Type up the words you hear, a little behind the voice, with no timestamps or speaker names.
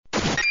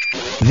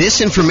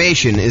This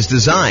information is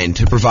designed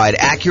to provide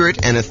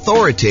accurate and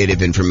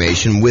authoritative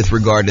information with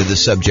regard to the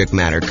subject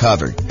matter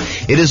covered.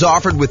 It is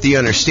offered with the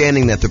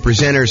understanding that the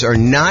presenters are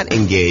not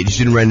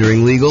engaged in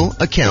rendering legal,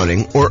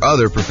 accounting, or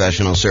other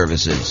professional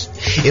services.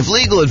 If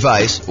legal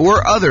advice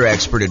or other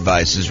expert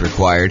advice is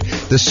required,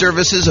 the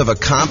services of a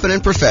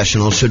competent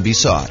professional should be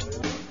sought.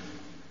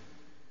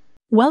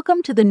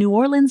 Welcome to the New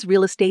Orleans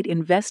Real Estate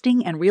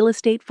Investing and Real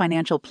Estate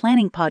Financial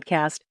Planning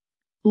Podcast.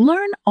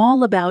 Learn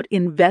all about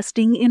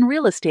investing in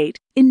real estate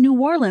in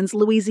New Orleans,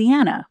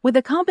 Louisiana, with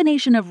a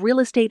combination of real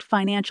estate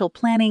financial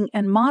planning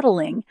and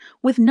modeling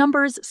with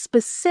numbers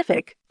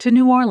specific to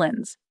New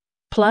Orleans.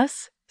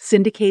 Plus,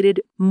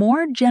 syndicated,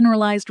 more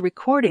generalized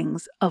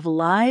recordings of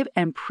live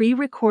and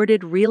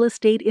pre-recorded real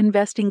estate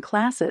investing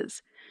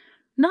classes,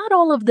 not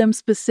all of them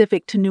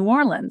specific to New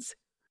Orleans.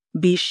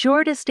 Be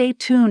sure to stay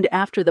tuned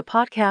after the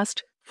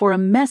podcast for a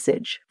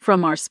message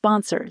from our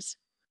sponsors.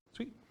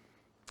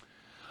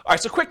 All right,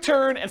 so quick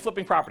turn and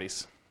flipping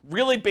properties.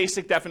 Really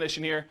basic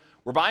definition here.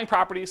 We're buying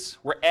properties,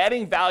 we're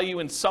adding value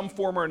in some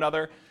form or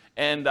another,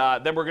 and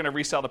then we're going to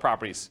resell the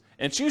properties.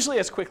 And it's usually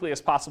as quickly as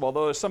possible,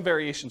 although there's some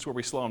variations where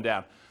we slow them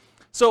down.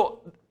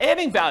 So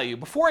adding value,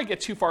 before I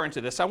get too far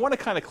into this, I want to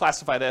kind of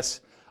classify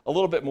this a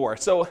little bit more.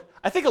 So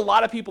I think a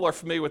lot of people are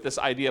familiar with this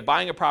idea,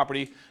 buying a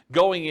property,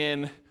 going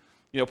in,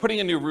 putting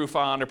a new roof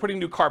on or putting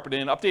new carpet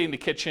in, updating the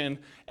kitchen,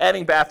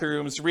 adding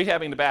bathrooms,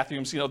 rehabbing the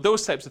bathrooms,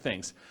 those types of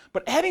things.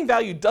 But adding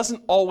value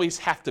doesn't always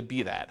have to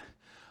be that.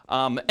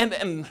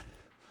 And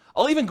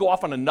I'll even go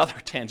off on another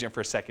tangent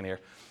for a second here.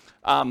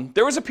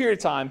 There was a period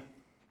of time,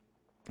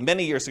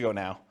 many years ago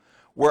now,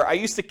 where I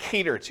used to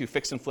cater to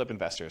fix and flip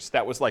investors.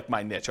 That was like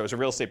my niche. I was a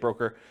real estate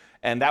broker,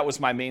 and that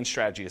was my main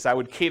strategy, is I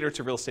would cater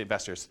to real estate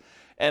investors.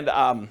 And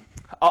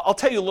I'll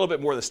tell you a little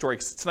bit more of the story,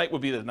 because tonight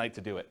would be the night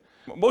to do it.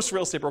 Most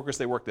real estate brokers,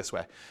 they work this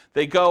way.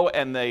 They go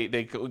and they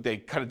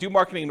kind of do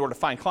marketing in order to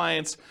find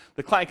clients.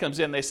 The client comes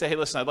in, they say, hey,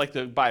 listen, I'd like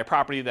to buy a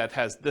property that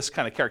has this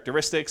kind of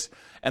characteristics.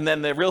 And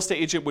then the real estate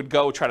agent would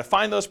go try to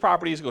find those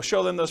properties, go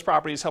show them those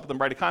properties, help them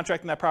write a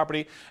contract on that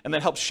property, and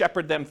then help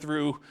shepherd them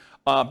through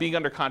being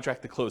under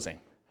contract to closing.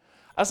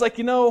 I was like,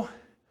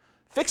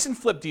 fix and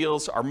flip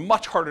deals are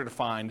much harder to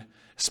find,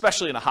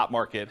 especially in a hot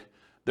market.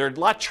 They're a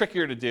lot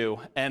trickier to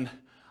do, and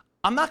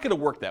I'm not going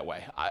to work that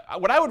way.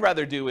 What I would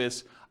rather do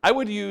is I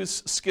would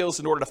use skills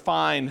in order to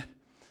find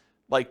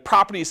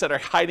properties that are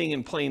hiding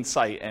in plain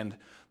sight and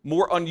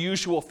more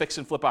unusual fix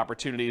and flip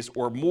opportunities,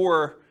 or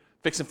more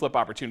fix and flip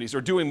opportunities, or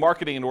doing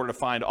marketing in order to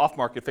find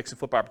off-market fix and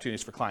flip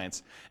opportunities for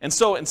clients. And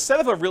so instead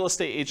of a real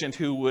estate agent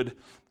who would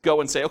go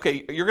and say,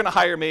 okay, you're going to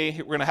hire me,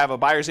 we're going to have a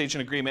buyer's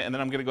agent agreement, and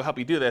then I'm going to go help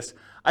you do this,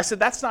 I said,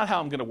 that's not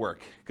how I'm going to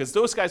work, because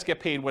those guys get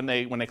paid when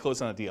they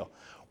close on a deal.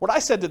 What I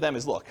said to them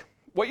is, look,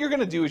 what you're going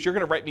to do is you're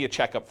going to write me a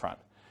check up front.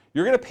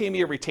 You're going to pay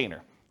me a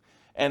retainer.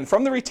 And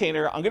from the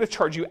retainer, I'm going to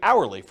charge you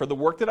hourly for the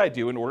work that I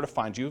do in order to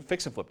find you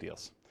fix and flip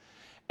deals.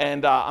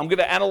 And I'm going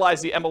to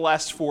analyze the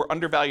MLS for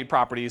undervalued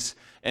properties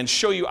and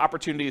show you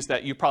opportunities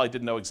that you probably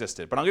didn't know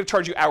existed. But I'm going to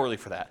charge you hourly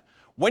for that.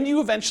 When you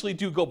eventually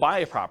do go buy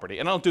a property,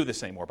 and I don't do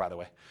this anymore, by the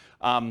way,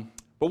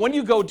 but when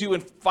you go do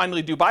and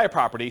finally do buy a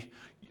property,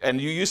 and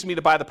you use me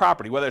to buy the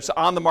property, whether it's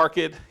on the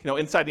market,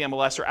 inside the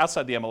MLS or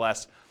outside the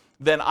MLS,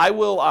 then I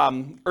will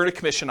earn a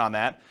commission on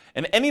that.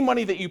 And any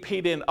money that you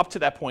paid in up to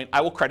that point, I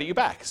will credit you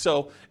back.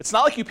 So it's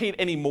not like you paid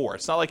any more.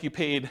 It's not like you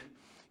paid,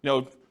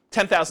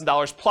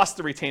 $10,000 plus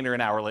the retainer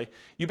and hourly.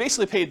 You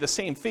basically paid the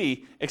same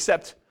fee,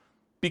 except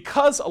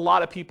because a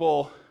lot of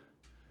people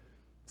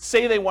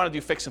say they want to do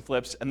fix and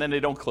flips and then they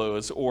don't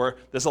close, or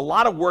there's a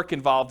lot of work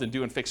involved in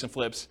doing fix and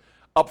flips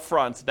up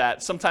front,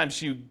 that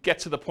sometimes you get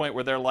to the point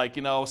where they're like,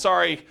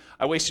 sorry,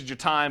 I wasted your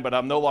time, but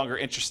I'm no longer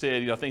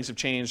interested, things have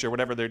changed, or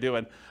whatever they're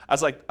doing. I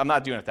was like, I'm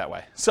not doing it that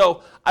way.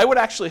 So I would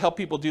actually help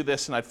people do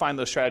this, and I'd find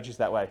those strategies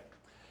that way.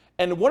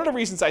 And one of the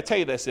reasons I tell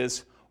you this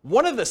is,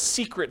 one of the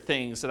secret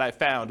things that I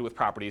found with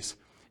properties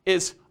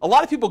is a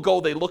lot of people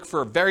they look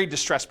for very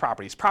distressed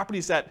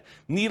properties that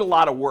need a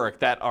lot of work,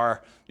 that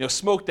are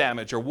smoke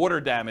damage or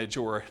water damage,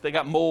 or they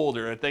got mold,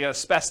 or they got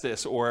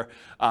asbestos, or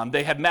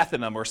they had meth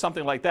in them, or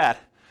something like that.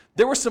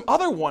 There were some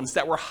other ones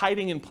that were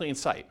hiding in plain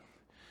sight.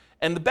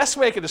 And the best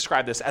way I could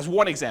describe this, as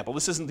one example,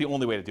 this isn't the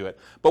only way to do it,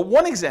 but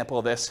one example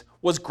of this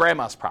was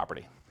grandma's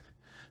property.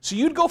 So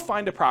you'd go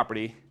find a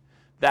property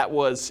that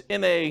was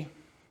in a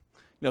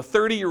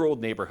 30-year-old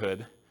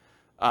neighborhood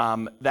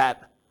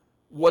that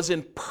was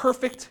in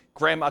perfect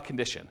grandma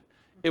condition.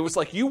 It was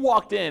like you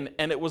walked in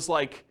and it was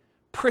like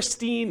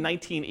pristine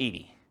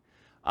 1980.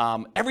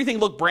 Everything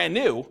looked brand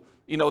new.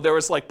 There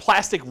was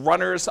plastic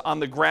runners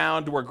on the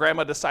ground where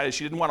grandma decided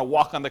she didn't want to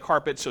walk on the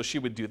carpet, so she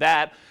would do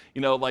that.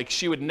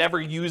 She would never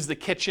use the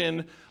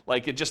kitchen.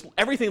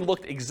 Everything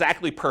looked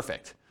exactly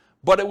perfect.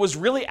 But it was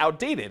really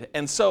outdated.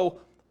 And so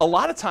a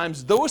lot of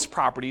times those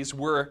properties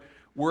were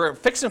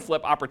fix and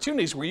flip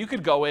opportunities where you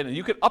could go in and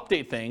you could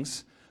update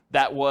things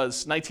that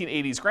was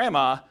 1980s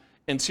grandma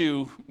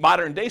into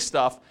modern day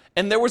stuff,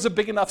 and there was a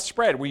big enough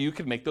spread where you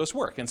could make those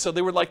work. And so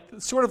they were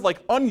sort of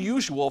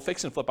unusual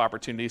fix and flip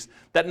opportunities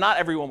that not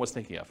everyone was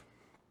thinking of.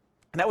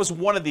 And that was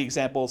one of the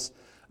examples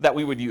that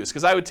we would use.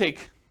 Because I would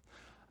take,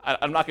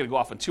 I'm not going to go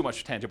off on too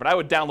much tangent, but I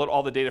would download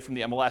all the data from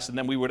the MLS, and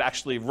then we would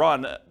actually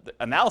run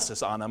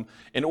analysis on them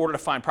in order to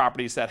find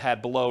properties that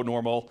had below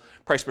normal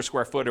price per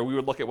square foot, or we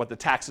would look at what the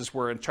taxes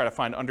were and try to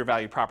find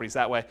undervalued properties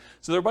that way.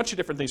 So there are a bunch of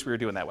different things we were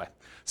doing that way.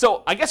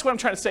 So I guess what I'm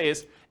trying to say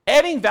is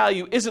adding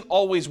value isn't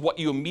always what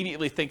you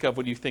immediately think of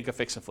when you think of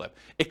fix and flip.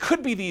 It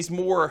could be these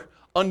more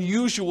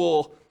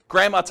unusual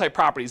grandma type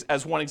properties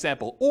as one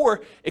example,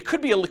 or it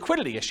could be a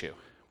liquidity issue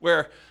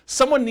where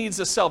someone needs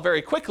to sell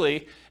very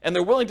quickly and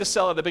they're willing to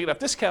sell at a big enough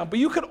discount, but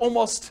you could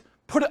almost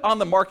put it on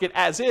the market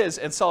as is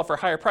and sell it for a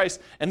higher price.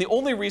 And the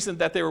only reason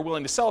that they were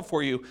willing to sell it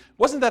for you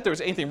wasn't that there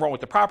was anything wrong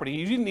with the property.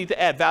 You didn't need to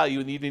add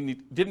value and you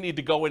didn't need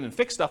to go in and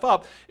fix stuff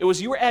up. It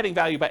was you were adding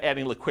value by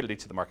adding liquidity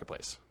to the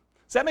marketplace.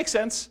 Does that make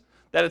sense?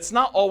 That it's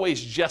not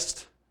always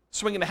just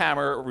swinging the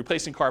hammer, or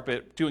replacing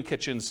carpet, doing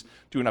kitchens,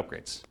 doing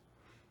upgrades.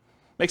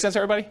 Make sense,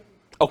 everybody?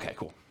 Okay,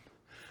 cool.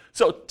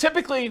 So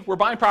typically, we're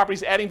buying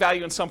properties, adding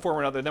value in some form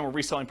or another, then we're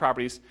reselling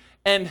properties,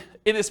 and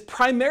it is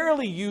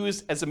primarily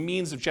used as a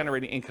means of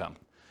generating income.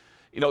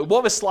 We'll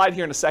have a slide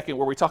here in a second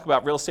where we talk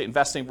about real estate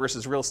investing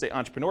versus real estate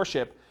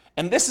entrepreneurship,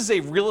 and this is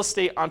a real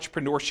estate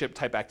entrepreneurship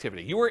type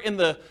activity. You're in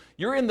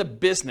the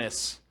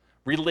business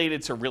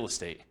related to real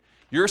estate.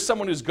 You're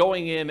someone who's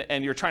going in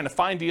and you're trying to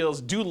find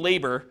deals, do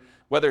labor,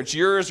 whether it's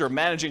yours or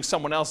managing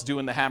someone else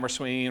doing the hammer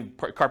swinging,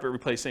 carpet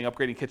replacing,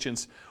 upgrading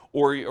kitchens,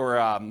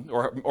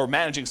 or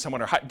managing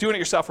someone, or doing it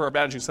yourself, or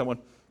managing someone.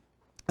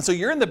 And so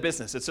you're in the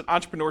business. It's an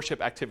entrepreneurship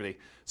activity.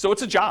 So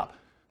it's a job.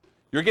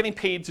 You're getting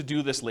paid to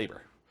do this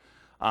labor.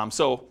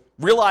 So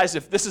realize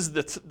if this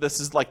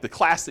is like the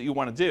class that you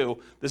want to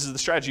do, this is the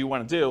strategy you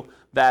want to do,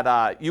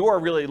 that you are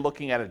really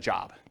looking at a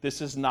job.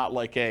 This is not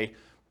like a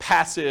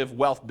passive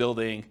wealth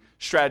building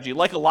strategy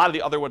like a lot of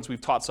the other ones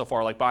we've taught so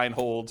far, like buy and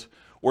hold,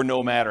 or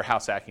nomad, or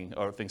house hacking,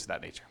 or things of that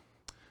nature.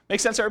 Make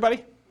sense,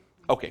 everybody?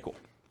 Okay, cool.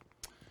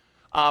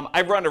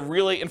 I run a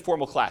really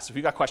informal class. If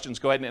you got questions,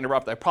 go ahead and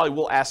interrupt. I probably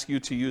will ask you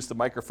to use the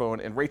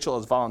microphone, and Rachel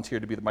has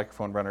volunteered to be the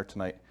microphone runner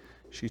tonight.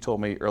 She told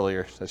me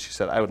earlier that she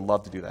said, I would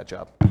love to do that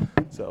job.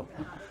 So,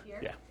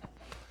 yeah,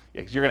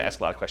 because you're going to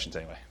ask a lot of questions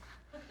anyway.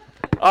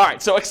 All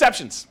right, so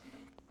exceptions.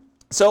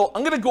 So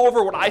I'm going to go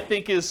over what I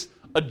think is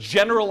a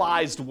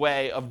generalized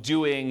way of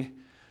doing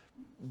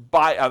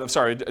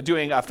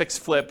fix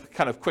flip,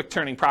 kind of quick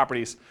turning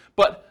properties.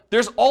 But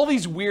there's all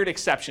these weird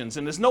exceptions,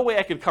 and there's no way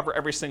I could cover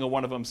every single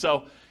one of them.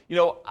 So,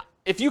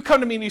 if you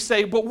come to me and you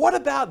say, but what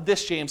about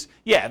this, James?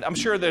 Yeah, I'm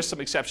sure there's some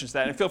exceptions to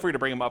that, and feel free to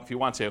bring them up if you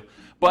want to.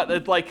 But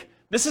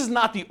this is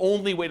not the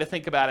only way to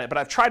think about it, but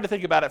I've tried to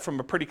think about it from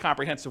a pretty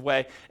comprehensive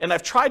way, and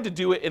I've tried to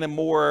do it in a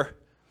more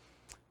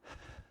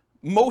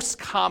most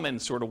common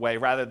sort of way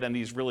rather than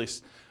these really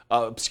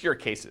obscure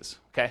cases,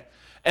 okay?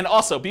 And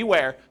also,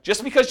 beware,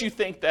 just because you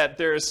think that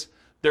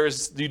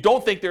you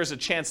don't think there's a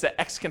chance that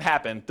X can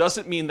happen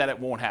doesn't mean that it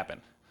won't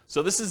happen.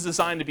 So this is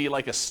designed to be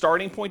like a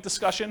starting point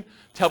discussion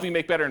to help you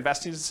make better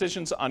investing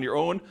decisions on your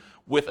own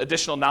with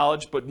additional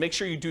knowledge, but make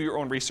sure you do your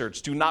own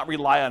research. Do not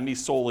rely on me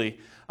solely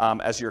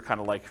as your kind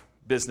of like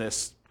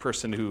business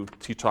person who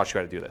taught you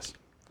how to do this.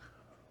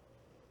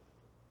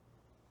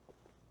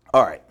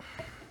 All right.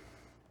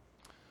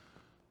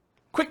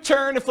 Quick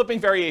turn and flipping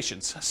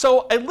variations.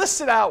 So I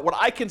listed out what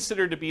I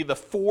consider to be the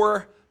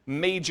 4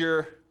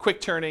 major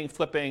quick turning,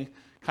 flipping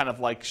kind of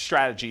like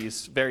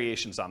strategies,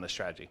 variations on this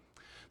strategy.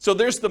 So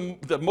there's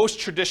the most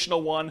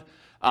traditional one.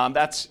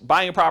 That's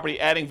buying a property,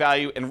 adding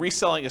value, and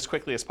reselling as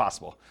quickly as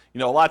possible. A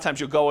lot of times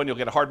you'll go in, you'll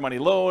get a hard money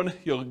loan,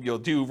 you'll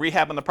do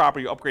rehab on the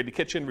property, you'll upgrade the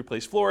kitchen,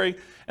 replace flooring,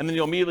 and then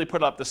you'll immediately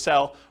put it up to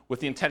sell with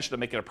the intention of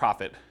making a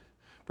profit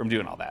from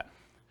doing all that.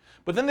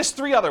 But then there's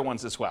 3 other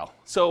ones as well.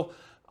 So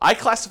I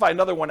classify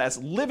another one as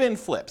live-in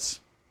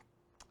flips.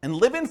 And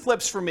live-in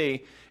flips for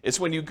me is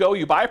when you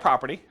buy a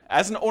property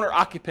as an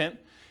owner-occupant,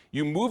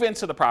 you move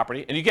into the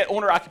property, and you get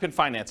owner-occupant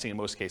financing in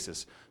most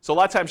cases. So a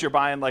lot of times you're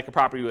buying like a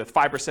property with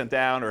 5%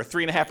 down, or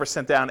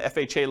 3.5% down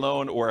FHA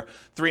loan, or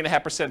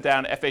 3.5%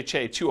 down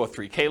FHA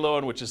 203K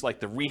loan, which is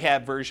like the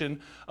rehab version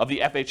of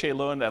the FHA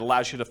loan that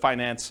allows you to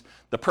finance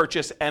the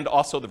purchase and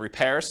also the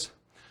repairs.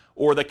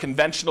 Or the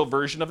conventional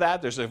version of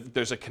that, there's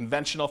a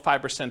conventional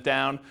 5%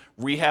 down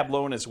rehab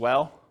loan as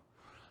well.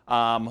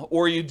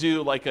 Or you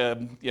do like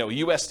a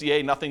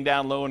USDA nothing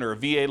down loan, or a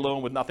VA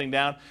loan with nothing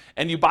down,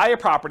 and you buy a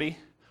property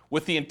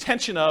with the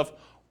intention of,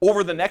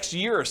 over the next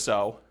year or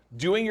so,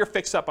 doing your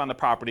fix-up on the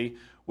property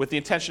with the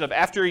intention of,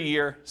 after a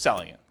year,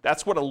 selling it.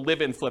 That's what a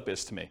live-in flip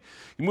is to me.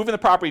 You move in the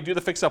property, do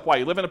the fix-up while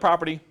you live in the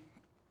property,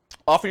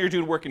 often you're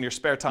doing work in your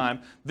spare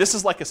time. This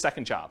is like a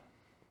second job.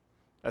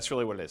 That's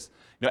really what it is.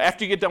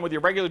 After you get done with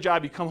your regular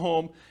job, you come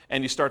home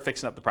and you start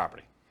fixing up the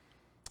property.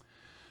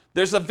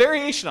 There's a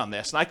variation on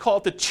this, and I call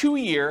it the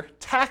 2-year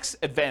tax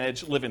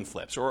advantage live-in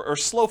flips, or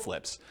slow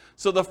flips.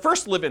 So the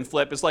first live-in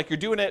flip is like you're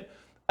doing it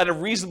at a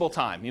reasonable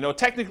time.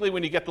 Technically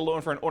when you get the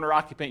loan for an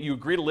owner-occupant, you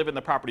agree to live in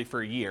the property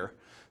for a year.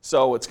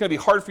 So it's going to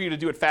be hard for you to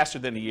do it faster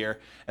than a year.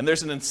 And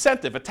there's an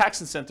incentive, a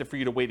tax incentive for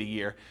you to wait a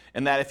year.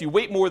 And that if you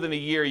wait more than a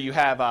year, you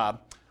have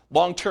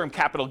long-term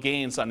capital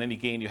gains on any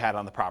gain you had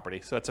on the property.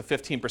 So it's a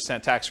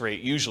 15% tax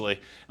rate usually,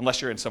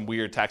 unless you're in some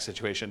weird tax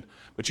situation,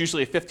 but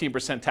usually a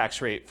 15%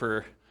 tax rate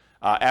for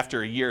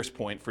after a year's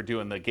point for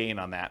doing the gain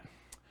on that.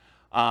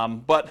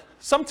 But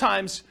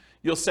sometimes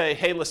you'll say,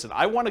 hey, listen,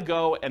 I want to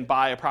go and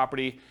buy a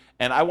property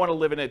and I want to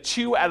live in it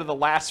 2 out of the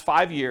last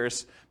 5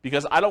 years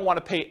because I don't want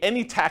to pay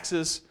any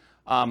taxes,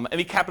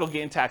 any capital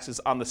gain taxes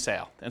on the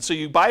sale. And so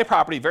you buy a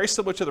property very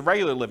similar to the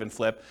regular live and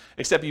flip,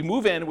 except you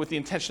move in with the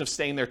intention of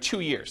staying there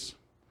 2 years.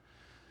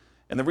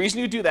 And the reason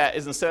you do that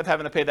is instead of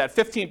having to pay that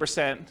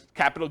 15%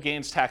 capital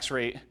gains tax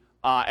rate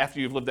after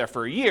you've lived there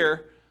for a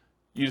year,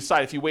 you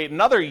decide if you wait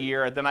another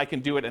year, then I can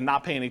do it and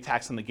not pay any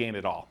tax on the gain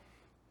at all.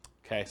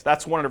 Okay, so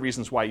that's one of the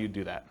reasons why you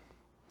do that.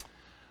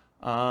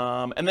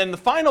 And then the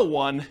final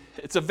one,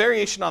 it's a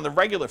variation on the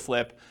regular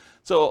flip.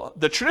 So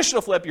the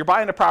traditional flip, you're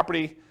buying a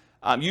property,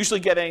 usually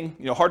getting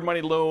hard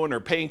money loan or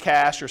paying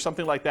cash or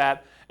something like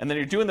that, and then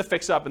you're doing the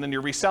fix up and then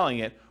you're reselling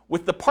it.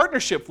 With the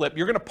partnership flip,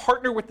 you're going to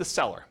partner with the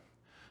seller.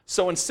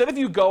 So instead of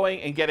you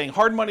going and getting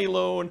hard money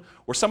loan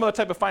or some other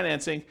type of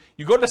financing,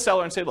 you go to the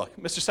seller and say, look,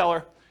 Mr.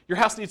 Seller, your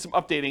house needs some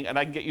updating and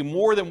I can get you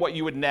more than what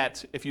you would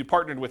net if you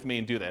partnered with me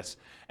and do this.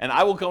 And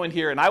I will go in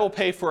here and I will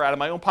pay for out of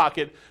my own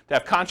pocket to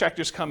have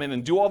contractors come in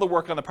and do all the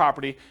work on the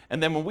property.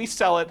 And then when we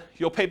sell it,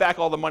 you'll pay back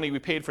all the money we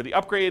paid for the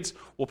upgrades,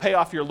 we'll pay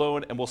off your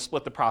loan and we'll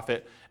split the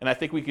profit. And I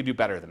think we could do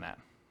better than that.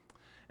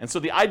 And so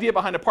the idea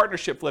behind a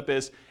partnership flip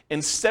is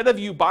instead of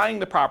you buying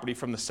the property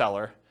from the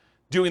seller,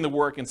 doing the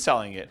work and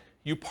selling it,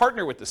 you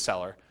partner with the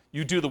seller,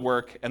 you do the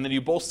work, and then you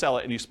both sell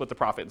it and you split the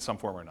profit in some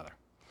form or another.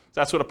 So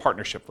that's what a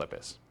partnership flip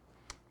is.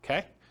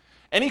 Okay?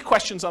 Any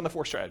questions on the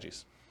 4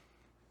 strategies?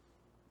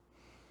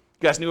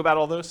 You guys knew about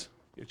all those?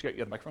 You got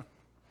the microphone?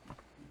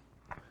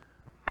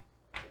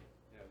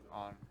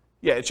 On.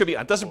 Yeah, it should be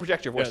on. It doesn't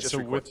project your voice, just so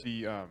records. with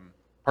the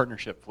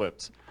partnership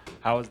flips,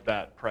 how is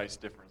that price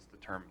difference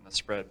determined, the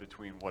spread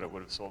between what it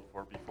would have sold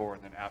for before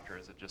and then after?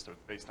 Is it just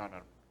based on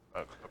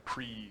a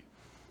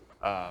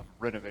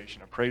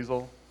pre-renovation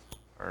appraisal?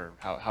 Or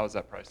how is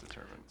that price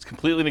determined? It's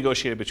completely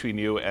negotiated between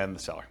you and the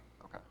seller.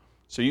 Okay.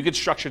 So you could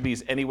structure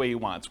these any way you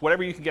want. It's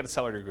whatever you can get a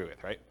seller to agree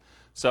with, right?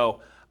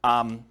 So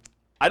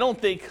I don't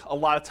think a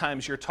lot of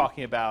times you're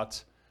talking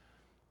about,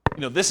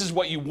 this is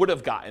what you would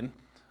have gotten,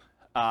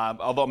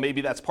 although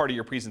maybe that's part of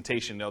your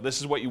presentation. This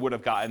is what you would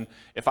have gotten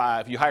if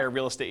you hire a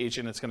real estate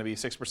agent. It's going to be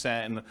 6%,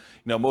 and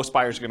most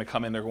buyers are going to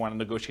come in. They're going to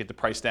negotiate the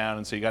price down,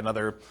 and so you got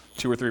another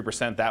 2 or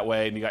 3% that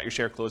way, and you got your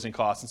share closing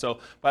costs. And so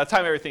by the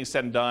time everything's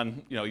said and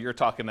done, you're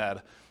talking at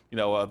a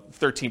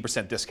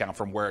 13% discount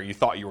from where you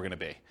thought you were going to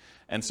be.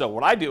 And so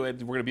what I do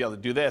is we're going to be able to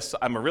do this.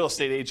 I'm a real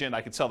estate agent. I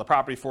can sell the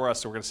property for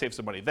us, so we're going to save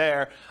some money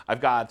there. I've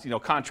got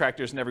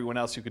contractors and everyone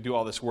else who could do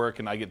all this work,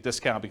 and I get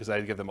discount because I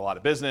give them a lot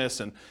of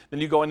business. And then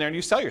you go in there and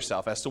you sell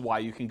yourself as to why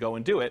you can go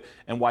and do it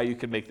and why you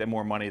can make them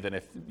more money than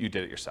if you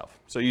did it yourself.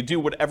 So you do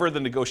whatever the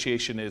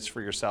negotiation is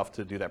for yourself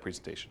to do that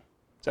presentation.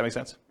 Does that make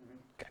sense?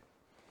 Okay.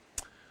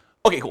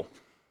 Okay, cool.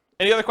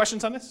 Any other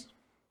questions on this?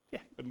 Yeah,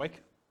 good,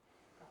 Mike.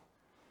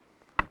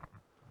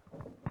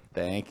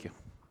 Thank you.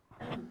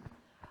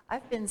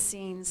 I've been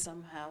seeing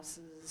some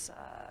houses,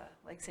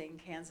 like say in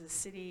Kansas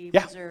City,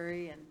 Yeah.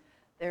 Missouri, and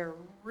they're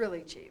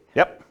really cheap.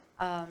 Yep.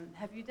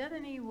 Have you done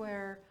any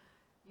where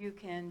you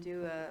can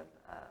do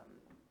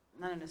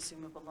not an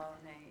assumable loan,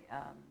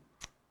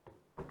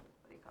 what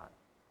do you call it?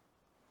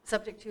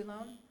 Subject to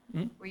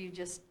loan, where you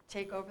just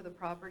take over the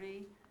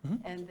property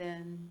and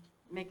then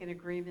make an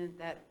agreement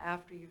that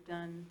after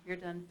you're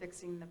done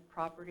fixing the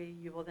property,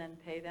 you will then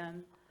pay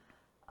them.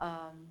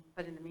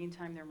 But in the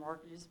meantime, their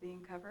mortgage is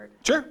being covered.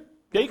 Sure.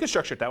 Yeah, you can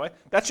structure it that way.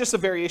 That's just a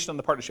variation on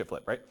the partnership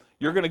flip, right?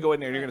 You're going to go in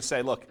there and you're going to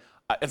say, look,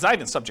 it's not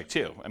even subject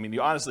to. I mean,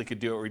 you honestly could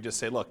do it where you just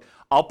say, look,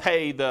 I'll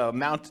pay the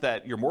amount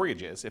that your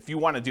mortgage is. If you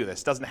want to do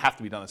this, it doesn't have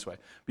to be done this way.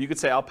 But you could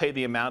say, I'll pay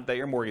the amount that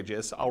your mortgage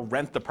is. I'll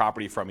rent the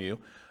property from you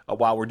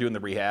while we're doing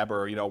the rehab,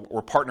 or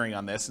we're partnering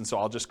on this, and so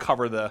I'll just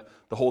cover the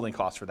holding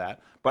costs for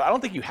that. But I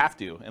don't think you have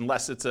to,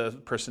 unless it's a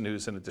person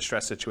who's in a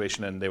distressed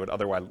situation and they would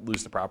otherwise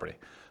lose the property.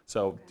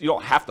 So you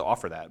don't have to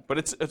offer that, but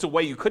it's a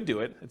way you could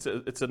do it.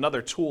 It's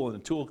another tool in the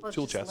tool Well, it's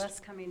chest. just less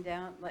coming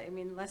down,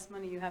 less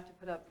money you have to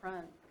put up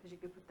front, because you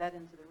could put that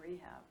into the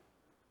rehab,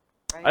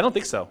 right? I don't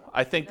think so.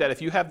 I think that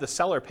if you have the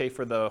seller pay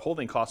for the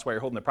holding costs while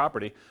you're holding the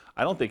property,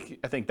 I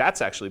think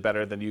that's actually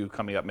better than you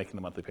coming up making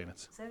the monthly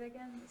payments. Say that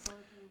again?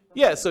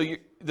 Yeah, so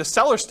the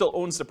seller still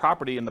owns the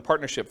property in the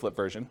partnership flip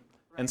version,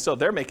 and so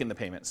they're making the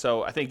payment.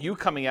 So I think you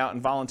coming out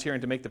and volunteering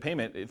to make the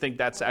payment, I think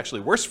that's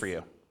actually worse for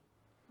you.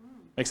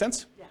 Make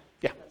sense? Yeah.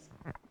 Yeah.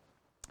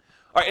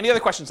 All right, any other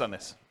questions on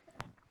this?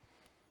 Do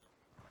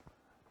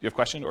you have a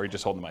question, or are you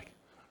just holding the mic?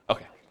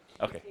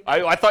 Okay.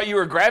 I thought you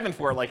were grabbing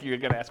for it like you were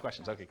going to ask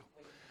questions. Okay,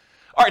 cool.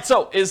 All right,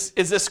 so is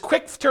this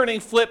quick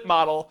turning flip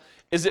model,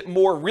 is it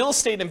more real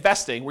estate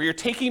investing where you're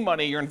taking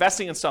money, you're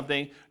investing in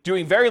something,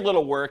 doing very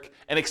little work,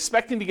 and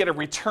expecting to get a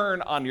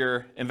return on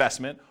your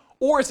investment?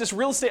 Or is this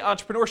real estate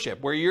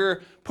entrepreneurship where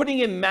you're putting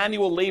in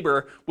manual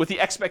labor with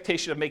the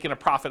expectation of making a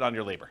profit on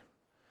your labor?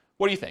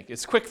 What do you think?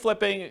 Is quick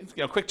flipping,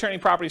 quick turning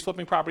properties,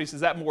 flipping properties,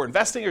 is that more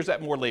investing or is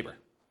that more labor?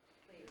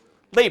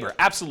 Labor,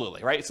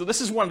 absolutely, right? So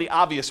this is one of the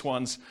obvious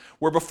ones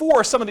where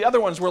before some of the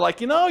other ones were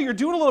like, you're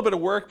doing a little bit of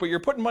work, but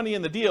you're putting money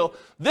in the deal.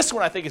 This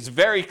one I think is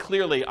very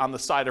clearly on the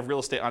side of real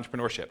estate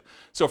entrepreneurship.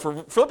 So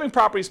for flipping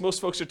properties,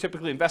 most folks are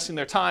typically investing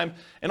their time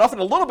and often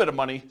a little bit of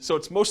money, so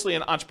it's mostly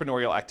an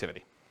entrepreneurial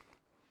activity.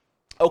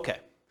 Okay,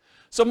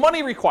 so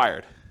money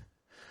required.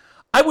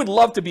 I would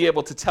love to be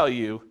able to tell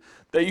you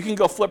that you can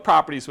go flip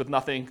properties with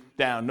nothing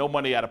down, no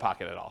money out of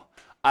pocket at all.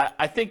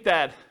 I think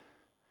that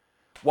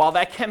while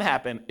that can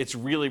happen, it's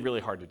really, really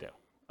hard to do,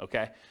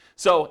 okay?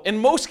 So in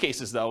most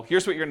cases, though,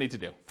 here's what you're gonna need to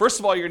do. First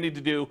of all, you're gonna need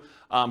to do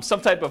some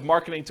type of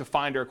marketing to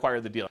find or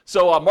acquire the deal.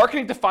 So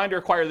marketing to find or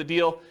acquire the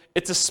deal,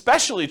 it's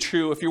especially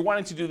true if you're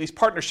wanting to do these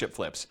partnership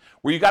flips,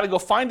 where you gotta go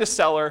find a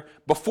seller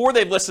before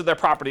they've listed their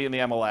property in the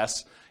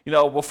MLS,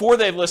 before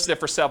they've listed it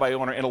for sale by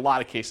owner in a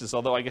lot of cases,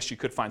 although I guess you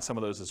could find some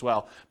of those as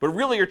well. But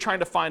really you're trying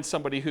to find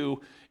somebody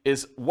who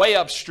is way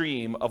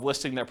upstream of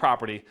listing their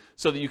property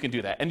so that you can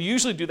do that. And you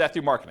usually do that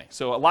through marketing.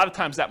 So a lot of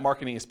times that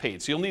marketing is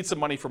paid. So you'll need some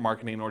money for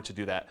marketing in order to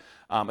do that,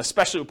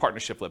 especially with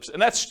partnership flips.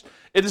 And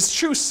it is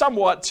true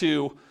somewhat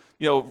to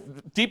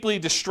deeply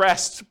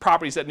distressed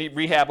properties that need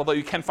rehab, although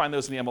you can find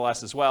those in the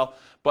MLS as well.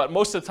 But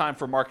most of the time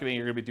for marketing,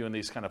 you're gonna be doing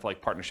these kind of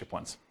like partnership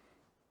ones.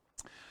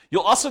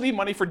 You'll also need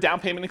money for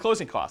down payment and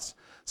closing costs.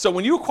 So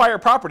when you acquire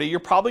property, you're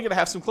probably gonna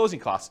have some closing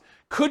costs.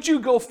 Could you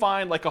go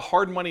find like a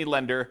hard money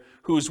lender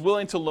who's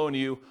willing to loan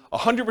you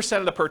 100%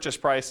 of the purchase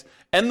price,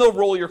 and they'll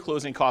roll your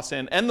closing costs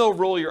in, and they'll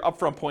roll your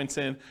upfront points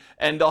in,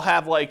 and they'll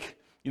have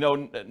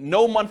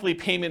no monthly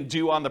payment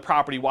due on the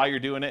property while you're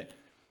doing it?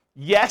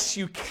 Yes,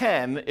 you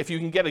can if you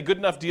can get a good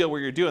enough deal where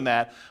you're doing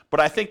that, but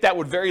I think that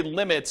would very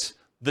limit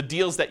the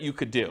deals that you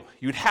could do.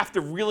 You'd have to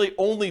really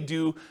only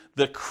do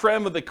the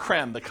creme of the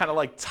creme, the kind of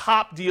like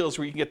top deals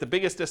where you can get the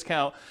biggest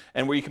discount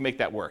and where you can make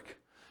that work.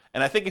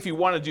 And I think if you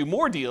want to do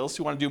more deals,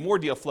 you want to do more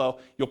deal flow,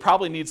 you'll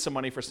probably need some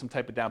money for some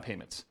type of down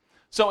payments.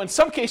 So in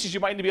some cases, you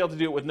might be able to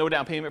do it with no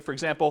down payment. For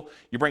example,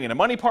 you bring in a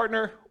money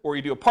partner, or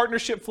you do a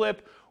partnership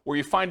flip, or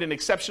you find an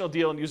exceptional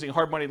deal and using a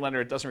hard money lender,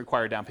 it doesn't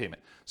require down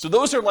payment. So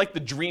those are like the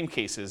dream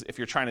cases if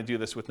you're trying to do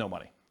this with no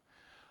money.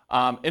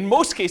 In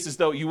most cases,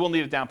 though, you will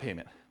need a down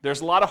payment.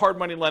 There's a lot of hard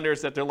money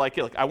lenders that they're like,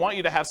 hey, look, I want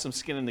you to have some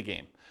skin in the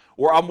game.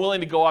 Or I'm willing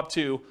to go up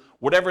to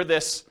whatever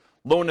this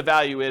loan to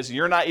value is.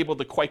 You're not able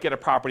to quite get a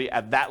property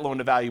at that loan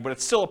to value, but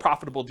it's still a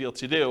profitable deal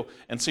to do.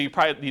 And so you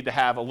probably need to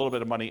have a little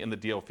bit of money in the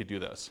deal if you do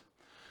those.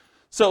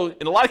 So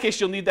in a lot of cases,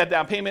 you'll need that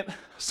down payment.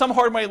 Some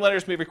hard money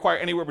lenders may require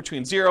anywhere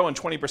between 0 and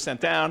 20%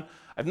 down.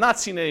 I've not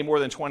seen any more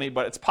than 20,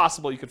 but it's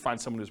possible you could find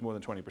someone who's more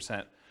than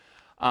 20%.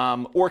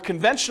 Or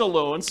conventional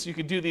loans, you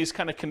could do these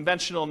kind of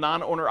conventional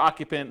non-owner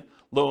occupant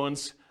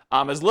loans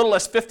as little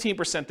as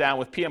 15% down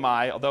with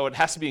PMI, although it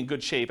has to be in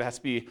good shape. It has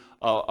to be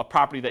a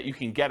property that you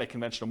can get a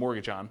conventional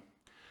mortgage on.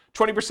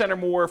 20% or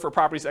more for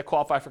properties that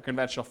qualify for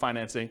conventional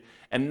financing,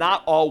 and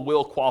not all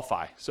will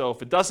qualify. So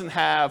if it doesn't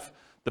have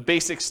the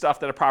basic stuff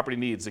that a property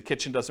needs, the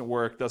kitchen doesn't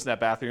work, doesn't have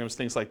bathrooms,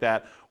 things like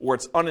that, or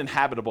it's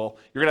uninhabitable,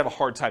 you're gonna have a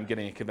hard time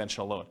getting a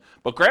conventional loan.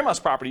 But grandma's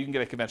property, you can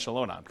get a conventional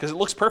loan on because it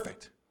looks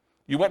perfect.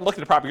 You went and looked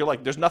at the property, you're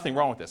like, there's nothing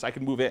wrong with this, I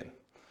can move in,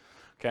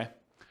 okay?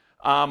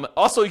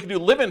 Also, you can do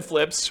live-in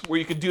flips where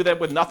you could do that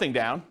with nothing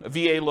down, a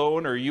VA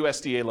loan or a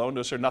USDA loan,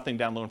 those are nothing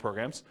down loan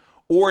programs,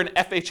 or an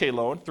FHA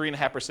loan,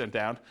 3.5%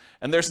 down.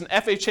 And there's an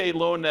FHA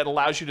loan that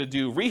allows you to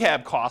do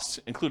rehab costs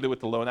included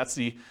with the loan. That's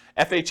the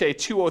FHA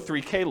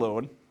 203K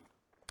loan.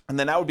 And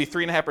then that would be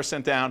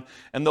 3.5% down,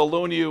 and they'll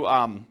loan you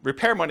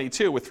repair money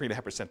too with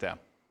 3.5% down.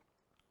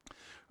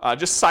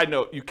 Just a side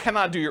note, you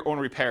cannot do your own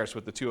repairs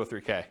with the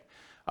 203K.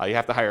 You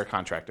have to hire a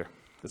contractor.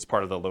 That's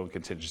part of the loan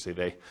contingency.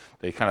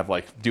 They kind of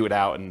like do it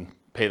out and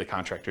pay the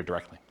contractor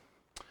directly.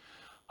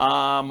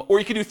 Or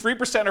you can do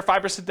 3% or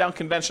 5% down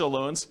conventional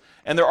loans,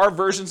 and there are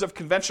versions of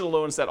conventional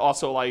loans that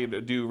also allow you to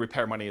do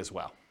repair money as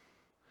well.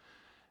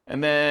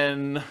 And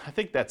then I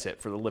think that's it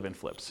for the live-in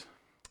flips.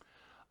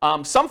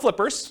 Some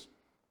flippers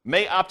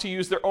may opt to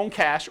use their own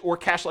cash or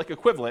cash-like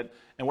equivalent.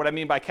 And what I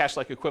mean by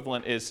cash-like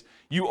equivalent is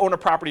you own a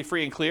property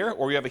free and clear,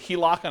 or you have a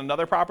HELOC on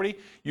another property.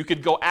 You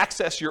could go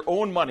access your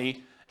own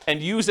money and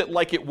use it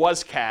like it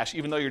was cash,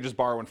 even though you're just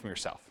borrowing from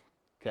yourself.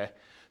 Okay?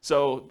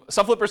 So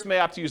some flippers may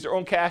opt to use their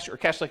own cash or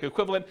cash-like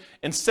equivalent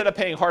instead of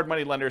paying hard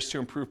money lenders to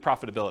improve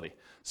profitability.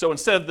 So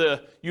instead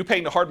of you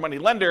paying the hard money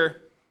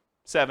lender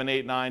 7,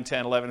 8, 9,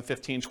 10, 11,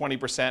 15,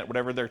 20%,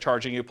 whatever they're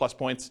charging you plus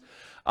points,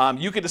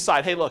 you could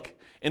decide, hey, look,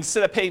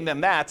 instead of paying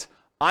them that,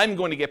 I'm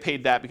going to get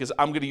paid that because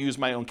I'm going to use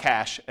my own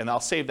cash and I'll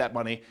save that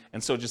money,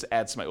 and so it just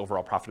adds to my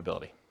overall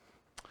profitability.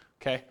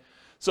 Okay?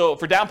 So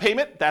for down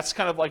payment, that's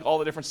kind of like all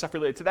the different stuff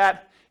related to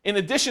that. In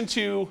addition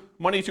to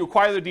money to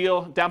acquire the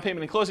deal, down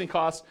payment and closing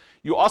costs,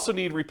 you also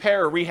need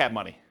repair or rehab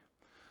money.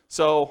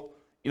 So,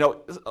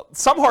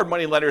 some hard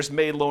money lenders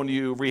may loan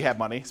you rehab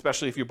money,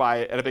 especially if you buy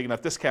it at a big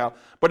enough discount.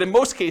 But in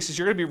most cases,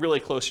 you're going to be really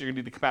close. You're going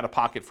to need to come out of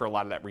pocket for a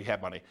lot of that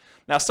rehab money.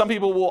 Now, some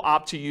people will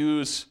opt to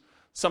use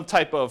some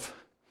type of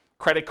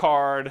credit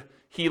card,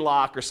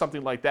 HELOC, or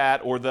something like that,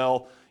 or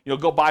they'll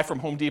go buy from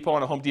Home Depot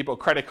on a Home Depot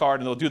credit card,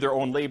 and they'll do their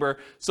own labor.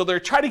 So they're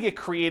trying to get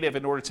creative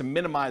in order to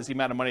minimize the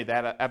amount of money they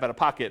have out of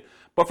pocket.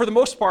 But for the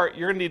most part,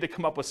 you're going to need to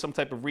come up with some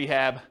type of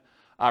rehab,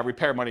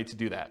 repair money to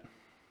do that.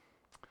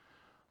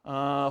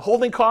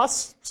 Holding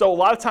costs. So a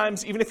lot of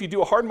times, even if you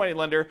do a hard money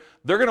lender,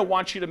 they're going to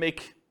want you to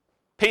make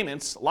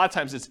payments. A lot of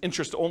times it's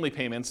interest-only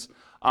payments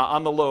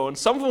on the loan.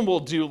 Some of them will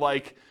do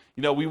like,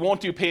 we won't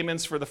do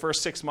payments for the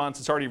first 6 months.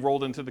 It's already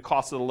rolled into the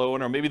cost of the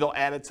loan, or maybe they'll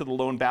add it to the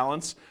loan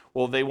balance.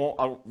 Well, they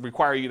won't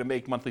require you to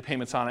make monthly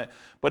payments on it.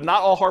 But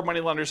not all hard money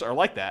lenders are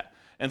like that.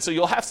 And so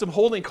you'll have some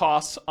holding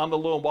costs on the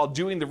loan while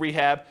doing the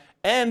rehab.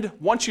 And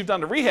once you've done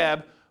the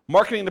rehab,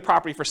 marketing the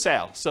property for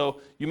sale.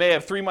 So you may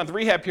have 3-month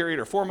rehab period,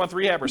 or 4-month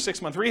rehab, or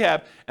 6-month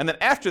rehab, and then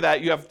after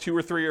that you have 2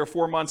 or 3 or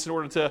 4 months in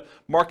order to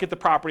market the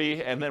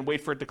property and then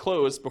wait for it to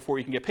close before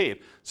you can get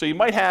paid. So you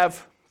might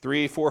have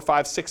 3, 4,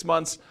 5, 6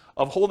 months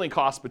of holding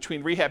costs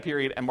between rehab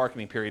period and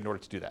marketing period in order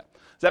to do that.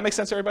 Does that make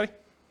sense, everybody?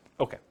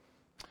 Okay.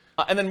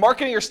 And then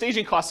marketing or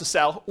staging costs to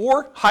sell,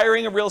 or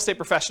hiring a real estate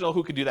professional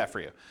who could do that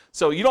for you.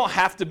 So you don't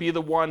have to be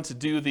the one to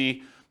do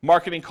the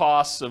marketing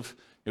costs of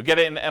get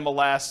it in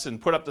MLS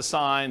and put up the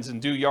signs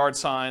and do yard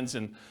signs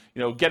and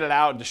get it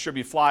out and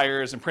distribute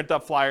flyers and print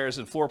up flyers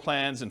and floor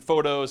plans and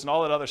photos and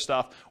all that other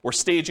stuff, or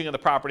staging of the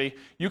property.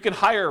 You can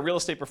hire a real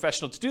estate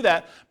professional to do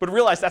that, but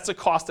realize that's a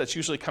cost that's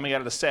usually coming out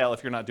of the sale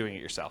if you're not doing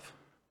it yourself.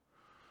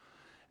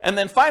 And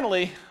then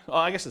finally,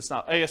 I guess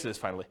it is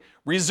finally,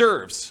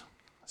 reserves.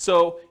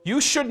 So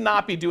you should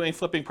not be doing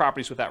flipping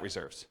properties without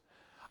reserves.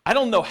 I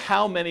don't know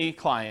how many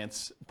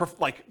clients,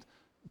 like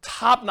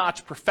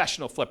top-notch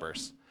professional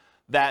flippers,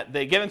 that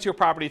they get into a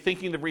property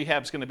thinking the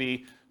rehab's going to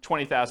be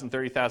 $20,000,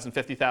 $30,000,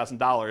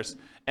 $50,000,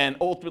 and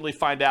ultimately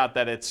find out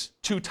that it's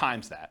 2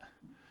 times that.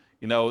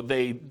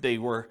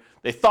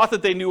 They thought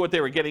that they knew what they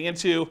were getting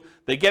into.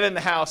 They get in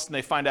the house and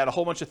they find out a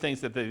whole bunch of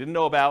things that they didn't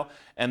know about,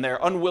 and they're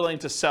unwilling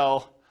to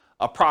sell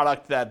a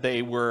product that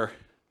they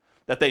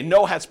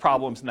know has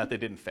problems and that they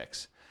didn't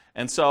fix.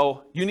 And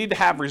so you need to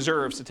have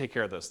reserves to take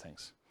care of those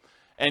things.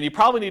 And you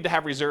probably need to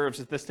have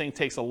reserves if this thing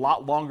takes a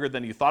lot longer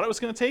than you thought it was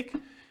going to take.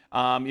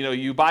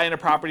 You buy in a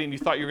property and you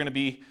thought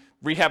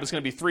rehab is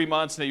going to be 3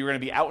 months, and that you're going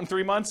to be out in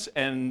 3 months,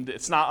 and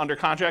it's not under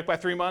contract by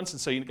 3 months, and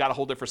so you got to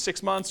hold it for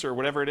 6 months or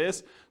whatever it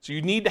is. So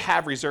you need to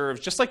have reserves,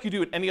 just like you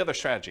do with any other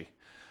strategy.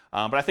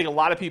 But I think a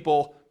lot of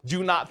people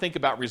do not think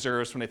about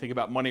reserves when they think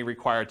about money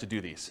required to do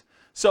these.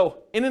 So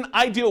in an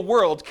ideal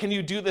world, can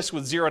you do this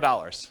with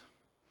 $0?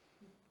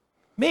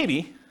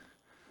 Maybe.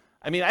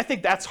 I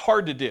think that's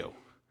hard to do.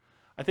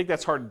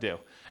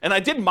 And I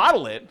did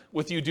model it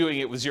with you doing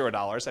it with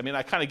 $0.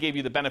 I kind of gave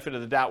you the benefit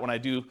of the doubt when I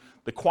do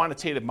the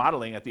quantitative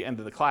modeling at the end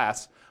of the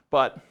class,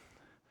 but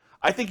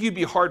I think you'd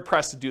be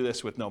hard-pressed to do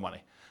this with no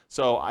money.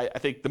 So I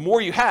think the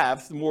more you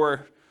have, the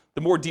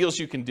more deals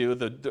you can do,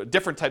 the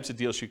different types of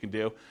deals you can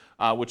do,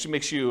 which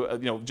makes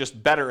you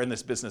just better in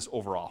this business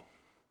overall.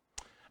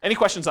 Any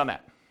questions on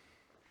that?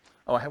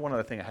 Oh, I have one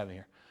other thing I have in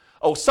here.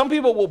 Oh, some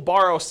people will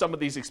borrow some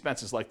of these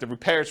expenses, like the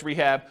repairs,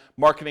 rehab,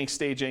 marketing,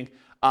 staging.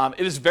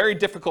 It is very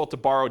difficult to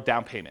borrow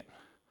down payment.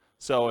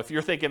 So if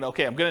you're thinking,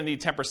 okay, I'm going to need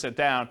 10%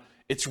 down,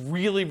 it's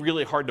really,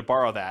 really hard to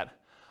borrow that.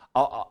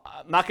 I'm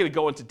not going to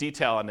go into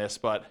detail on this,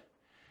 but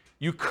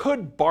you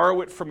could borrow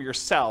it from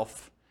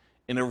yourself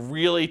in a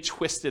really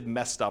twisted,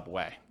 messed up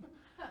way.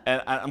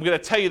 And I'm going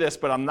to tell you this,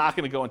 but I'm not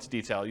going to go into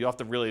detail. You'll have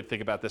to really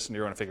think about this and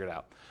you're going to figure it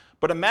out.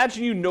 But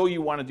imagine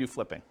you want to do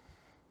flipping.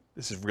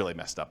 This is really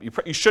messed up.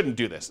 You shouldn't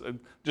do this.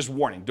 Just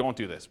warning, don't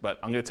do this, but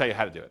I'm going to tell you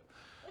how to do it.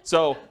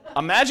 So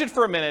imagine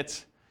for a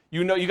minute,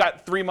 you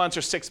got 3 months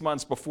or 6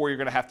 months before you're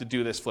going to have to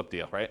do this flip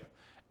deal, right?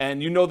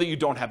 And you know that you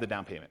don't have the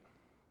down payment.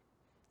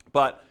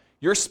 But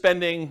you're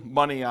spending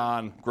money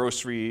on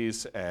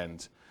groceries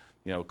and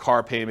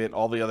car payment,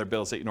 all the other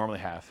bills that you normally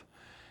have.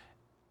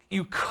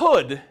 You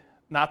could,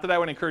 not that I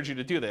would encourage you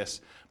to do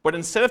this, but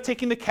instead of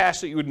taking the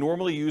cash that you would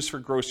normally use for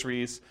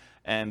groceries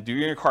and doing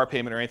your car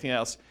payment or anything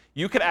else,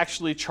 you could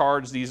actually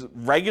charge these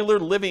regular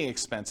living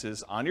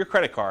expenses on your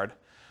credit card,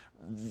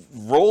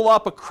 roll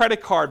up a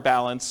credit card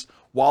balance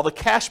while the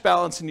cash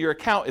balance in your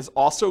account is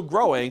also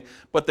growing,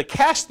 but the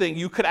cash thing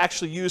you could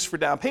actually use for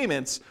down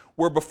payments,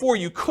 where before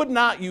you could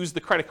not use the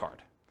credit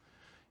card.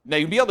 Now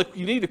you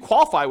need to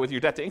qualify with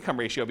your debt to income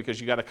ratio because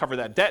you got to cover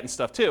that debt and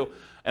stuff too.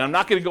 And I'm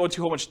not going to go into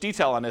too much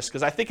detail on this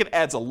because I think it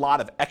adds a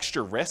lot of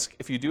extra risk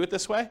if you do it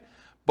this way.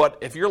 But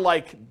if you're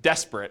like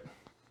desperate,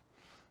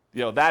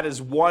 that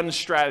is one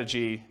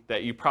strategy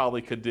that you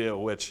probably could do,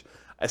 which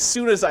as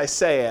soon as I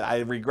say it, I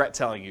regret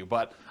telling you.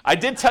 But I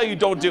did tell you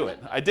don't do it.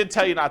 I did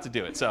tell you not to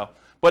do it.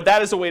 But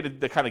that is a way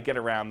to kind of get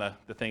around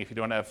the thing if you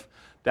don't have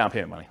down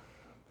payment money.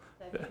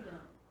 Have you done it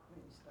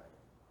when you started?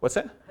 What's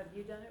that? Have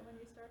you done it when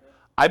you started?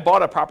 I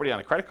bought a property on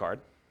a credit card.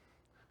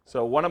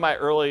 So one of my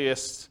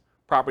earliest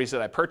properties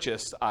that I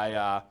purchased,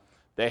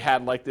 they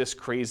had like this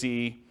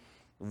crazy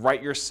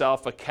write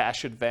yourself a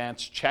cash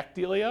advance check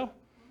dealio.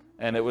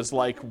 And it was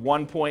like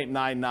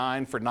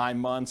 1.99 for 9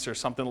 months or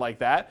something like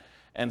that.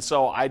 And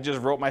so I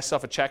just wrote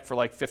myself a check for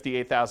like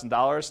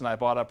 $58,000 and I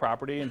bought a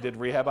property and did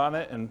rehab on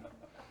it. And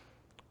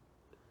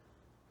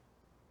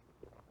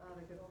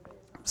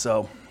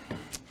So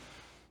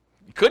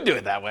you could do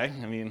it that way.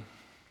 I mean,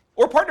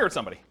 or partner with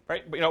somebody,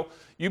 right? But,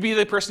 you be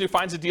the person who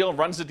finds a deal and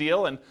runs the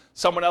deal, and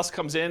someone else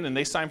comes in and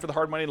they sign for the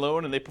hard money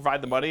loan and they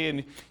provide the money,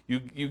 and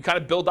you kind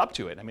of build up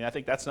to it. I mean, I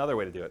think that's another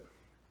way to do it,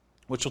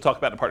 which we'll talk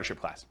about in the partnership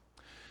class.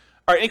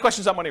 All right, any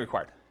questions on money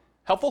required?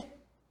 Helpful?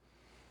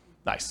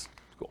 Nice,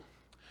 cool.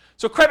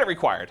 So credit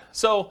required.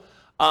 So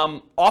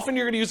often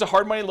you're going to use a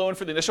hard money loan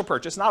for the initial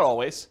purchase, not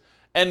always.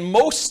 And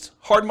most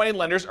hard money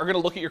lenders are going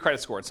to look at your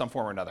credit score in some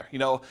form or another.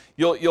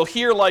 You'll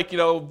hear like,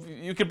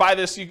 you could buy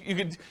this, you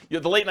could,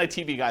 the late night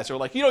TV guys are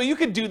like, you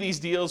could do these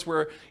deals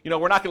where,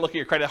 we're not going to look at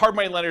your credit. Hard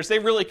money lenders, they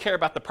really care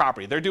about the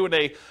property. They're doing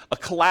a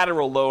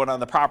collateral loan on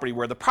the property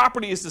where the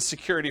property is the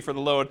security for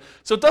the loan.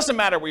 So it doesn't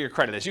matter where your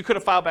credit is. You could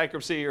have filed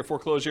bankruptcy or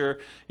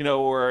foreclosure,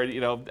 or,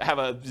 have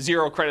a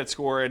 0 credit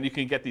score and you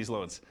can get these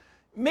loans.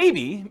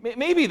 Maybe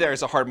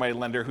there's a hard money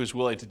lender who's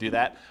willing to do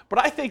that, but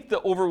I think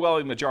the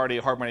overwhelming majority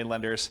of hard money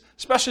lenders,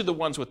 especially the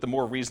ones with the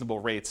more reasonable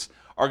rates,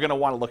 are going to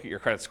want to look at your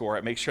credit score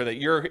and make sure that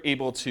you're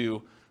able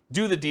to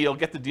do the deal,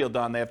 get the deal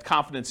done. They have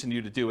confidence in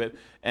you to do it,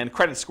 and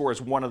credit score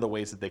is one of the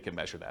ways that they can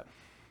measure that.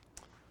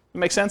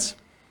 Make sense?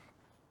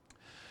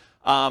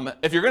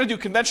 If you're going to do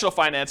conventional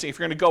financing, if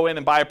you're going to go in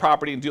and buy a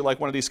property and do like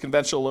one of these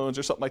conventional loans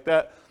or something like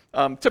that,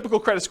 typical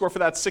credit score for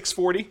that's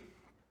 640.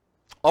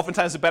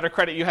 Oftentimes, the better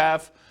credit you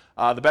have,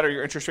 the better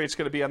your interest rate's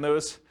going to be on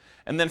those.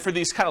 And then for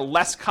these kind of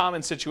less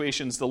common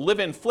situations, the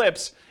live-in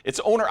flips,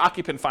 it's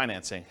owner-occupant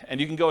financing. And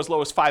you can go as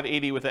low as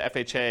 580 with the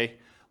FHA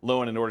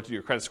loan in order to do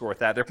your credit score with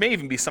that. There may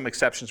even be some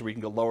exceptions where you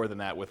can go lower than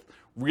that with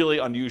really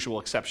unusual,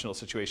 exceptional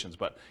situations.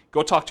 But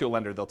go talk to a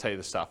lender. They'll tell you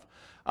this stuff.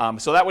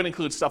 So that would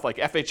include stuff like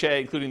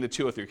FHA, including the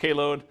 203K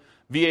loan,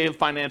 VA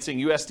financing,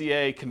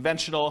 USDA,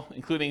 conventional,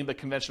 including the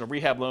conventional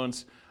rehab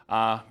loans,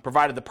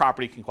 provided the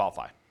property can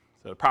qualify.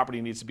 So the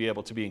property needs to be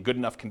able to be in good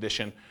enough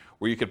condition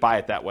where you could buy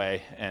it that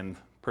way and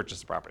purchase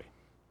the property.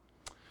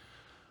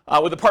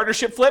 With a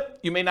partnership flip,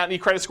 you may not need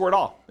credit score at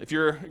all. If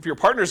your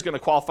partner is going to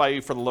qualify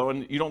you for the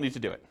loan, you don't need to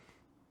do it.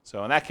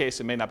 So in that case,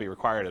 it may not be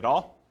required at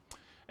all.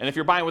 And if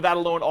you're buying without a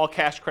loan, all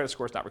cash, credit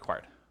score is not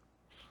required.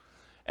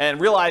 And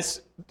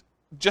realize,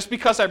 just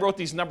because I wrote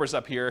these numbers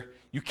up here,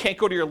 you can't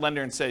go to your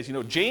lender and say,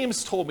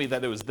 James told me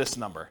that it was this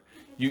number.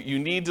 You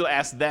need to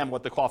ask them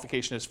what the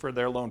qualification is for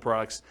their loan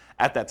products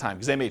at that time,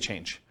 because they may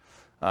change.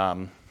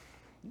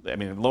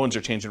 Loans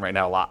are changing right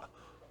now a lot.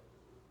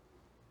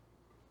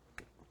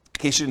 In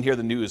case you didn't hear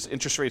the news,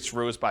 interest rates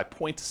rose by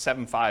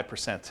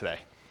 0.75% today.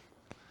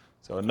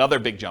 So another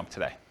big jump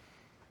today.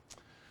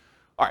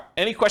 All right,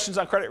 any questions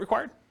on credit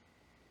required?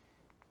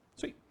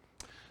 Sweet.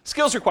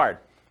 Skills required.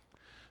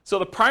 So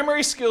the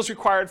primary skills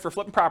required for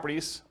flipping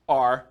properties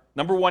are,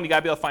 number one, you got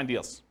to be able to find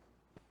deals.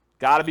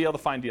 Got to be able to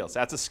find deals.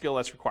 That's a skill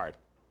that's required.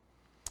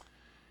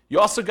 You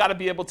also got to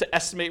be able to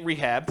estimate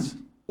rehabs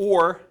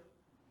or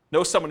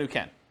know someone who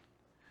can.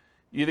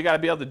 You either got to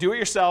be able to do it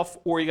yourself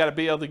or you got to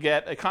be able to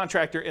get a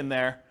contractor in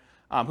there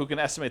who can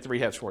estimate the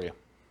rehabs for you.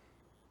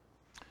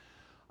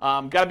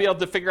 Got to be able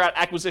to figure out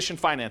acquisition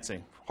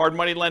financing, hard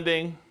money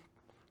lending,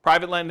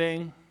 private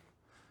lending,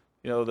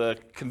 the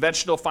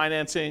conventional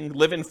financing,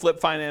 live-in flip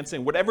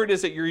financing, whatever it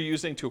is that you're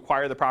using to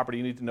acquire the property,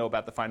 you need to know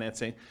about the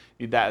financing.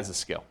 You need that as a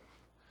skill.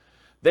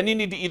 Then you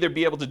need to either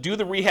be able to do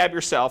the rehab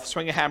yourself,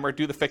 swing a hammer,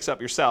 do the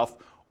fix-up yourself,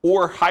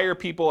 or hire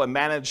people and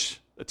manage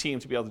a team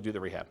to be able to do the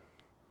rehab.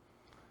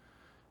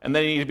 And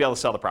then you need to be able to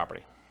sell the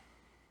property.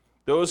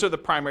 Those are the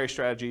primary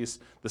strategies,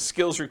 the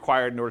skills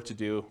required in order to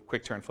do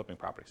quick turn flipping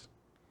properties.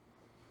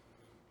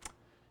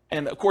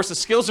 And of course, the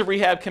skills of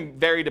rehab can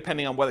vary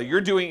depending on whether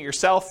you're doing it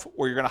yourself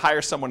or you're going to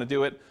hire someone to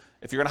do it.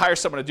 If you're going to hire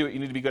someone to do it, you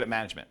need to be good at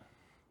management.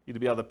 You need to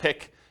be able to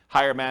pick,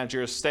 hire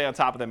managers, stay on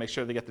top of them, make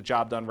sure they get the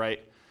job done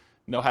right,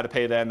 know how to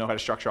pay them, know how to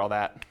structure all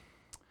that.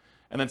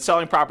 And then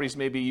selling properties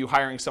may be you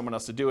hiring someone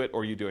else to do it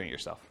or you doing it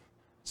yourself.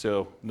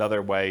 So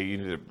another way,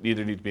 you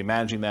either need to be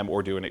managing them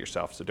or doing it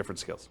yourself. So different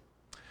skills.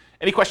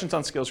 Any questions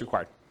on skills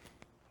required?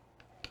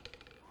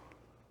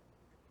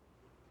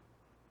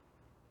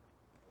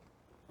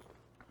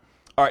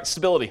 All right,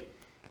 stability.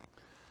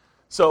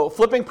 So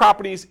flipping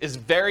properties is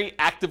very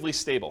actively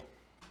stable.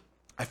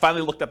 I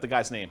finally looked up the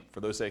guy's name, for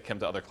those that came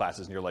to other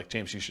classes and you're like,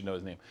 James, you should know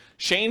his name.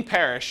 Shane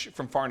Parrish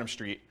from Farnham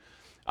Street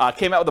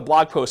came out with a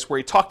blog post where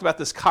he talked about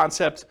this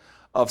concept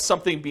of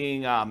something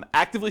being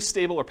actively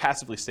stable or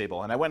passively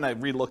stable. And I went and I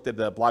re-looked at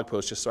the blog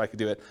post just so I could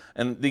do it.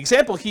 And the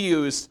example he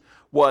used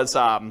was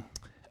a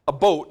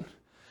boat.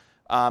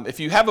 If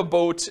you have a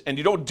boat and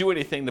you don't do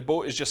anything, the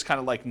boat is just kind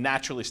of like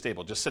naturally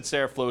stable. Just sits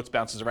there, floats,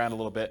 bounces around a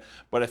little bit.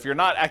 But if you're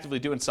not actively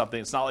doing something,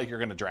 it's not like you're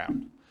going to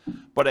drown.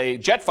 But a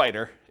jet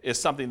fighter is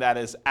something that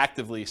is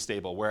actively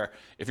stable, where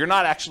if you're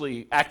not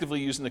actually actively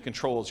using the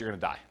controls, you're going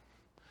to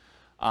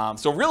die.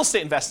 So real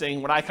estate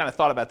investing, when I kind of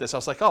thought about this, I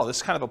was like, oh,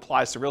 this kind of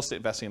applies to real estate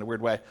investing in a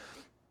weird way.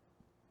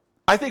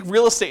 I think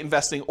real estate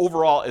investing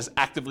overall is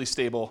actively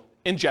stable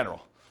in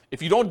general.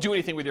 If you don't do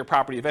anything with your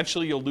property,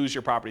 eventually you'll lose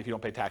your property if you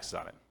don't pay taxes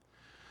on it.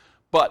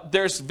 But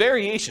there's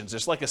variations.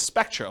 There's like a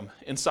spectrum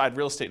inside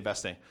real estate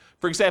investing.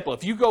 For example,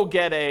 if you go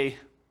get a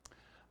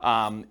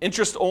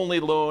interest-only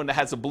loan that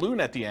has a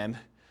balloon at the end,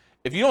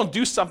 If you don't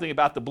do something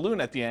about the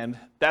balloon at the end,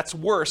 that's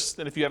worse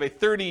than if you have a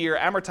 30-year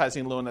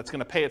amortizing loan that's going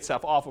to pay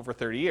itself off over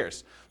 30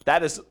 years.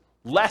 That is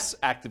less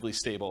actively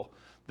stable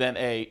than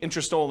a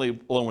interest-only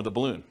loan with a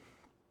balloon.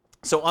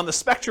 So on the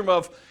spectrum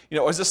of,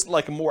 is this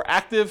like a more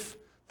active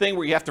thing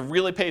where you have to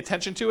really pay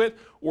attention to it,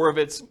 or if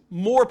it's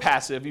more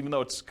passive, even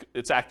though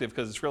it's active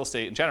because it's real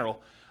estate in general,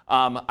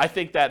 I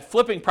think that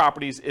flipping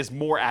properties is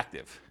more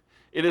active.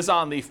 It is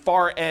on the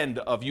far end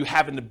of you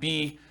having to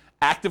be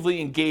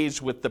actively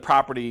engaged with the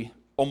property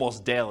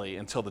almost daily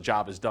until the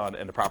job is done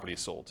and the property is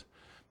sold.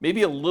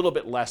 Maybe a little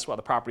bit less while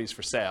the property is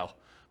for sale,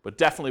 but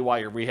definitely while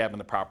you're rehabbing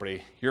the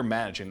property, you're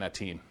managing that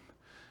team.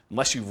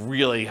 Unless you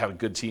really have a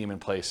good team in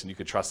place and you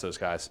could trust those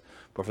guys.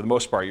 But for the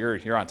most part,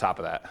 you're on top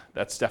of that.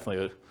 That's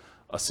definitely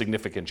a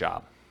significant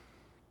job.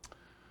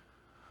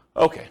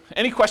 Okay,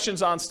 any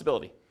questions on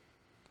stability?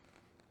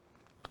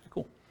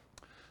 Cool.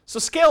 So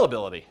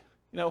scalability.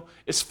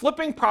 Is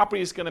flipping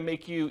properties going to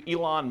make you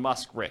Elon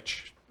Musk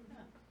rich?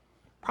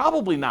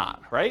 Probably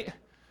not, right?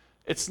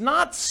 It's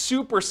not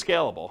super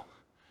scalable.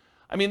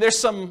 I mean, there's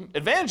some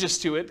advantages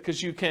to it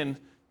because you can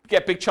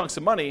get big chunks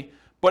of money,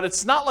 but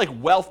it's not like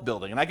wealth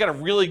building. And I got a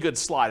really good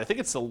slide. I think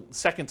it's the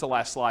second to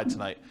last slide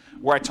tonight,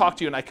 where I talk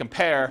to you and I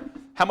compare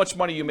how much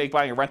money you make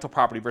buying a rental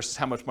property versus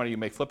how much money you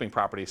make flipping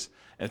properties.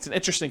 And it's an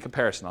interesting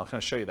comparison. I'll kind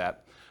of show you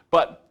that.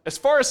 But as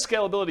far as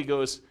scalability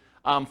goes,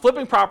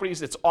 flipping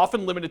properties, it's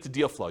often limited to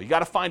deal flow. You got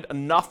to find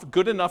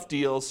good enough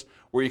deals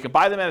where you can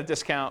buy them at a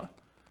discount,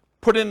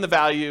 put in the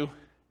value,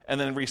 and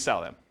then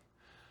resell them.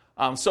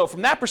 So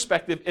from that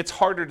perspective, it's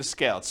harder to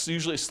scale. It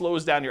usually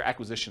slows down your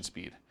acquisition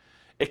speed.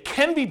 It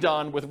can be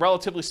done with a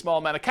relatively small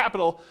amount of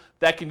capital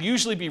that can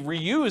usually be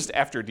reused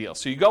after a deal.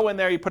 So you go in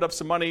there, you put up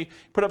some money,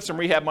 put up some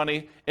rehab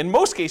money. In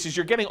most cases,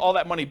 you're getting all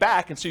that money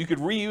back, and so you could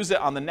reuse it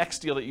on the next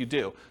deal that you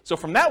do. So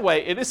from that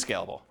way, it is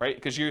scalable, right?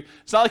 Because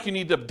it's not like you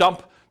need to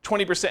dump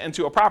 20%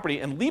 into a property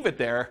and leave it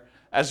there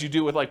as you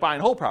do with like buy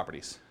and hold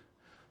properties.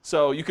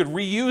 So you could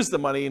reuse the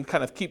money and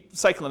kind of keep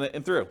cycling it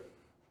in through.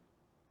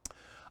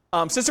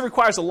 Since it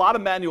requires a lot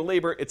of manual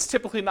labor, it's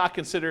typically not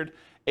considered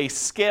a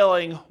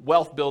scaling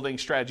wealth building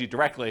strategy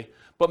directly,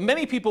 but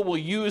many people will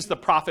use the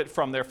profit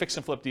from their fix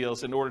and flip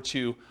deals in order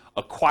to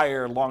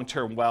acquire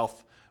long-term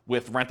wealth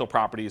with rental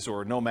properties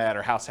or nomad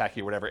or house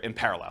hacking or whatever in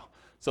parallel.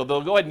 So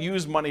they'll go ahead and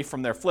use money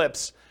from their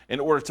flips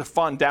in order to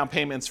fund down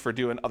payments for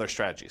doing other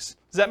strategies.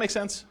 Does that make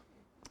sense?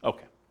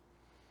 Okay.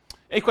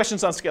 Any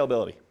questions on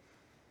scalability?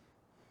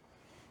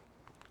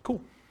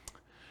 Cool.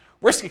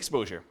 Risk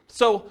exposure.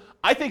 So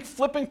I think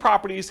flipping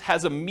properties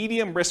has a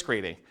medium risk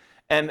rating.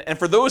 And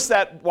for those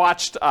that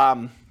watched,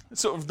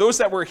 so those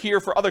that were here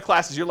for other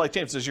classes, you're like,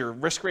 James, does your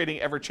risk rating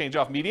ever change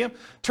off medium?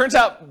 Turns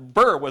out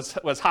Burr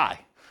was high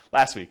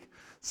last week.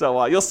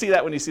 So you'll see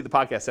that when you see the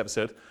podcast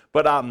episode.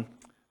 But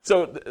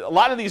so a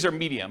lot of these are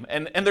medium.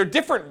 And there are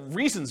different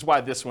reasons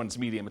why this one's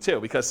medium too,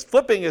 because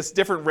flipping is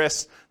different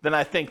risks than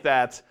I think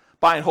that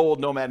buy and hold,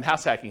 nomad, and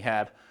house hacking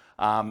had.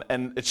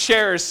 And it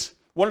shares,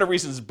 one of the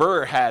reasons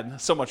Burr had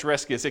so much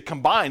risk is it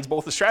combines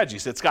both the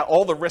strategies. It's got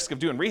all the risk of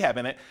doing rehab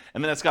in it,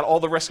 and then it's got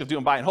all the risk of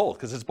doing buy and hold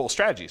because it's both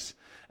strategies.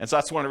 And so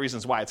that's one of the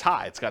reasons why it's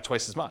high. It's got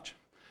twice as much.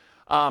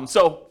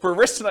 So for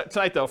risk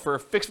tonight though, for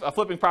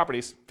flipping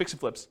properties, fix and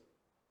flips,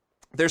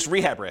 there's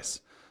rehab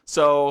risks.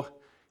 So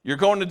you're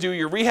going to do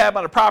your rehab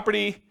on a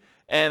property,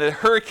 and a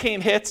hurricane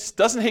hits,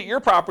 doesn't hit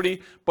your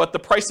property, but the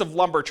price of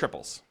lumber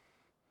triples.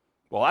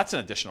 Well, that's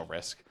an additional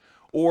risk.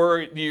 Or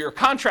your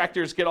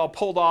contractors get all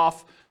pulled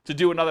off to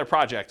do another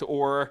project,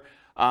 or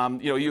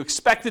you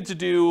expected to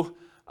do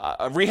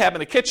a rehab in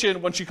the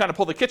kitchen. Once you kind of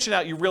pull the kitchen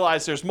out, you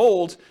realize there's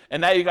mold, and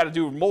now you got to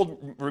do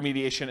mold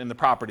remediation in the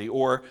property.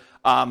 Or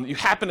you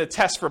happen to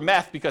test for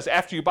meth because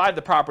after you buy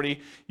the property,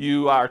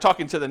 you are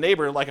talking to the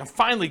neighbor like, I'm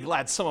finally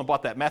glad someone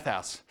bought that meth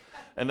house,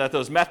 and that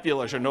those meth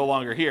dealers are no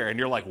longer here. And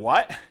you're like,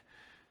 what?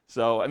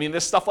 So, I mean,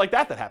 there's stuff like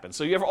that happens.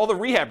 So you have all the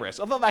rehab risks,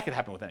 although that could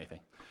happen with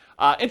anything.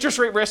 Interest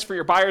rate risk for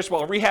your buyers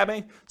while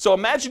rehabbing. So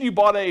imagine you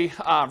bought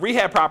a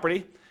rehab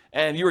property,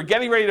 and you were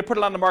getting ready to put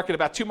it on the market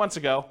about 2 months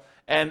ago,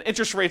 and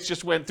interest rates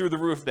just went through the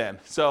roof then.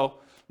 So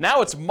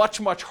now it's much,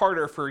 much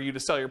harder for you to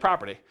sell your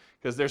property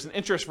because there's an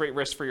interest rate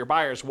risk for your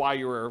buyers while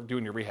you were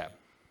doing your rehab.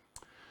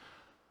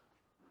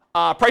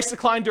 Price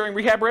decline during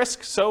rehab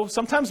risk. So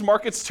sometimes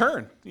markets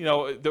turn.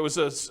 There was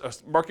a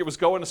market was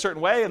going a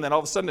certain way, and then all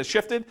of a sudden it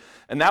shifted,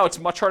 and now it's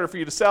much harder for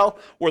you to sell,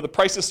 or the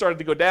prices started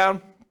to go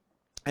down.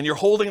 And you're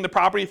holding the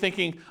property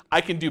thinking, I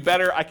can do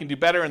better,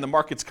 and the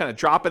market's kind of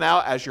dropping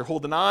out as you're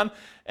holding on.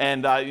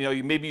 And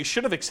maybe you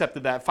should have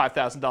accepted that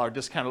 $5,000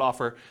 discounted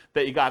offer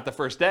that you got the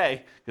first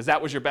day, because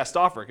that was your best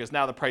offer, because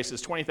now the price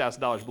is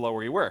 $20,000 below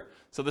where you were.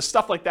 So there's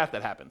stuff like that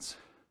happens.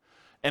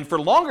 And for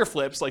longer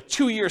flips, like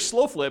 2-year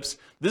slow flips,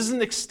 this is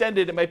an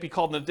extended, it might be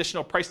called an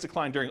additional price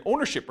decline during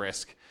ownership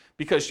risk,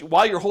 because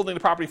while you're holding the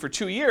property for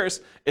 2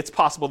 years, it's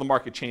possible the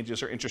market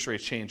changes or interest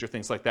rates change or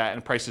things like that,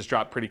 and prices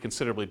drop pretty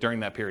considerably during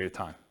that period of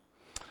time.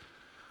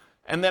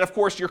 And then, of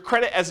course, your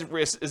credit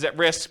is at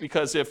risk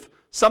because if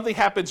something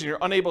happens and you're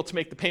unable to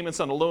make the payments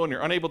on the loan,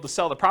 you're unable to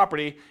sell the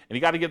property, and you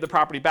got to give the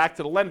property back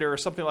to the lender or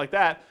something like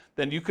that,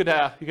 then you could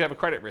have a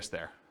credit risk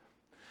there.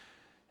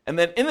 And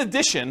then in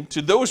addition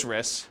to those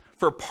risks,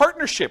 for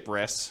partnership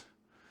risks,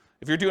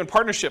 if you're doing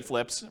partnership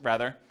flips,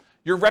 rather,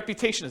 your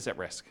reputation is at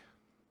risk,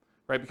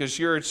 right? Because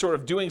you're sort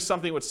of doing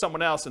something with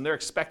someone else and they're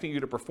expecting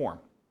you to perform.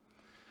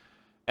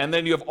 And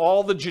then you have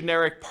all the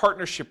generic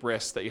partnership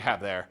risks that you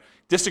have there.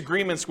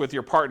 Disagreements with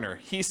your partner.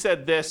 He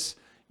said this,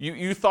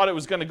 you thought it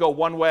was going to go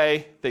one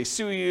way, they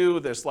sue you,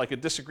 there's like a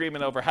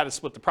disagreement over how to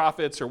split the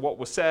profits or what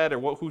was said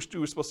or who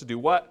was supposed to do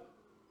what.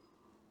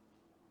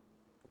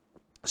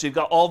 So you've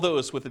got all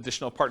those with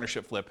additional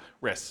partnership flip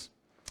risks.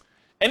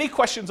 Any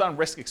questions on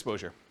risk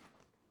exposure?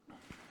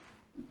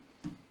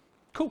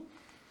 Cool.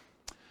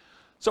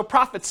 So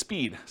profit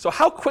speed. So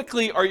how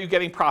quickly are you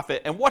getting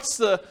profit, and what's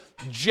the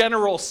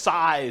general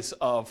size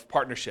of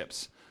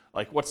partnerships?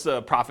 Like what's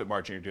the profit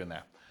margin you're doing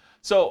there?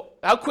 So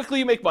how quickly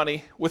you make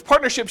money. With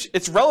partnerships,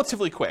 it's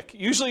relatively quick.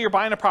 Usually you're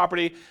buying a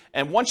property,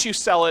 and once you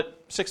sell it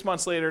 6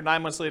 months later,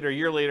 9 months later, a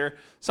year later,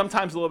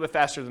 sometimes a little bit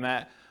faster than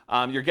that,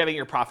 you're getting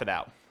your profit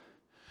out.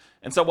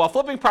 And so while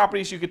flipping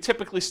properties, you could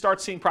typically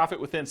start seeing profit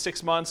within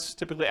 6 months,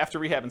 typically after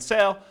rehab and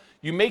sale.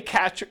 You may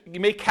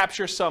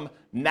capture some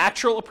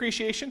natural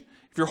appreciation.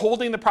 If you're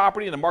holding the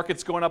property and the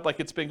market's going up like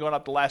it's been going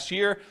up the last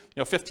year,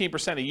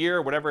 15% a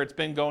year, whatever it's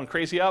been going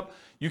crazy up,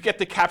 you get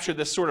to capture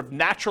this sort of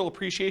natural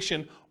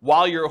appreciation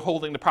while you're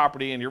holding the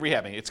property and you're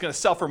rehabbing. It's going to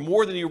sell for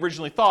more than you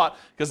originally thought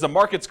because the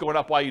market's going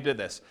up while you did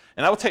this.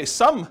 And I will tell you,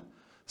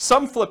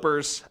 some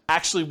flippers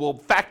actually will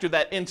factor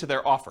that into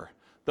their offer.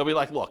 They'll be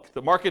like, look,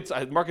 the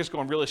market's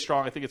going really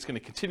strong. I think it's going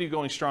to continue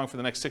going strong for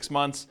the next 6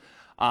 months.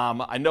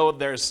 I know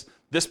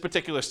this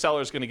particular seller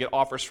is going to get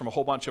offers from a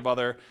whole bunch of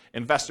other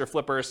investor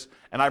flippers,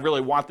 and I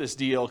really want this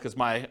deal because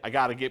I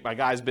got to get my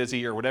guys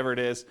busy or whatever it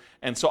is.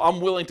 And so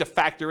I'm willing to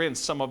factor in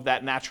some of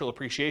that natural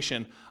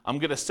appreciation. I'm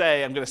going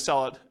to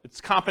sell it. It's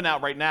comping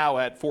out right now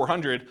at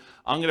 400.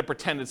 I'm going to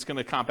pretend it's going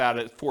to comp out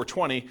at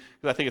 420 because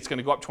I think it's going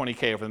to go up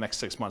 20K over the next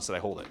 6 months that I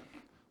hold it.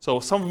 So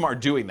some of them are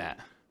doing that.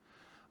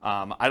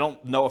 I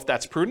don't know if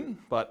that's prudent,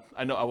 but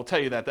I will tell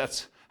you that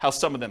that's how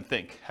some of them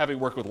think, having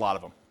worked with a lot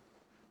of them.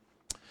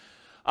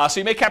 So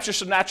you may capture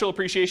some natural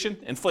appreciation,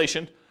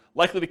 inflation,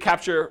 likely to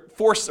capture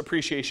forced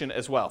appreciation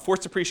as well.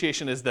 Forced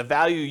appreciation is the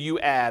value you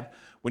add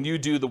when you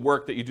do the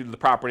work that you do to the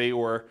property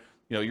or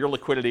your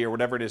liquidity or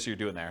whatever it is you're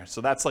doing there.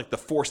 So that's like the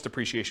forced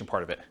appreciation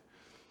part of it.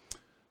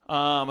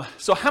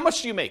 So how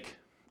much do you make?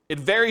 It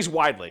varies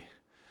widely,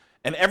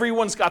 and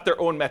everyone's got their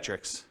own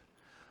metrics.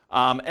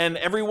 And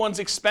everyone's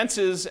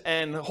expenses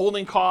and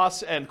holding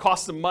costs and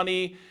costs of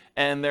money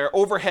and their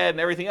overhead and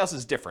everything else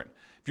is different.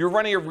 If you're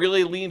running a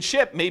really lean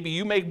ship, maybe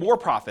you make more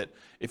profit.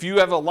 If you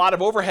have a lot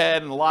of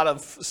overhead and a lot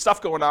of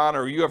stuff going on,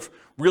 or you have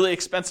really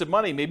expensive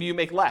money, maybe you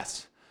make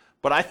less.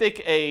 But I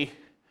think a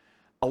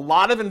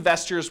lot of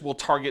investors will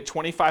target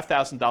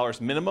 $25,000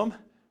 minimum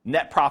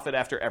net profit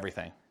after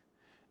everything.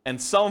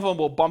 And some of them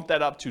will bump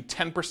that up to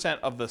 10%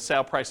 of the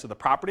sale price of the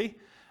property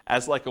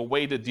as like a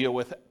way to deal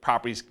with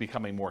properties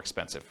becoming more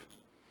expensive.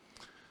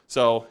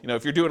 So,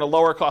 if you're doing a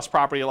lower cost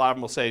property, a lot of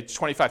them will say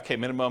 $25K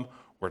minimum,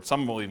 or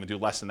some will even do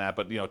less than that,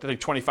 but I think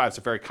 25 is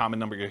a very common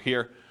number you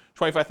hear.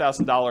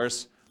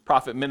 $25,000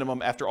 profit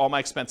minimum after all my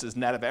expenses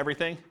net of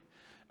everything.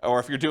 Or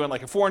if you're doing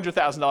like a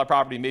 $400,000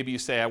 property, maybe you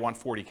say I want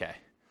 40K.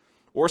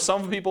 Or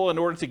some people, in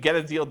order to get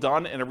a deal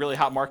done in a really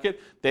hot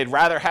market, they'd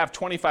rather have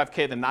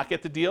 25K than not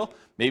get the deal.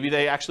 Maybe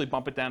they actually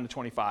bump it down to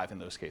 25 in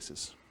those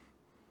cases.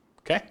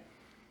 Okay?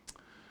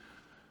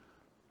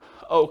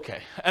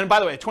 Okay, and by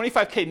the way,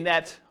 25K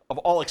net of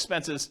all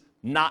expenses,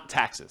 not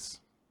taxes.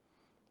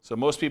 So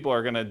most people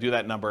are going to do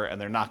that number, and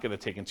they're not going to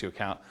take into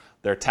account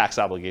their tax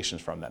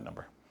obligations from that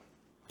number.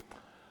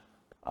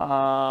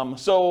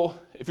 So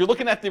if you're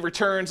looking at the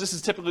returns, this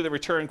is typically the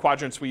return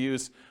quadrants we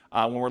use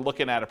when we're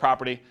looking at a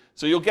property.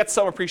 So you'll get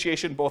some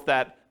appreciation, both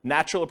that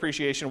natural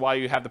appreciation while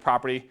you have the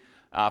property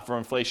from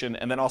inflation,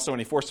 and then also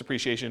any forced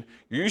appreciation.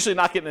 You're usually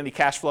not getting any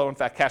cash flow. In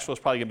fact, cash flow is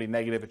probably going to be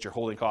negative at your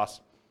holding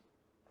costs.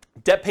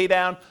 Debt pay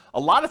down, a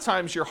lot of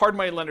times your hard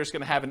money lender is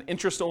going to have an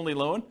interest-only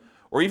loan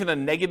or even a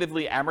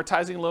negatively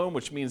amortizing loan,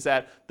 which means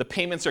that the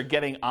payments are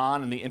getting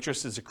on and the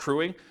interest is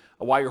accruing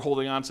while you're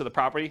holding on to the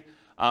property.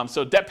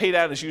 So debt pay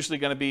down is usually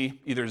going to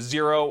be either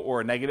zero or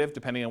a negative,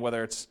 depending on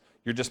whether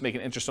you're just making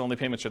interest-only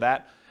payments or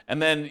that.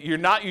 And then you're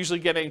not usually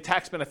getting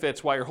tax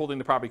benefits while you're holding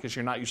the property because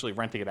you're not usually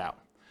renting it out.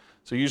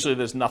 So usually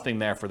there's nothing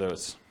there for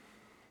those.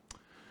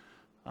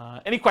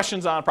 Any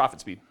questions on profit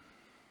speed?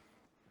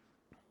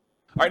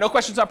 All right, no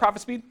questions on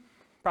profit speed?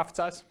 Profit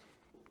size?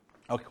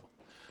 Okay, cool.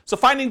 So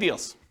finding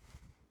deals.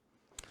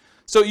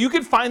 So you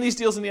can find these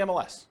deals in the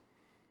MLS.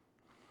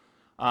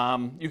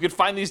 You can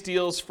find these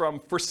deals from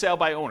for sale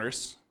by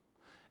owners.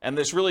 And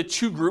there's really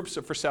two groups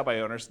of for sale by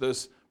owners.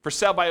 Those for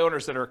sale by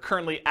owners that are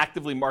currently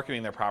actively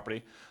marketing their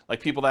property, like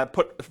people that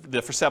put the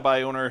for sale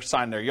by owner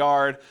sign their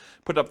yard,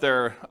 put up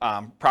their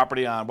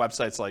property on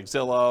websites like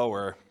Zillow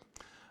or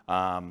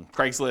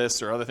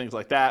Craigslist or other things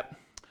like that.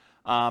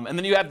 And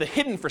then you have the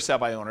hidden for sale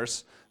by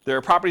owners. There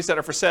are properties that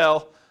are for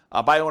sale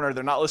by owner.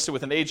 They're not listed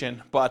with an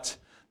agent, but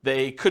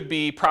they could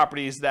be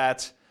properties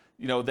that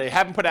they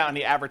haven't put out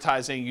any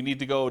advertising. You need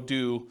to go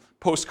do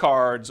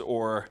postcards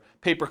or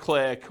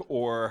pay-per-click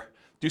or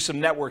do some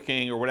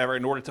networking or whatever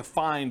in order to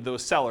find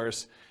those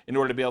sellers, in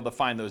order to be able to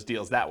find those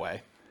deals that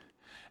way.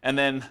 And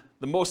then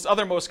the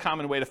other most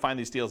common way to find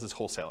these deals is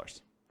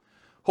wholesalers.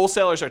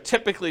 Wholesalers are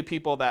typically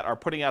people that are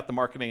putting out the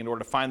marketing in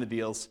order to find the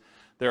deals.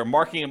 They're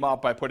marking them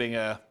up by putting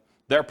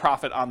their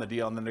profit on the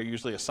deal, and then they're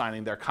usually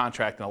assigning their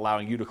contract and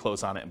allowing you to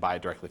close on it and buy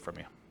it directly from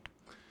you.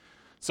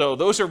 So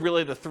those are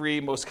really the three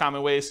most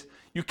common ways.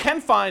 You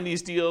can find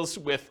these deals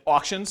with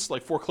auctions,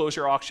 like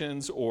foreclosure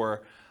auctions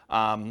or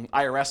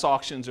IRS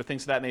auctions or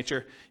things of that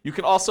nature. You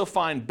can also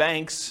find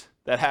banks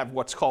that have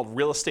what's called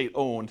real estate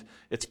owned.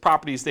 It's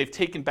properties they've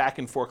taken back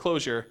in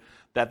foreclosure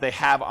that they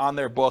have on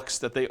their books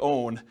that they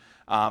own.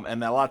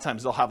 And a lot of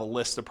times they'll have a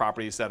list of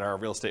properties that are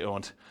real estate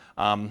owned.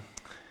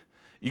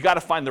 You got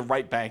to find the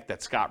right bank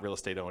that's got real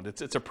estate owned.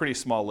 It's a pretty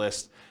small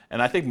list,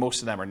 and I think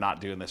most of them are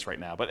not doing this right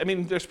now. But I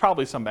mean, there's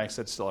probably some banks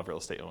that still have real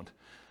estate owned,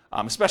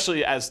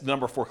 especially as the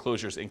number of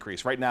foreclosures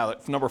increase. Right now,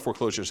 the number of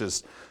foreclosures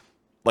is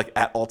like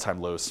at all-time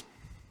lows.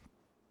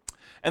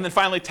 And then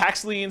finally,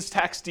 tax liens,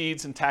 tax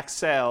deeds, and tax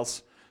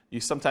sales. You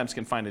sometimes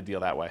can find a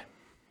deal that way.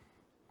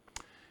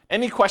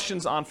 Any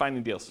questions on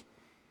finding deals?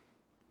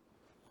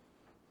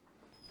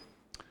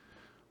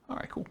 All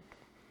right, cool.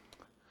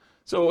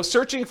 So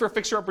searching for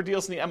fixer-upper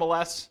deals in the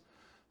MLS.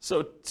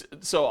 So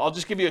I'll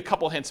just give you a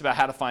couple hints about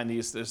how to find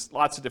these. There's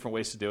lots of different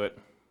ways to do it.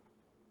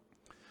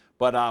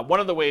 But one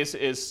of the ways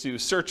is to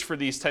search for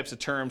these types of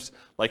terms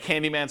like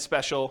handyman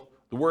special,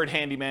 the word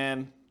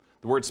handyman,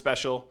 the word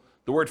special,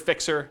 the word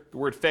fixer, the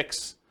word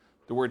fix,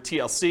 the word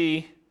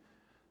TLC,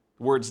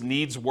 the words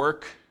needs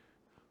work,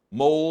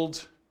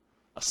 mold,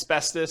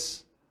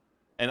 asbestos,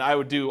 and I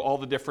would do all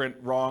the different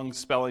wrong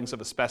spellings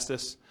of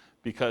asbestos,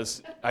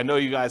 because I know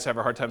you guys have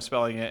a hard time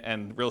spelling it,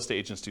 and real estate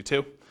agents do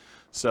too.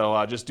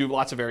 So just do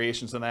lots of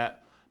variations on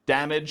that.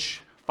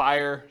 Damage,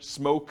 fire,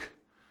 smoke,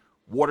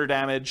 water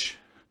damage,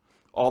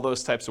 all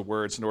those types of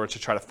words in order to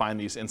try to find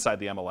these inside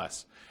the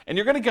MLS. And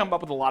you're going to come up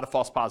with a lot of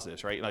false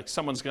positives, right? Like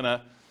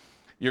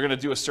you're going to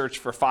do a search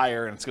for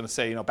fire, and it's going to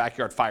say,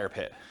 backyard fire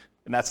pit.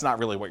 And that's not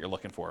really what you're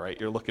looking for, right?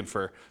 You're looking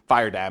for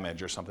fire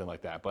damage or something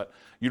like that. But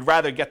you'd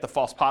rather get the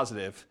false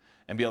positive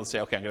and be able to say,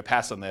 okay, I'm going to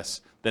pass on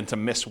this, than to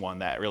miss one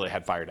that really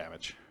had fire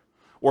damage.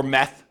 Or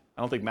meth.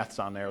 I don't think meth's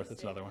on there.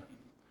 That's another one.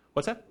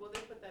 What's that? Will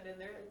they put that in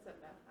there? It's a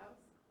meth house?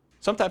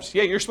 Sometimes.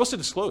 Yeah, you're supposed to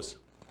disclose.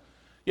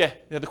 Yeah,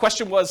 the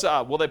question was,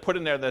 will they put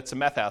in there that it's a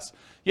meth house?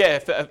 Yeah,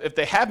 if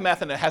they have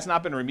meth and it has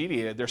not been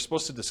remediated, they're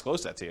supposed to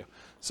disclose that to you.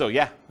 So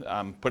yeah,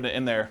 putting it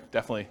in there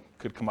definitely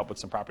could come up with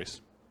some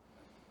properties.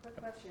 Quick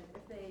question,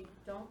 if they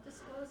don't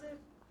disclose it,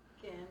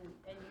 and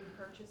you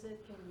purchase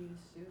it, can you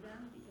sue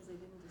them because they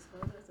didn't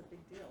disclose it? It's a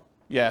big deal.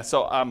 Yeah,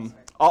 so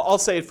I'll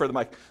say it for the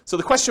mic. So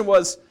the question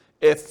was,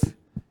 if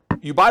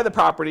you buy the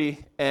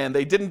property and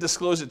they didn't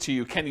disclose it to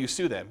you, can you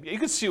sue them? You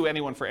could sue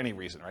anyone for any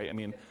reason, right? I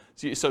mean,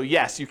 so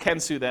yes, you can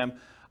sue them.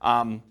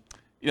 Now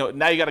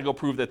you got to go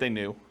prove that they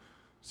knew.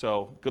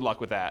 So good luck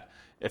with that.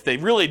 If they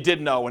really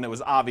did know and it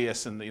was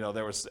obvious and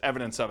there was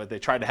evidence of it, they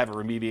tried to have it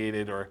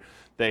remediated, or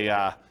they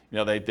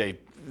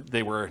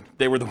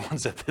were the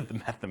ones that did the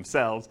meth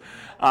themselves,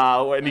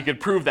 and you could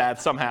prove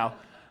that somehow.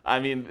 I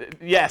mean,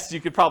 yes, you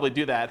could probably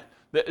do that.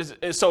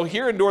 So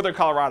here in northern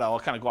Colorado, I'll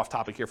kind of go off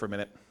topic here for a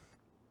minute.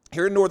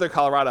 Here in northern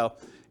Colorado,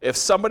 if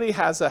somebody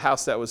has a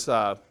house that was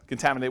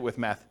contaminated with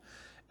meth,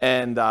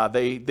 and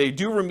they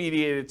do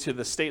remediate it to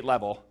the state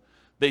level,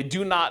 they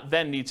do not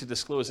then need to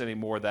disclose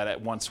anymore that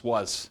it once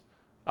was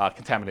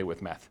contaminated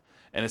with meth.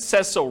 And it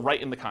says so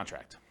right in the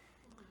contract.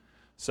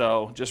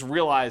 So just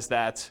realize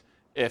that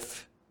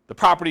if the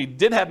property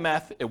did have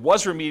meth, it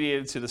was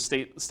remediated to the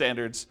state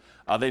standards,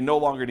 they no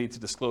longer need to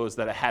disclose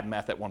that it had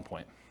meth at one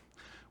point,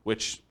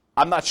 which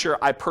I'm not sure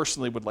I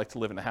personally would like to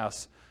live in a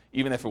house,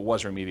 even if it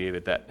was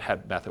remediated, that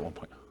had meth at one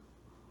point.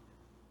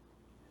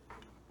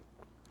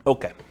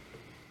 Okay.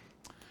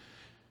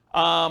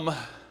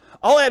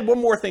 I'll add one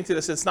more thing to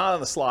this. It's not on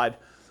the slide,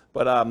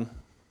 but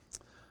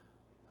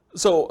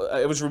so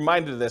I was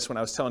reminded of this when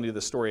I was telling you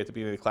the story at the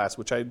beginning of the class,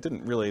 which I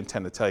didn't really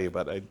intend to tell you,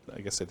 but I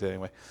guess I did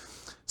anyway.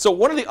 So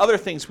one of the other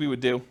things we would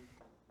do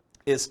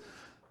is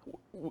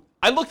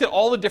I looked at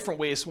all the different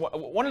ways.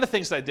 One of the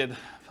things that I did,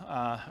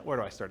 where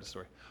do I start the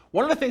story?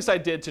 One of the things I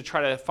did to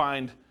try to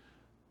find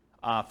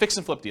fix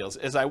and flip deals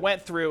is I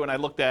went through and I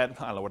looked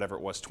at, I don't know, whatever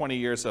it was, 20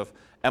 years of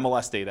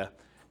MLS data,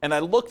 and I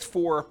looked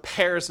for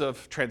pairs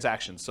of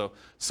transactions. So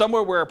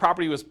somewhere where a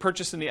property was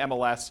purchased in the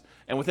MLS,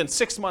 and within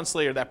 6 months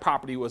later, that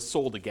property was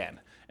sold again.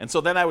 And so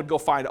then I would go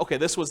find, okay,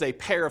 this was a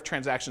pair of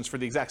transactions for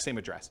the exact same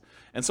address.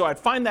 And so I'd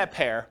find that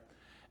pair,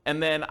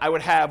 and then I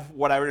would have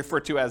what I refer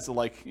to as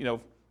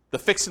the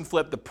fix and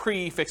flip, the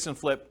pre-fix and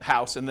flip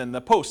house, and then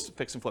the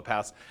post-fix and flip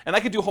house. And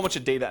I could do a whole bunch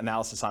of data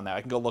analysis on that.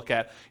 I can go look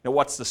at,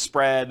 what's the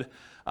spread,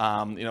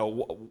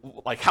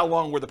 like how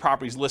long were the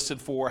properties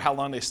listed for, how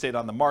long they stayed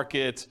on the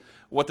market,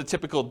 what the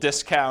typical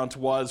discount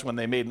was when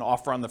they made an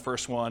offer on the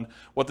first one,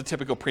 what the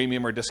typical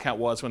premium or discount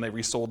was when they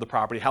resold the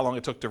property, how long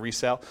it took to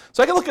resell.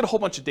 So I can look at a whole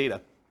bunch of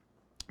data.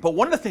 But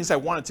one of the things I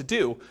wanted to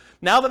do,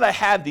 now that I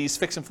had these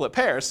fix and flip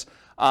pairs,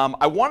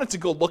 I wanted to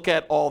go look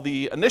at all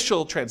the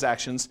initial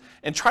transactions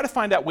and try to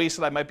find out ways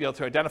that I might be able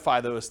to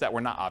identify those that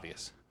were not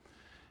obvious.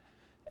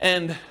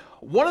 And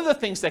one of the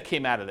things that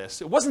came out of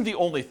this, it wasn't the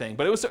only thing,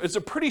 but it was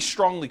a pretty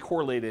strongly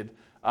correlated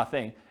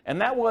thing,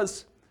 and that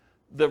was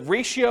the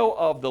ratio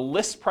of the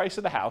list price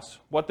of the house,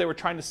 what they were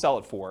trying to sell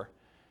it for,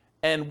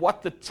 and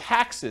what the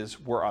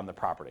taxes were on the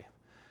property.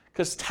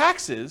 Because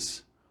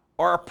taxes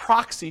are a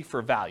proxy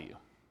for value.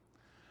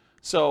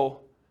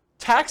 So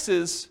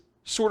taxes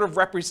sort of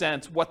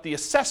represent what the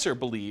assessor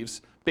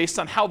believes, based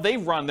on how they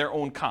run their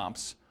own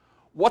comps,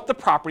 what the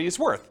property is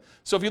worth.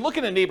 So if you look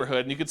in a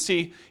neighborhood and you can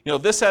see,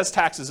 this has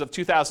taxes of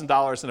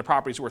 $2,000 and the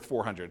property's worth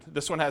 $400.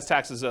 This one has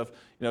taxes of,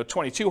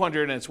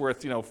 $2,200 and it's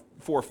worth,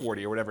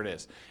 $440 or whatever it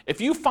is.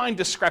 If you find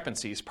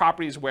discrepancies,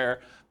 properties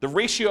where the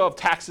ratio of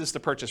taxes to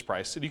purchase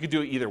price, and you could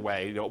do it either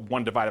way,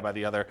 one divided by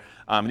the other,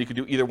 and you could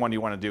do either one you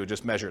want to do,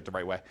 just measure it the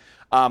right way.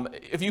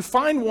 If you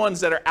find ones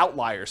that are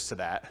outliers to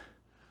that,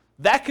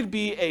 that could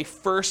be a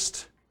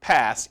first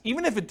pass,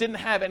 even if it didn't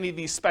have any of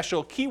these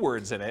special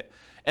keywords in it,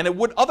 and it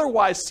would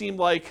otherwise seem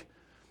like,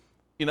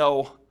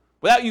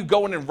 without you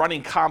going and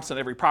running comps on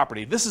every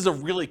property, this is a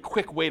really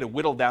quick way to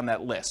whittle down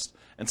that list.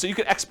 And so you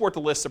could export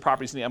the list of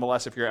properties in the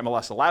MLS if your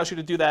MLS allows you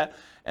to do that,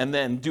 and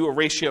then do a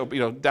ratio,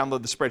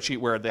 download the spreadsheet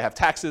where they have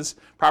taxes,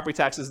 property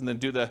taxes, and then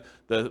do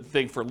the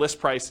thing for list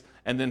price,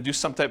 and then do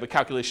some type of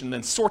calculation, and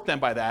then sort them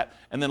by that,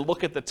 and then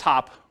look at the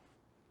top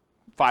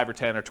 5 or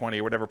 10 or 20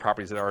 or whatever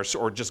properties there are,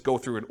 or just go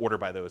through and order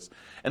by those.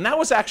 And that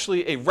was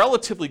actually a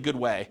relatively good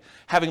way,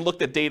 having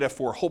looked at data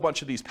for a whole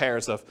bunch of these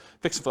pairs of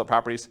fix and flip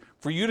properties,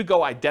 for you to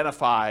go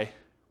identify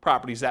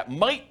properties that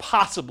might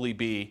possibly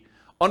be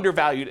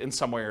undervalued in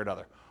some way or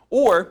another.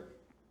 Or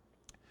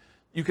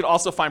you could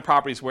also find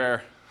properties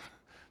where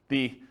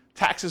the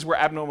taxes were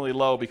abnormally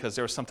low because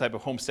there was some type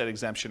of homestead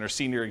exemption or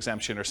senior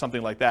exemption or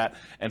something like that.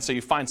 And so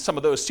you find some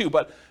of those too.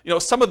 But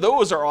some of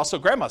those are also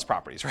grandma's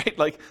properties, right?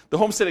 Like the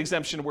homestead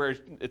exemption where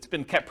it's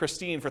been kept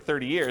pristine for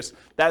 30 years,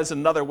 that is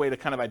another way to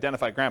kind of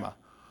identify grandma.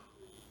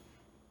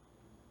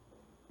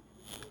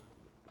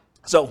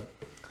 So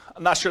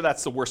I'm not sure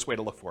that's the worst way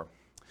to look for.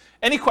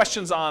 Any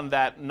questions on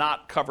that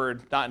not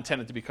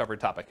intended to be covered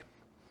topic?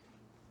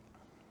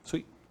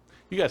 Sweet.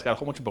 You guys got a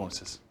whole bunch of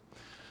bonuses.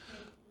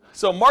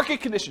 So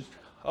market conditions.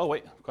 Oh,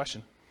 wait,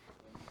 question.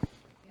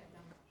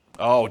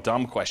 Oh,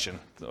 dumb question.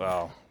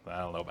 Well, I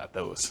don't know about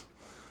those.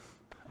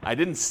 I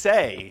didn't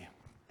say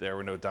there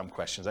were no dumb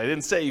questions. I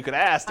didn't say you could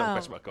ask dumb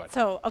questions. Go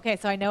ahead.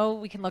 So I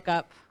know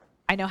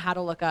I know how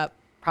to look up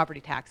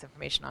property tax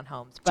information on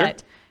homes,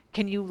 but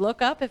can you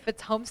look up if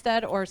it's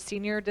homestead or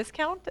senior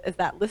discount? Is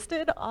that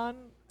listed on?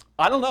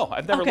 I don't know.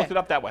 I've never looked it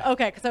up that way.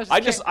 Okay, because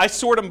I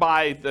sort them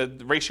by the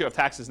ratio of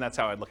taxes, and that's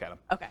how I'd look at them.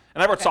 Okay.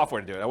 And I wrote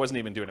software to do it. I wasn't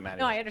even doing it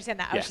manually. No, I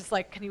understand that. I was just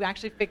like, can you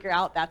actually figure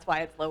out that's why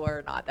it's lower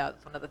or not? That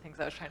was one of the things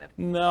I was trying to.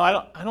 No, I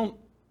don't.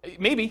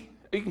 Maybe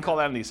you can call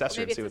that in the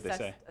assessor and see what they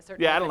say.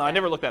 Yeah, I don't know. I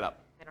never looked that up.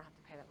 They don't have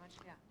to pay that much.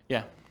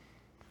 Yeah.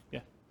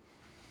 Yeah.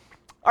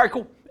 All right,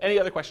 cool. Any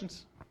other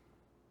questions?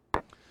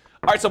 All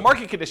right, so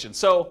market conditions.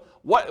 So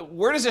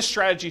where does this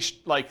strategy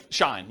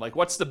shine? Like,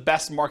 what's the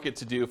best market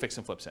to do fix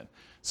and flips in?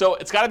 So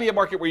it's got to be a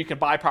market where you can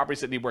buy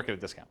properties that need work at a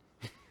discount.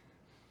 All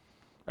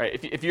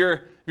right, if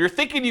you're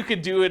thinking you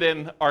could do it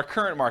in our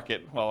current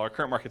market, well, our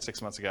current market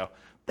 6 months ago,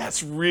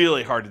 that's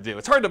really hard to do.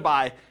 It's hard to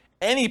buy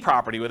any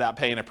property without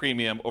paying a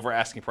premium over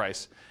asking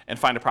price and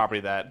find a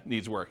property that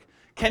needs work.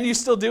 Can you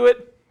still do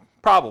it?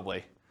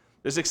 Probably.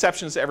 There's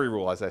exceptions to every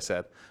rule, as I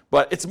said,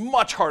 but it's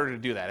much harder to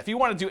do that. If you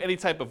want to do any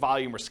type of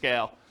volume or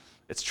scale,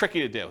 it's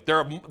tricky to do. There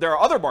are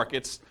other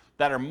markets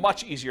that are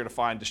much easier to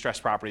find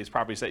distressed properties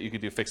that you could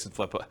do fix and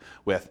flip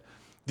with.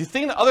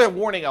 The other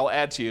warning I'll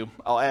add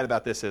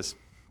about this is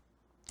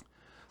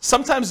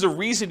sometimes the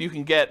reason you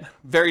can get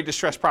very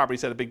distressed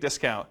properties at a big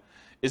discount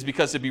is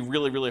because it'd be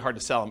really, really hard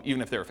to sell them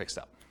even if they were fixed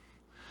up.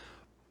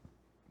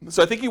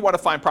 So I think you want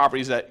to find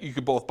properties that you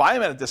could both buy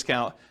them at a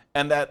discount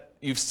and that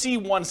you see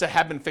ones that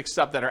have been fixed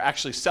up that are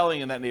actually selling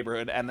in that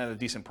neighborhood and at a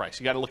decent price.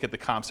 You got to look at the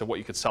comps of what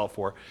you could sell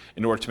for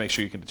in order to make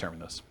sure you can determine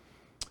those.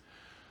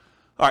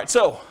 All right,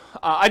 so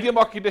ideal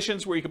market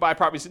conditions where you can buy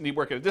properties that need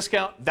work at a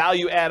discount,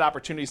 value add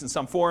opportunities in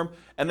some form,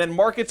 and then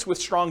markets with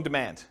strong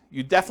demand.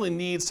 You definitely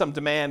need some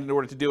demand in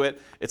order to do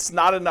it. It's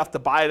not enough to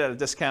buy it at a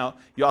discount.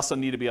 You also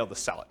need to be able to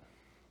sell it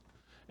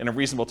in a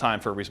reasonable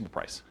time for a reasonable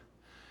price.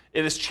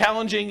 It is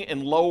challenging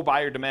in low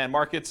buyer demand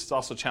markets. It's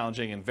also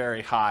challenging in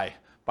very high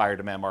buyer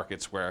demand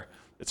markets where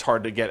it's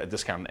hard to get a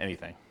discount on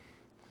anything.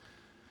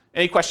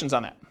 Any questions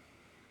on that?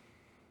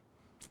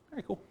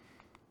 Very cool.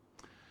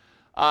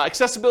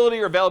 Accessibility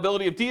or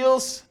availability of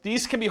deals.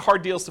 These can be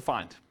hard deals to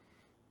find.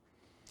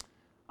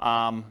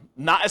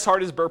 Not as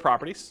hard as BRRRR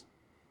properties.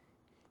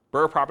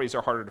 BRRRR properties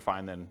are harder to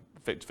find than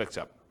fix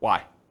up.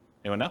 Why?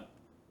 Anyone know?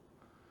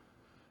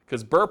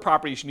 Because BRRRR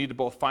properties, you need to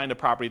both find a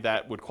property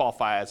that would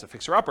qualify as a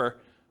fixer-upper,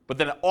 but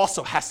then it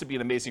also has to be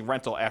an amazing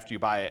rental after you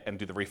buy it and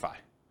do the refi.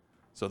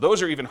 So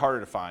those are even harder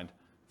to find.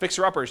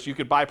 Fixer-uppers, you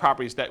could buy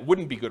properties that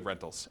wouldn't be good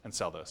rentals and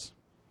sell those.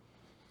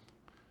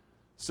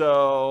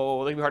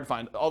 So they can be hard to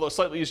find, although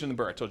slightly easier than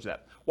Burr, I told you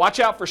that. Watch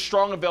out for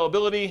strong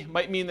availability.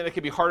 Might mean that it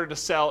can be harder to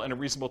sell in a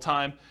reasonable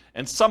time.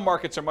 And some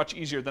markets are much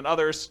easier than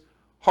others.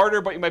 Harder,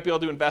 but you might be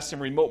able to invest in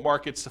remote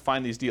markets to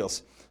find these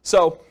deals.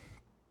 So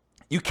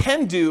you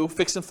can do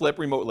fix and flip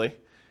remotely.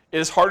 It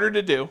is harder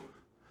to do.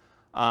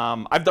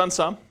 I've done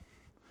some,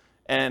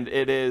 and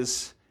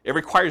it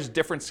requires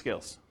different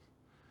skills.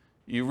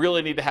 You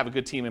really need to have a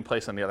good team in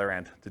place on the other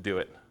end to do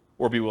it,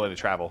 or be willing to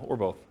travel, or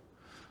both.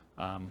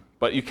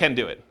 But you can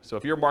do it. So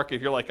if you're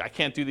like, I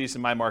can't do these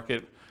in my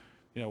market,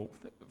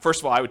 first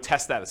of all, I would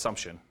test that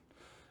assumption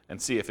and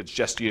see if it's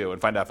just you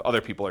and find out if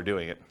other people are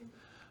doing it.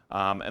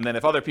 And then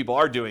if other people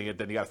are doing it,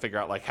 then you got to figure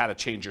out like how to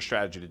change your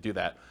strategy to do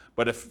that.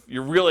 But if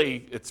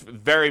it's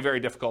very, very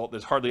difficult,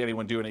 there's hardly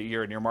anyone doing it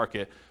here in your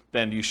market,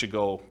 then you should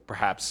go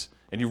perhaps,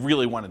 and you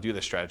really want to do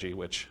this strategy,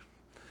 which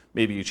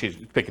maybe you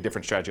pick a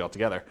different strategy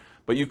altogether.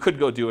 But you could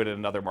go do it in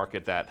another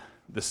market that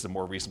this is a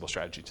more reasonable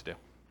strategy to do.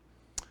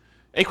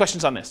 Any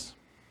questions on this?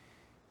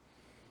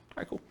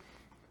 All right, cool.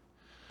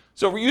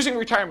 So we're using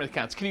retirement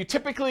accounts. Can you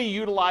typically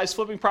utilize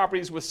flipping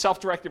properties with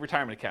self-directed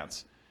retirement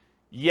accounts?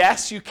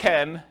 Yes, you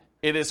can.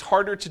 It is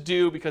harder to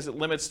do because it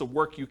limits the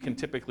work you can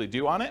typically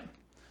do on it.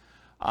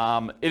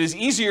 It is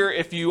easier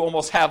if you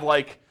almost have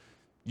like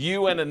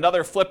you and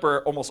another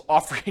flipper almost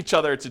offer each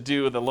other to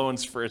do the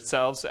loans for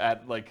itself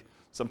at like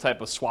some type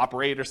of swap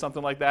rate or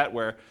something like that,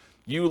 where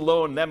you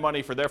loan them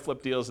money for their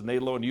flip deals and they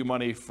loan you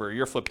money for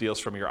your flip deals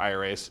from your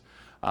IRAs.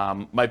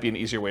 Might be an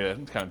easier way to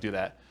kind of do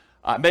that.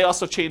 It may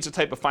also change the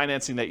type of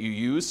financing that you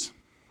use.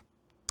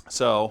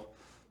 So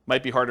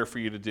might be harder for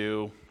you to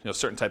do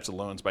certain types of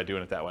loans by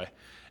doing it that way.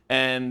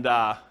 And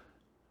I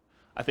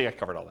think I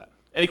covered all that.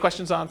 Any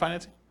questions on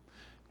financing?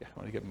 Yeah, I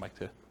want to give Mike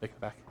to take it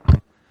back.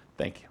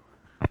 Thank you.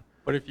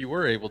 But if you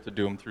were able to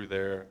do them through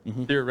there,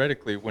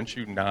 theoretically, wouldn't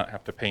you not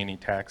have to pay any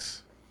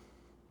tax?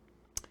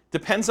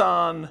 Depends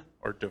on...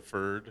 Or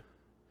deferred?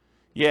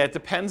 Yeah, it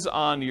depends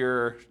on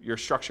your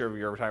structure of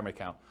your retirement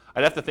account.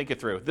 I'd have to think it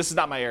through. This is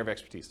not my area of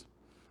expertise.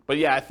 But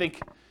yeah, I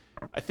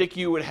think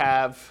you would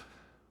have...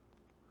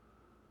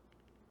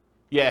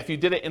 Yeah, if you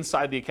did it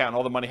inside the account,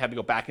 all the money had to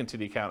go back into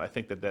the account. I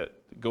think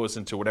that goes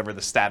into whatever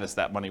the status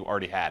that money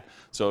already had.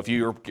 So if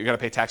you're going to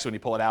pay tax when you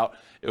pull it out,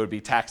 it would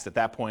be taxed at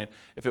that point.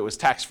 If it was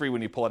tax-free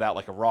when you pull it out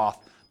like a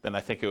Roth, then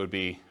I think it would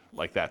be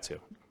like that too.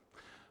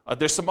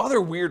 There's some other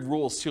weird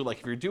rules too,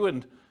 like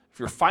if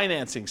you're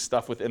financing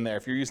stuff within there,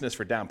 if you're using this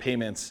for down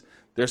payments,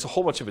 there's a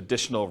whole bunch of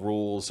additional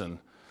rules, and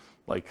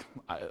like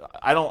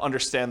I don't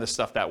understand this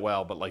stuff that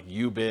well, but like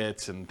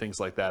UBITs and things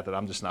like that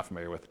I'm just not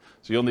familiar with.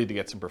 So you'll need to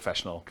get some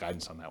professional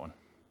guidance on that one.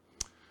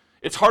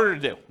 It's harder to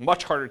do,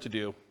 much harder to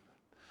do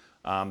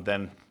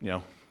than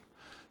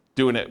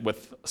doing it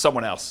with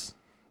someone else's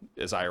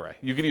IRA.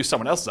 You can use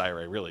someone else's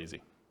IRA real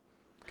easy.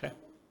 Okay?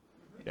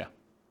 Yeah.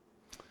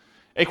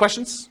 Any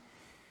questions?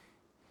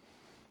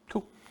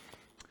 Cool.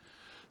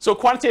 So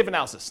quantitative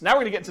analysis. Now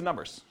we're going to get into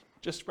numbers,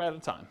 just right at a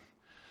time.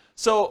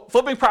 So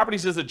flipping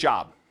properties is a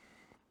job.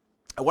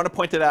 I want to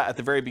point that out at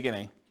the very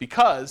beginning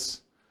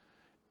because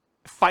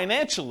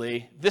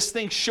financially, this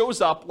thing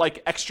shows up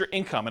like extra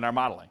income in our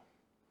modeling.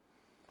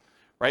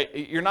 Right?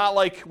 We're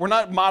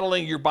not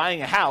modeling you're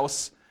buying a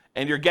house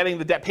and you're getting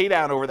the debt pay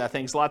down over that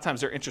thing. So a lot of times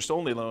they're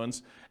interest-only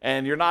loans,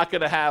 and you're not going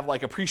to have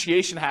like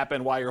appreciation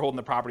happen while you're holding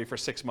the property for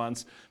 6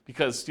 months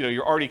because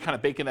you're already kind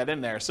of baking that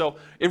in there. So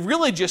it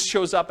really just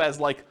shows up as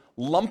like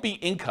lumpy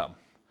income.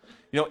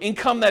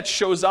 Income that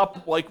shows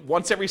up like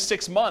once every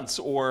 6 months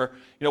or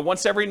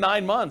once every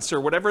 9 months or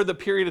whatever the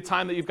period of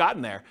time that you've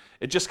gotten there.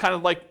 It just kind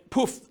of like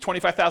poof,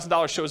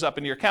 $25,000 shows up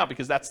in your account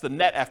because that's the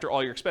net after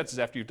all your expenses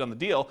after you've done the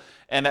deal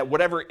and at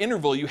whatever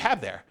interval you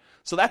have there.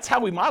 So that's how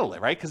we model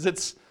it, right? Because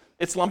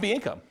it's lumpy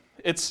income.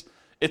 It's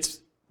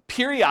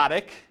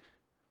periodic,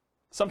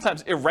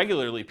 sometimes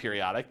irregularly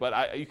periodic,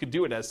 but you could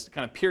do it as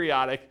kind of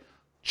periodic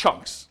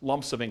chunks,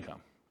 lumps of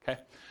income.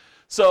 Okay.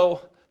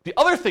 So the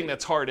other thing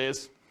that's hard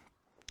is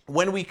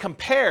when we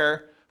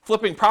compare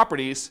flipping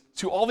properties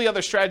to all the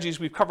other strategies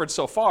we've covered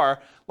so far,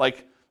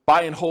 like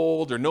buy and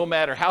hold or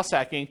nomad or house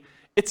hacking,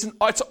 it's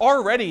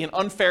already an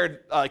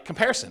unfair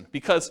comparison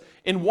because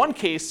in one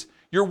case,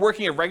 you're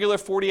working a regular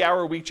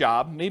 40-hour-a-week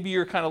job. Maybe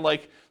you're kind of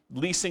like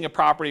leasing a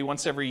property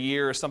once every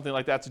year or something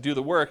like that to do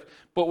the work.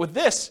 But with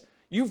this,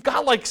 you've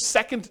got like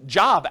second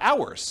job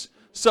hours.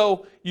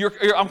 So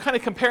I'm kind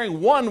of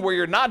comparing one where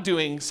you're not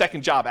doing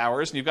second job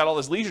hours and you've got all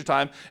this leisure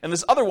time, and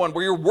this other one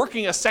where you're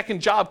working a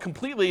second job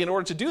completely in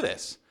order to do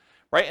this,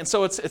 right? And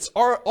so it's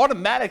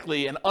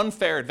automatically an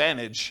unfair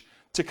advantage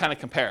to kind of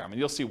compare them, and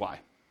you'll see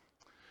why.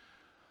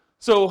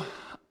 So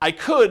I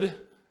could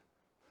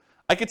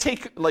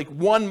take like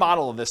one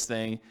model of this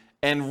thing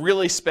and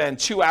really spend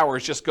 2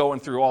 hours just going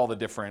through all the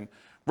different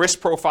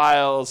risk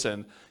profiles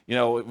and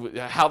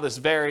how this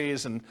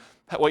varies and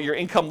what your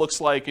income looks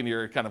like and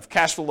your kind of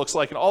cash flow looks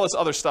like and all this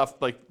other stuff,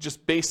 like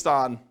just based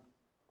on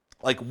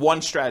like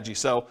one strategy.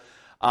 So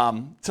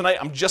tonight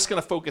I'm just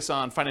going to focus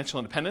on financial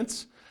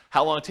independence,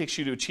 how long it takes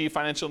you to achieve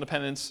financial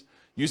independence,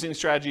 using the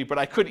strategy, but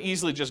I could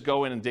easily just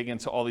go in and dig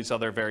into all these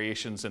other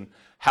variations and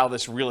how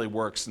this really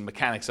works and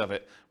mechanics of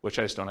it, which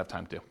I just don't have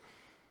time to do.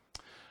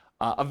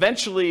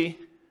 Eventually,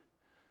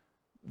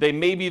 they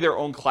may be their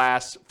own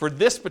class. For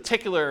this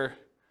particular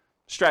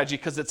strategy,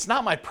 because it's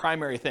not my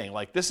primary thing,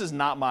 like this is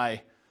not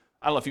my,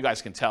 I don't know if you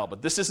guys can tell,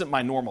 but this isn't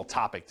my normal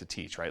topic to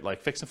teach, right?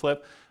 Like fix and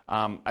flip.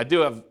 I do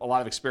have a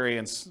lot of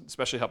experience,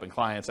 especially helping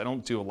clients. I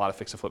don't do a lot of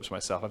fix and flips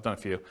myself. I've done a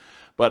few.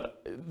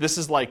 But this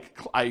is like,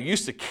 I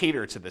used to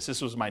cater to this.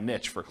 This was my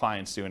niche for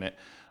clients doing it.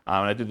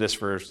 And I did this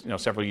for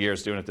several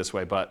years doing it this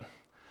way. But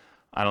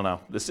I don't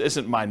know. This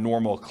isn't my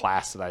normal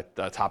class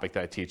topic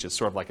that I teach. It's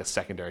sort of like a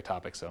secondary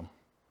topic. So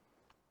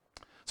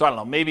I don't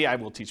know. Maybe I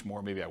will teach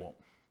more. Maybe I won't.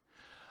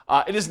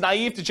 It is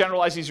naive to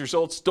generalize these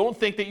results. Don't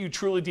think that you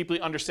truly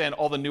deeply understand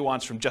all the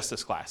nuance from just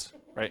this class,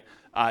 right?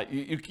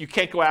 You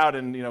can't go out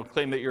and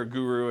claim that you're a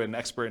guru and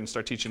expert and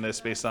start teaching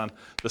this based on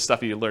the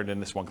stuff you learned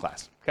in this one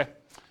class, okay?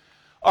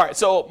 All right,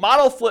 so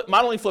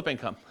modeling flip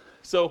income.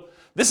 So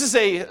this is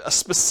a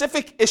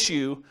specific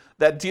issue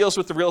that deals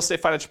with the real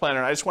estate financial planner,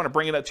 and I just want to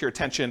bring it up to your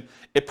attention.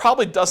 It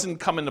probably doesn't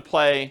come into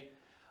play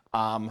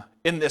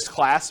in this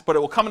class, but it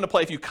will come into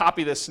play if you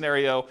copy this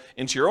scenario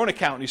into your own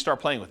account and you start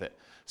playing with it.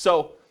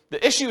 So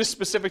the issue is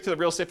specific to the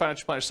real estate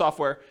financial planner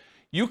software.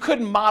 You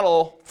could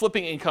model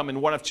flipping income in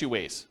one of two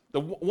ways. The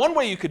one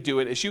way you could do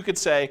it is you could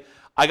say,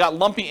 I got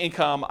lumpy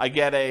income, I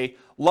get a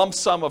lump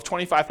sum of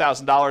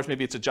 $25,000,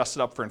 maybe it's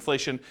adjusted up for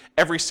inflation,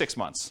 every 6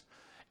 months.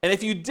 And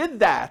if you did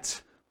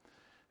that,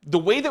 the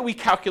way that we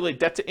calculate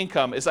debt to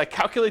income is I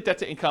calculate debt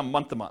to income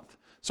month to month.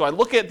 So I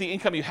look at the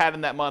income you had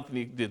in that month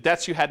and the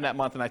debts you had in that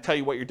month, and I tell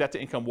you what your debt to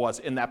income was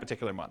in that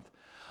particular month.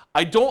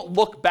 I don't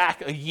look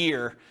back a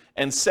year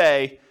and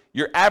say,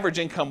 your average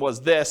income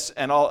was this,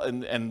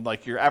 and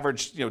like your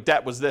average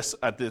debt was this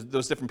at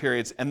those different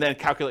periods, and then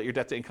calculate your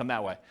debt to income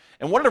that way.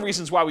 And one of the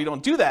reasons why we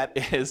don't do that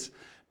is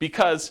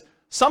because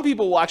some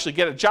people will actually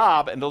get a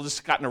job and they'll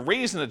just gotten a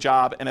raise in a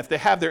job, and if they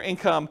have their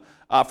income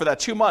for that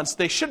 2 months,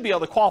 they should be able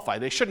to qualify.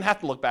 They shouldn't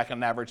have to look back on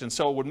an average, and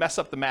so it would mess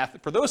up the math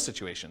for those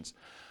situations.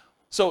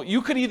 So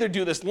you could either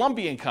do this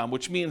lumpy income,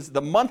 which means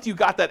the month you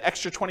got that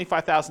extra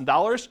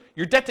 $25,000,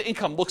 your debt to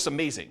income looks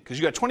amazing because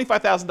you got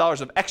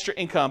 $25,000 of extra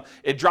income.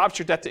 It drops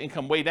your debt to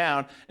income way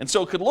down, and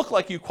so it could look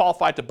like you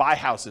qualified to buy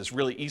houses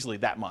really easily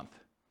that month.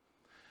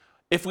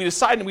 If we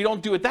decide and we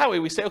don't do it that way,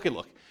 we say, okay,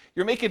 look,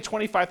 you're making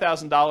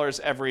 $25,000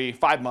 every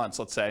 5 months,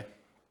 let's say.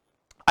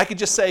 I could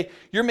just say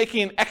you're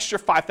making an extra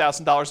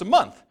 $5,000 a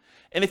month.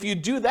 And if you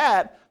do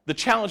that, the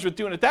challenge with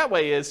doing it that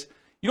way is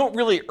you don't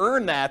really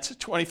earn that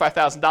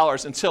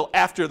 $25,000 until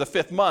after the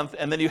 5th month,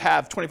 and then you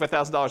have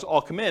 $25,000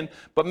 all come in,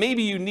 but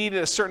maybe you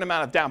needed a certain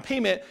amount of down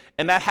payment,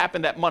 and that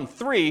happened at month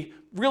 3,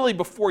 really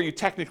before you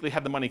technically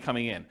had the money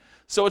coming in.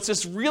 So it's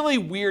this really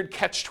weird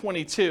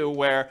catch-22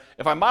 where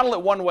if I model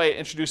it one way, it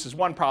introduces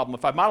one problem.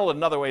 If I model it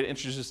another way, it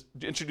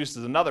introduces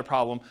another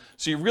problem.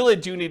 So you really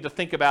do need to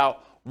think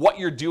about what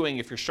you're doing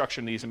if you're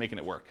structuring these and making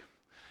it work.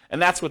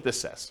 And that's what this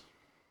says.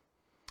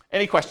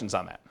 Any questions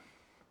on that?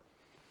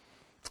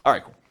 All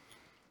right, cool.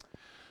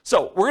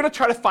 So we're going to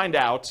try to find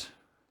out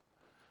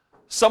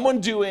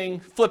someone doing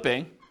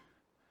flipping,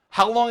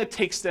 how long it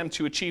takes them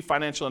to achieve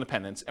financial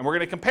independence, and we're going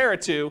to compare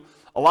it to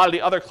a lot of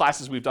the other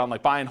classes we've done,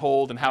 like buy and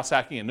hold and house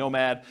hacking and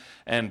nomad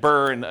and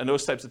BRRRR and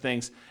those types of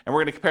things, and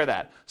we're going to compare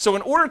that. So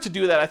in order to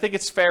do that, I think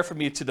it's fair for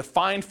me to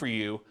define for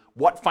you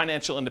what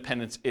financial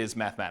independence is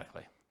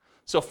mathematically.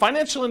 So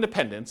financial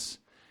independence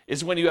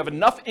is when you have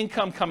enough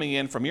income coming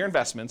in from your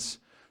investments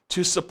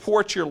to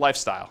support your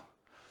lifestyle.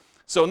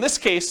 So in this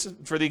case,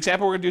 for the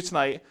example we're going to do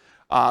tonight,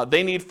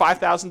 they need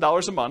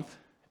 $5,000 a month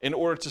in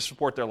order to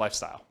support their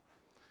lifestyle.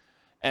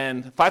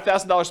 And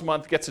 $5,000 a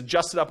month gets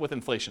adjusted up with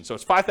inflation. So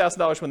it's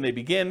 $5,000 when they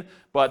begin,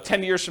 but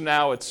 10 years from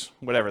now, it's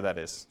whatever that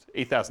is,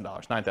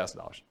 $8,000,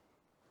 $9,000.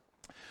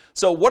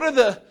 So what are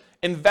the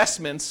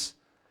investments,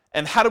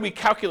 and how do we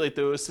calculate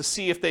those to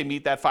see if they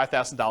meet that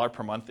 $5,000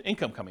 per month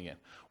income coming in?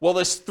 Well,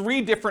 there's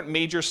 3 different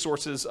major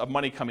sources of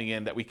money coming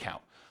in that we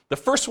count. The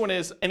first one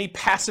is any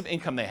passive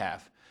income they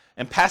have.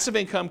 And passive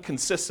income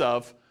consists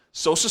of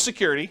Social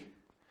Security,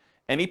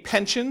 any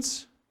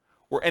pensions,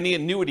 or any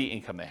annuity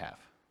income they have.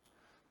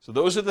 So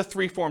those are the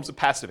 3 forms of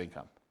passive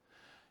income.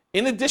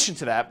 In addition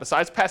to that,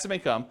 besides passive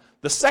income,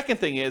 the second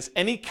thing is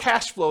any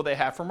cash flow they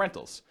have from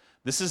rentals.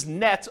 This is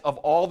net of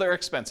all their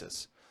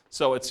expenses.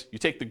 So it's you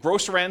take the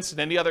gross rents and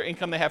any other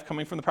income they have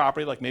coming from the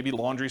property, like maybe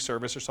laundry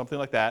service or something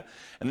like that,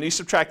 and then you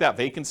subtract out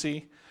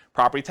vacancy,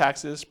 property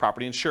taxes,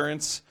 property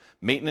insurance,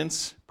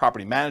 maintenance,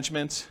 property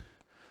management,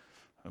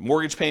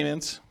 mortgage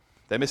payments.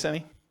 Did I miss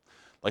any?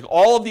 Like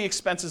all of the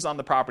expenses on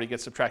the property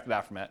get subtracted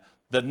out from it.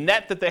 The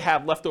net that they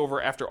have left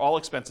over after all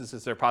expenses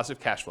is their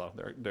positive cash flow,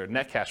 their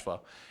net cash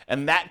flow.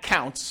 And that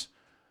counts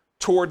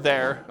toward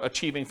their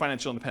achieving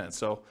financial independence.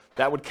 So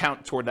that would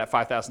count toward that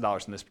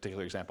 $5,000 in this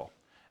particular example.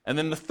 And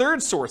then the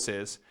third source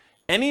is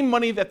any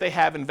money that they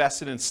have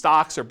invested in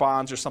stocks or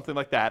bonds or something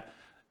like that,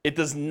 it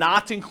does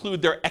not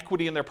include their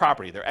equity in their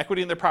property. Their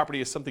equity in their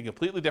property is something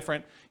completely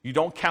different. You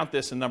don't count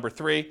this in number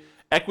 3.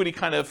 Equity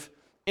kind of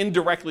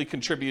indirectly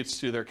contributes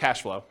to their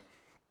cash flow.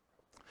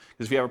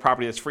 Because if you have a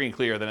property that's free and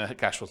clear, then the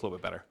cash flow is a little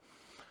bit better.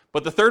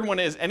 But the third one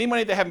is any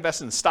money they have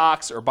invested in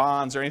stocks or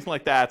bonds or anything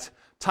like that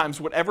times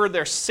whatever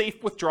their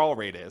safe withdrawal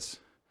rate is.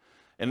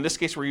 In this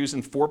case, we're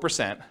using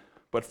 4%,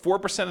 but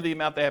 4% of the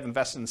amount they have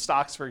invested in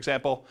stocks, for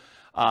example,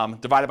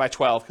 divided by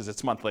 12 because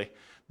it's monthly,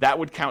 that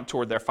would count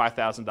toward their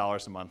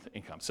 $5,000 a month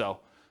income.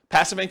 So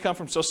passive income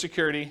from Social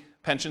Security,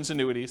 pensions,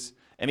 annuities,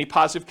 any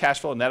positive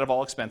cash flow net of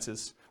all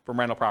expenses from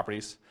rental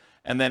properties,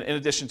 and then in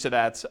addition to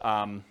that,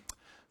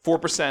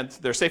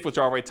 4%, their safe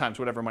withdrawal rate times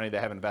whatever money they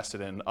have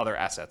invested in other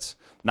assets,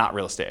 not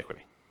real estate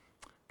equity.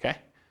 Okay?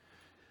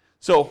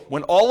 So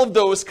when all of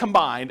those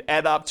combined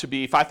add up to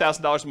be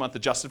 $5,000 a month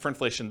adjusted for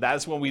inflation, that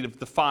is when we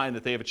define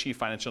that they have achieved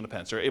financial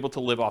independence. They're able to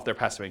live off their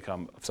passive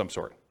income of some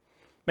sort.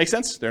 Make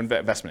sense? Their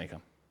investment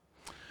income.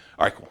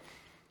 All right, cool.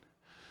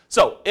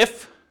 So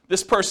if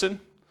this person,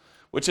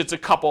 which it's a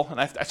couple,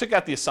 and I took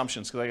out the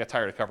assumptions because I got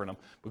tired of covering them,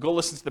 but go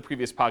listen to the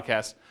previous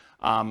podcast,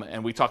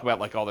 and we talk about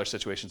like all their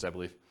situations, I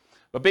believe.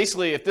 But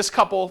basically, if this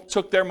couple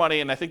took their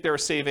money, and I think they were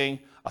saving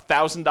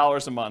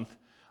 $1,000 a month,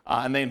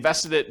 and they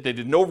invested it, they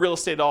did no real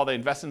estate at all, they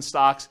invested in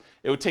stocks,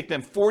 it would take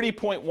them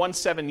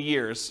 40.17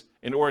 years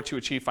in order to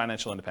achieve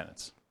financial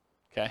independence.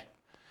 Okay?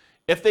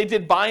 If they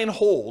did buy and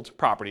hold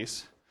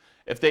properties,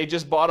 if they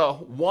just bought a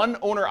one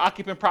owner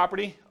occupant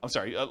property,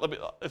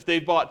 if they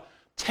bought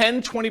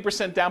 10,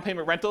 20% down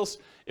payment rentals,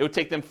 it would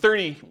take them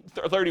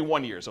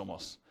 31 years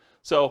almost.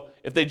 So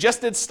if they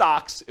just did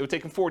stocks, it would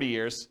take them 40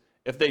 years.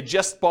 If they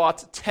just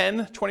bought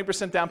 10,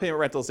 20% down payment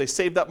rentals, they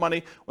saved up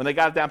money. When they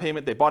got a down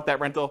payment, they bought that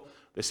rental.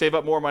 They save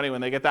up more money. When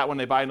they get that one,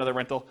 they buy another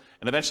rental,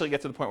 and eventually get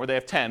to the point where they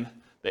have 10.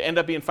 They end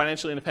up being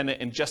financially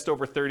independent in just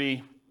over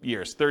 30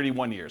 years,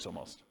 31 years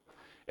almost.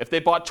 If they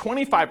bought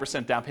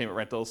 25% down payment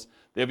rentals,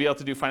 they'll be able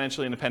to do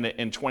financially independent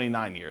in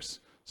 29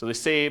 years. So they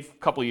save a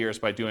couple years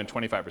by doing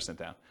 25%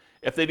 down.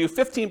 If they do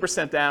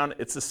 15% down,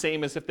 it's the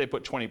same as if they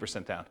put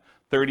 20% down,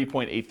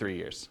 30.83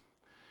 years.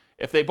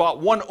 If they bought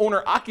one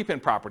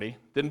owner-occupant property,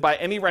 didn't buy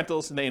any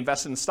rentals, and they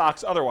invested in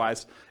stocks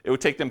otherwise, it would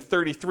take them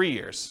 33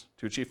 years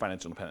to achieve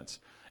financial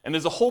independence. And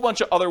there's a whole bunch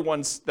of other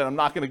ones that I'm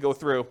not going to go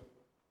through.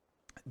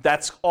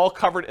 That's all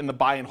covered in the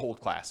buy and hold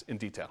class in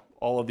detail,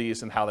 all of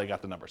these and how they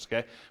got the numbers,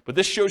 okay? But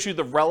this shows you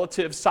the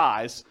relative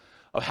size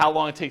of how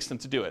long it takes them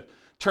to do it.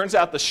 Turns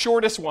out the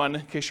shortest one,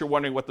 in case you're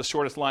wondering what the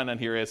shortest line on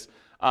here is,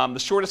 the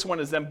shortest one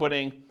is them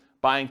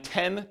buying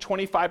 10,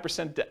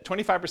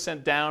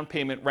 25% down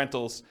payment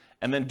rentals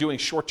and then doing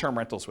short-term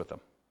rentals with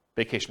them,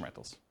 vacation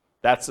rentals.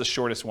 That's the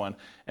shortest one,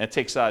 and it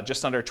takes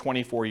just under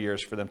 24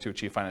 years for them to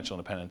achieve financial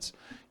independence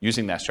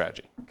using that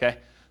strategy, okay?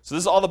 So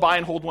this is all the buy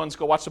and hold ones.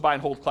 Go watch the buy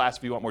and hold class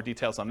if you want more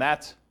details on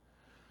that.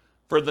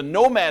 For the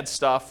nomad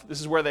stuff, this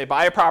is where they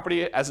buy a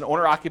property as an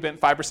owner-occupant,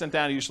 5%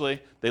 down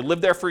usually. They live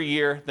there for a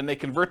year, then they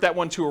convert that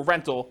one to a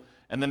rental,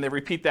 and then they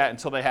repeat that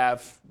until they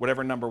have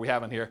whatever number we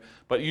have on here,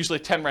 but usually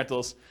 10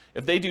 rentals.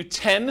 If they do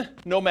 10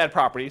 nomad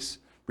properties,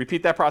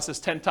 repeat that process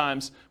 10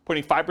 times,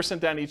 putting 5%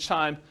 down each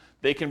time,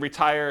 they can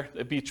retire,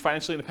 be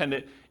financially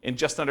independent in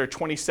just under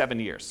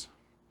 27 years.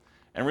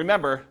 And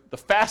remember, the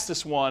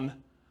fastest one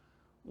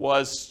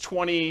was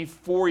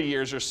 24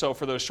 years or so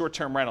for those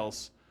short-term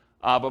rentals,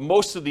 but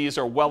most of these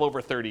are well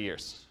over 30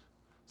 years.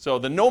 So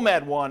the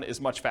nomad one is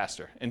much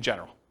faster in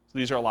general. So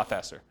these are a lot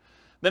faster.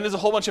 Then there's a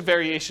whole bunch of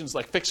variations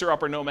like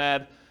fixer-upper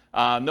nomad,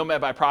 nomad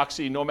by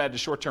proxy, nomad to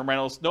short-term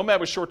rentals. Nomad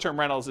with short-term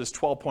rentals is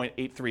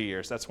 12.83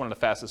 years. That's one of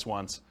the fastest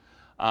ones.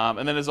 And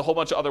then there's a whole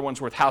bunch of other ones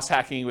with house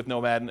hacking with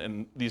nomad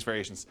and these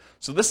variations.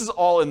 So this is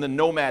all in the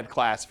nomad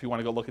class if you want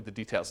to go look at the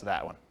details of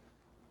that one.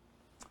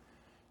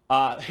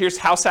 Here's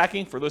house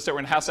hacking for those that were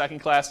in house hacking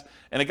class.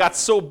 And it got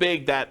so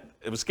big that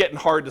it was getting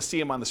hard to see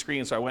them on the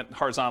screen, so I went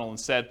horizontal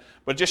instead.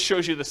 But it just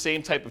shows you the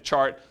same type of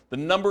chart, the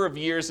number of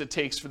years it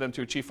takes for them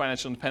to achieve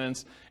financial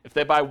independence. If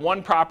they buy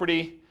one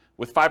property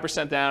with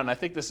 5% down, and I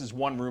think this is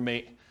one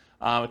roommate,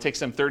 it takes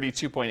them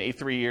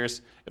 32.83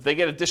 years. If they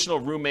get additional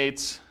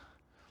roommates,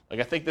 like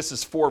I think this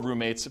is 4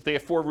 roommates. If they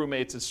have 4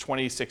 roommates, it's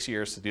 26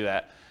 years to do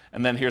that.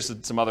 And then here's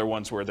some other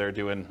ones where they're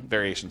doing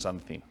variations on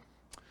the theme.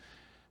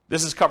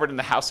 This is covered in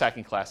the house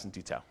hacking class in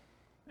detail.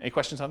 Any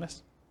questions on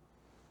this?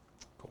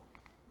 Cool.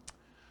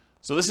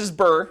 So this is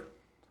BRRRR.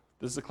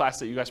 This is a class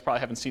that you guys probably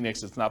haven't seen yet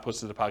because it's not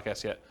posted to the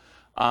podcast yet.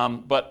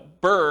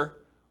 But BRRRR,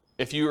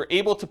 if you are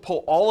able to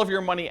pull all of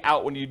your money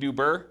out when you do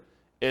BRRRR,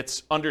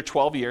 it's under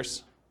 12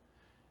 years.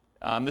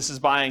 This is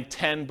buying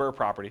 10 BRRRR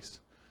properties.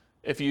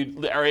 If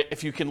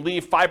you can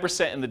leave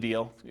 5% in the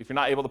deal, if you're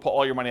not able to pull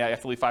all your money out, you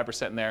have to leave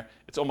 5% in there.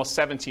 It's almost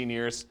 17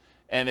 years.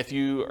 And if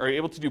you are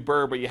able to do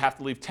BRRRR, but you have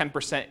to leave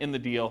 10% in the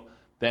deal,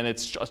 then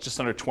it's just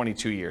under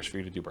 22 years for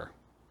you to do BRRRR.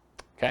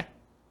 Okay?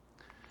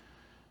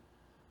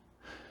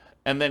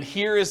 And then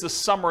here is the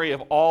summary of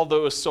all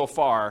those so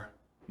far,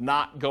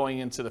 not going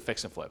into the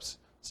fix and flips.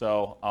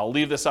 So I'll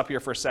leave this up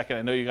here for a second.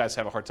 I know you guys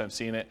have a hard time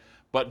seeing it,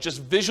 but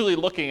just visually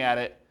looking at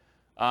it,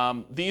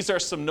 these are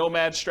some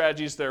nomad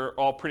strategies. They're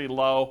all pretty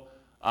low.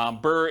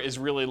 BRRRR is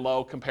really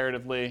low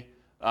comparatively.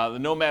 The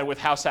nomad with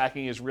house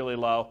hacking is really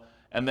low.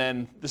 And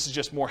then this is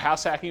just more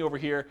house hacking over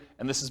here,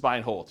 and this is buy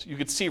and hold. You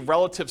could see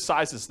relative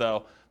sizes,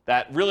 though,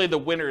 that really the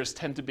winners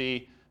tend to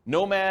be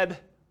nomad,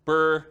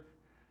 BRRRR,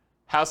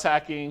 house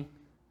hacking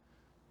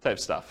type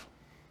stuff.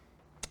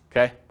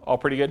 Okay, all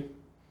pretty good?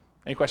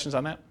 Any questions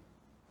on that?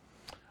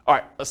 All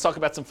right, let's talk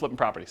about some flipping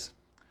properties.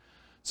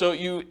 So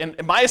in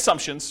my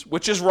assumptions,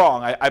 which is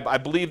wrong, I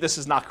believe this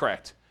is not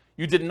correct,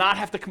 you did not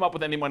have to come up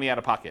with any money out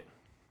of pocket.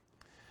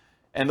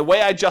 And the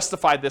way I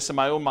justified this in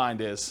my own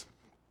mind is,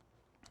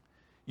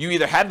 you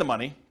either had the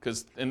money,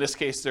 because in this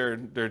case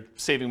they're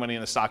saving money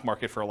in the stock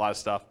market for a lot of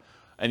stuff,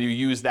 and you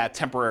use that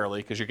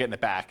temporarily because you're getting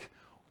it back,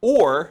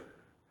 or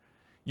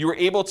you were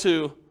able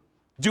to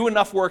do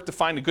enough work to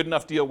find a good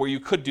enough deal where you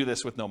could do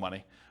this with no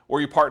money,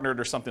 or you partnered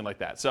or something like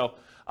that. So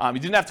you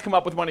didn't have to come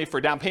up with money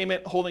for down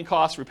payment, holding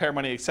costs, repair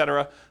money,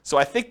 etc. So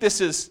I think this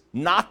is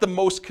not the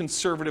most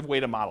conservative way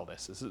to model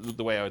this. This is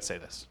the way I would say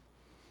this.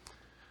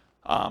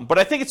 But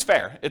I think it's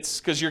fair. It's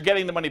because you're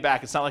getting the money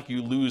back. It's not like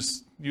you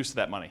lose use of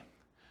that money.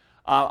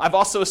 I've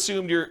also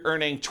assumed you're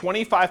earning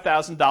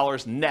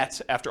 $25,000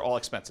 net after all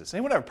expenses.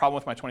 Anyone have a problem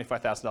with my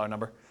 $25,000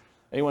 number?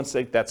 Anyone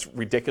think that's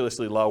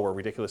ridiculously low or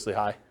ridiculously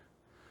high?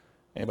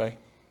 Anybody?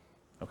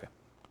 Okay.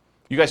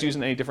 You guys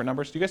using any different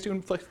numbers? Do you guys do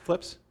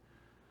flips?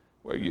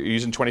 Where you're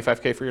using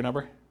 25K for your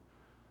number?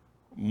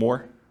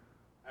 More?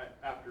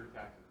 After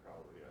taxes,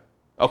 probably,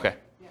 yeah. Okay.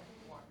 Yeah,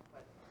 more.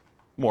 But,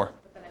 More.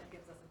 but then it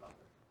gives us a buffer.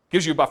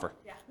 Gives you a buffer.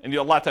 Yeah. And you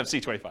a lot of times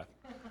see 25.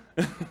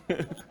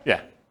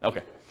 Yeah,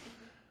 okay.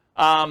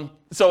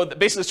 So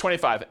basically it's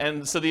 25.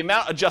 And so the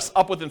amount adjusts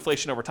up with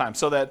inflation over time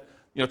so that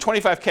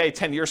 25K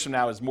 10 years from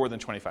now is more than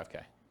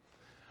 25K.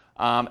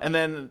 And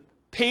then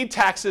paid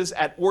taxes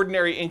at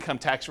ordinary income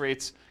tax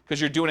rates because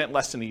you're doing it in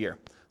less than a year.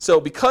 So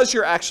because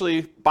you're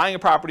actually buying a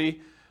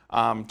property,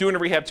 doing a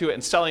rehab to it,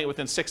 and selling it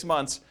within 6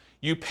 months,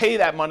 you pay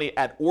that money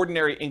at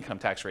ordinary income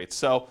tax rates.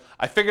 So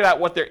I figured out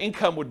what their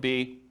income would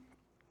be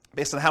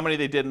based on how many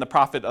they did in the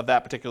profit of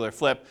that particular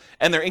flip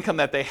and their income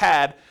that they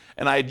had,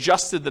 and I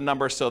adjusted the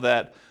number so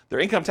that their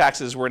income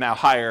taxes were now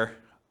higher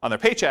on their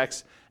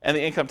paychecks, and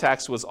the income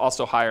tax was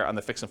also higher on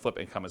the fix and flip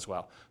income as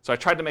well. So I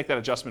tried to make that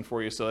adjustment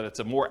for you so that it's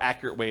a more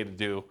accurate way to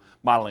do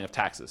modeling of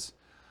taxes.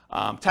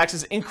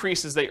 Taxes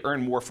increase as they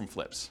earn more from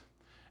flips.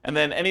 And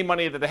then any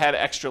money that they had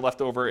extra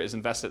left over is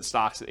invested in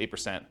stocks at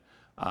 8%.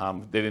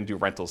 They didn't do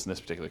rentals in this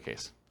particular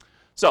case.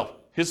 So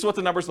here's what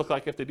the numbers look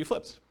like if they do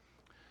flips.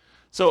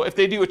 So if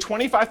they do a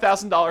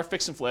 $25,000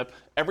 fix and flip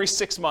every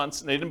 6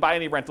 months, and they didn't buy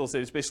any rentals, they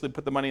just basically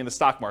put the money in the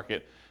stock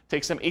market, it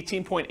takes them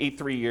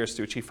 18.83 years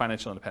to achieve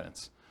financial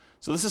independence.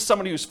 So this is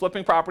somebody who's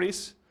flipping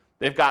properties.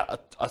 They've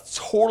got a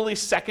totally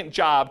second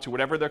job to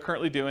whatever they're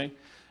currently doing.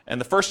 And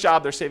the first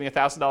job, they're saving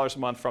 $1,000 a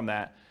month from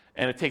that.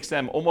 And it takes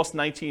them almost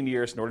 19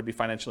 years in order to be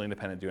financially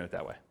independent doing it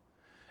that way.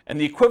 And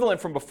the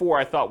equivalent from before,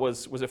 I thought,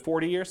 was it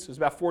 40 years? It was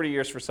about 40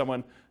 years for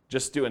someone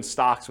just doing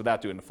stocks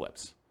without doing the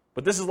flips.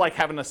 But this is like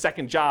having a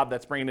second job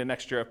that's bringing in an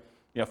extra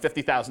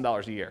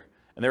 $50,000 a year.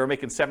 And they were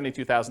making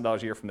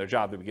 $72,000 a year from their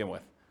job to begin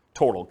with,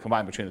 total,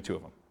 combined between the two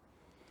of them.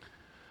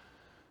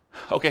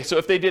 Okay, so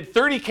if they did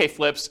 30K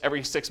flips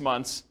every 6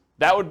 months,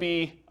 that would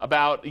be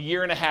about a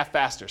year and a half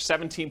faster,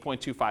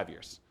 17.25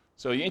 years.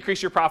 So you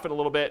increase your profit a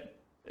little bit,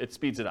 it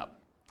speeds it up.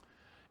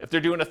 If they're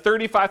doing a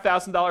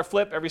 $35,000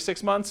 flip every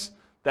 6 months,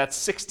 that's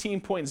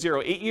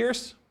 16.08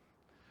 years.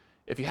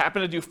 If you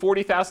happen to do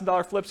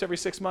 $40,000 flips every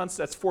 6 months,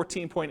 that's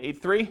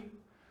 14.83.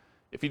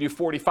 If you do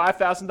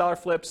 $45,000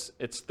 flips,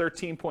 it's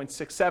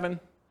 13.67.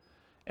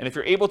 And if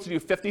you're able to do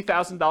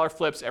 $50,000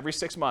 flips every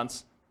 6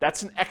 months,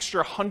 that's an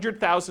extra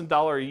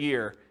 $100,000 a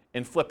year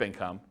in flip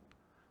income.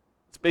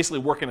 It's basically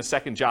working a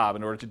second job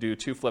in order to do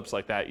 2 flips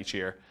like that each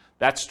year.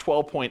 That's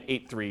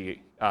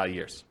 12.83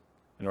 years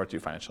in order to do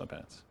financial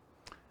independence.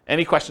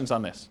 Any questions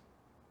on this?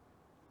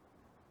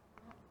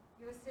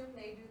 You assume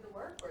they do the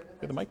work, or is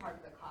Get the mic. part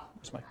of the cost?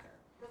 Where's the mic?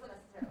 It doesn't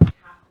necessarily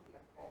have to be a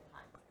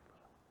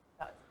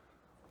full-time.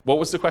 What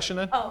was the question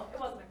then? Oh, it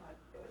wasn't a question.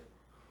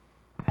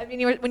 I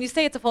mean, when you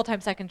say it's a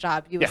full-time second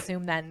job, you Yeah.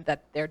 assume then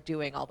that they're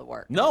doing all the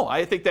work. No,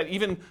 I think that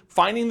even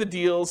finding the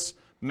deals,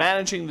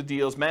 managing the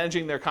deals,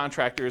 managing their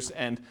contractors,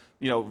 and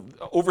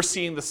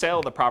overseeing the sale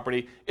of the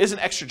property is an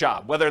extra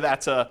job. Whether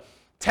that's a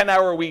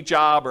 10-hour-a-week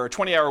job or a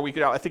 20-hour-a-week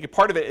job, I think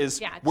part of it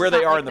is Yeah, it's where not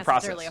they are like in the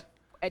process.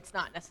 It's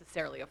not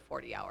necessarily a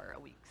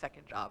 40-hour-a-week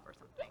second job or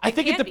something. I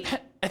think can it be.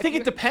 depends. I think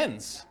it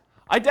depends.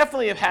 I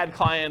definitely have had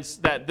clients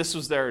that this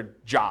was their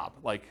job,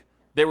 like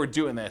they were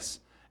doing this,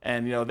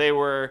 and they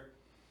were,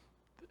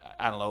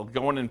 I don't know,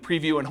 going and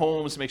previewing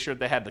homes to make sure that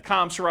they had the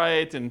comps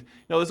right, and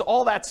there's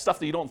all that stuff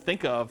that you don't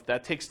think of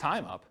that takes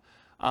time up.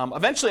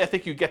 Eventually, I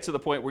think you get to the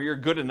point where you're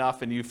good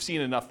enough and you've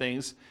seen enough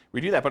things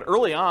where you do that. But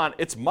early on,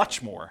 it's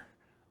much more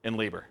in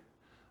labor.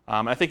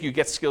 I think you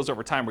get skills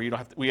over time where you don't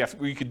have to,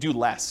 where you could do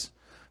less.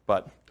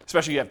 But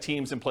especially you have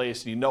teams in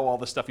place and you know all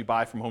the stuff you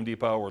buy from Home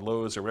Depot or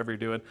Lowe's or whatever you're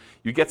doing,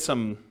 you get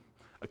some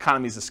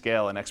economies of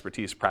scale and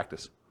expertise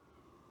practice.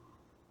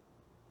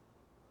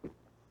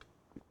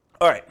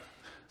 All right.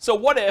 So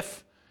what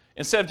if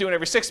instead of doing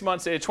every 6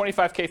 months, they did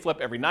 25K flip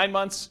every 9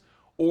 months,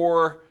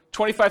 or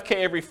 25K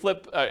every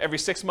flip every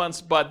 6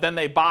 months, but then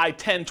they buy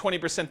 10,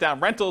 20% down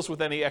rentals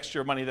with any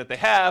extra money that they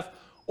have,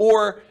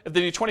 Or if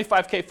they do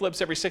 25K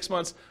flips every 6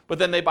 months, but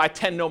then they buy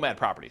 10 Nomad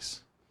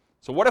properties.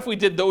 So what if we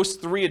did those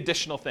 3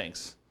 additional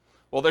things?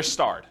 Well, they're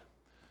starred.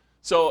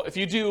 So if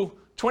you do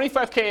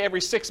 25K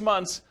every 6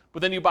 months,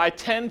 but then you buy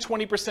 10,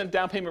 20%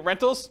 down payment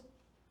rentals,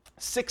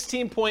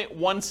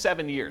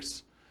 16.17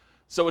 years.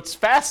 So it's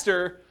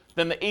faster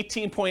than the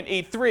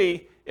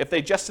 18.83 if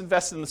they just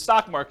invested in the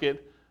stock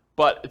market,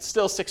 but it's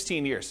still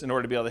 16 years in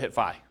order to be able to hit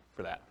FI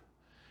for that.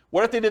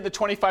 What if they did the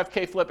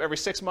 25K flip every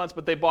 6 months,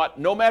 but they bought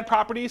Nomad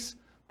properties?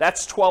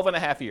 That's 12 and a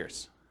half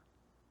years.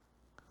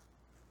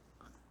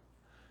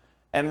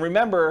 And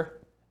remember,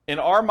 in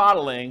our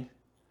modeling,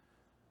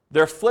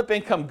 their flip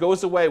income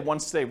goes away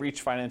once they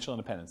reach financial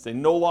independence. They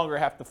no longer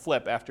have to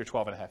flip after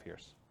 12 and a half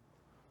years.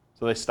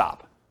 So they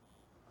stop.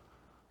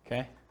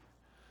 Okay?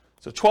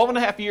 So 12 and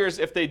a half years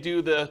if they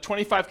do the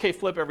 25K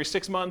flip every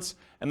 6 months,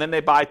 and then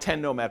they buy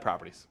 10 Nomad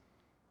properties.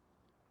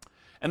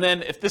 And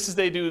then if this is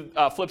they do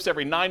flips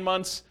every 9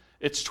 months,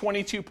 it's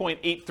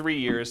 22.83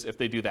 years if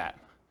they do that.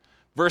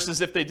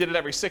 Versus if they did it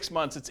every 6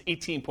 months, it's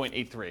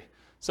 18.83.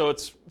 So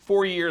it's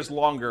 4 years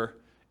longer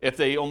if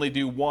they only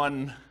do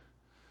one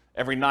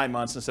every 9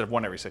 months instead of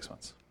one every 6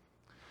 months.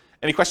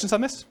 Any questions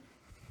on this?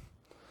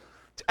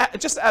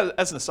 Just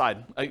as an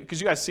aside, because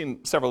you guys have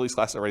seen several of these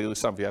classes already, at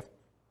least some of you have.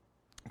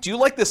 Do you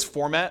like this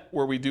format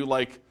where we do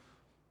like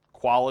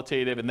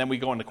qualitative and then we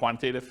go into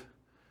quantitative?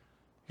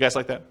 You guys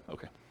like that?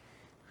 Okay.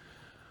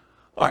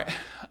 All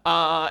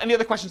right. Any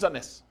other questions on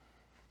this?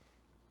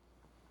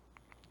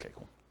 Okay,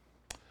 cool.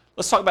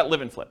 Let's talk about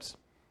live-in flips.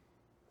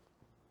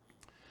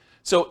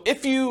 So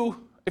if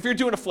you're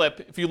doing a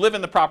flip, if you live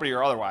in the property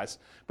or otherwise,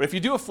 but if you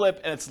do a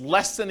flip and it's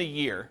less than a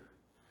year,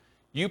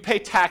 you pay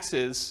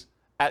taxes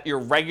at your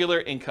regular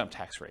income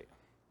tax rate.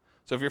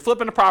 So if you're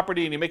flipping a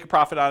property and you make a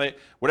profit on it,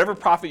 whatever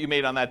profit you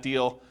made on that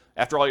deal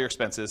after all your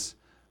expenses,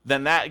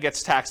 then that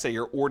gets taxed at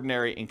your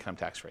ordinary income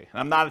tax rate. And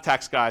I'm not a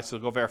tax guy, so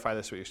go verify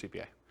this with your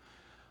CPA.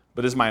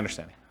 But this is my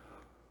understanding.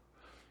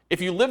 If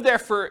you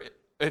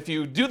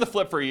do the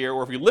flip for a year,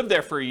 or if you live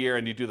there for a year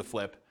and you do the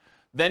flip,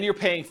 then you're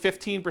paying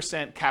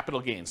 15%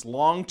 capital gains,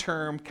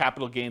 long-term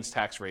capital gains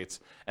tax rates.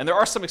 And there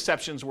are some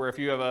exceptions where if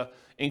you have an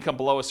income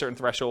below a certain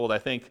threshold, I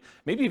think,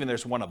 maybe even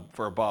there's one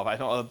for above,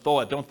 though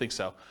I don't think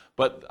so.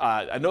 But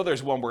I know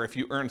there's one where if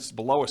you earn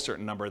below a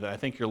certain number, then I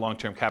think your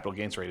long-term capital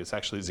gains rate is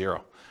actually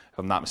 0, if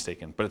I'm not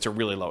mistaken. But it's a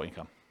really low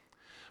income.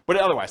 But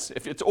otherwise,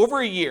 if it's over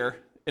a year,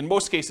 in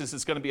most cases,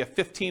 it's going to be a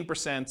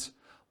 15%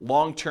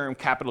 long-term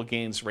capital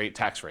gains rate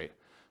tax rate.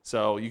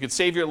 So you could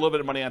save you a little bit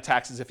of money on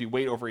taxes if you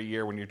wait over a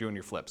year when you're doing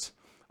your flips.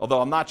 Although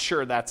I'm not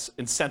sure that's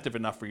incentive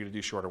enough for you to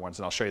do shorter ones,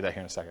 and I'll show you that here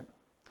in a second.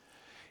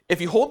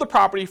 If you hold the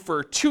property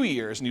for 2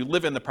 years and you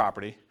live in the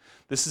property,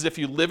 this is if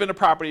you live in a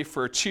property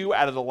for 2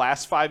 out of the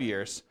last 5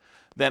 years,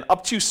 then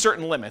up to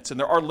certain limits, and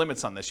there are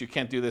limits on this. You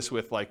can't do this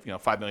with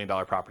 $5 million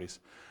properties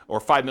or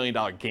 $5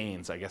 million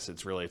gains. I guess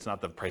it's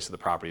not the price of the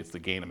property, it's the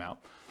gain amount.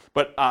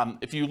 But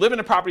if you live in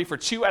a property for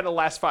 2 out of the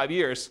last 5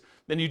 years,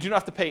 then you do not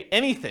have to pay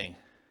anything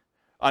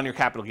on your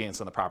capital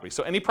gains on the property.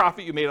 So any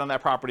profit you made on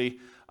that property,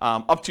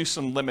 up to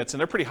some limits, and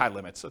they're pretty high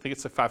limits. I think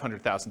it's like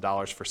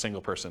 $500,000 for a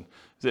single person.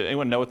 Does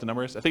anyone know what the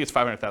number is? I think it's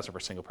 $500,000 for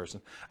a single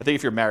person. I think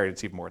if you're married,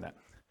 it's even more than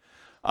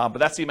that. But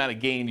that's the amount of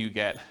gain you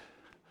get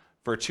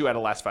for 2 out of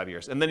the last 5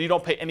 years. And then you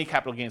don't pay any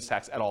capital gains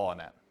tax at all on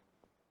that.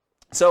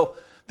 So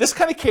this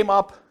kind of came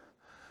up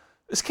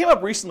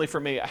recently for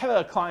me. I had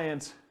a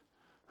client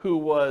who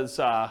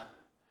was,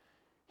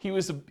 he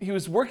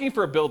was working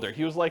for a builder.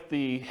 He was like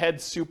the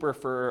head super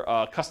for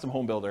a custom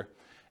home builder.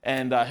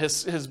 And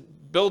his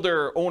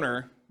builder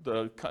owner,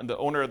 the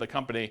owner of the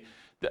company,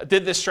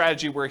 did this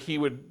strategy where he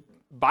would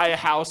buy a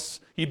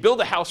house, he'd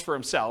build a house for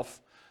himself,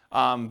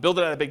 build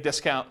it at a big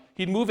discount.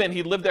 He'd move in,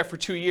 he'd live there for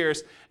 2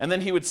 years, and then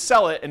he would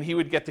sell it and he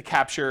would get to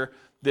capture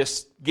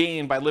this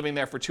gain by living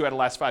there for 2 out of the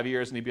last 5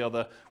 years, and he'd be able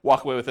to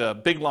walk away with a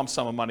big lump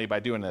sum of money by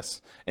doing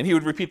this. And he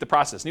would repeat the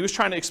process. And he was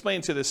trying to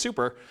explain to this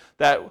super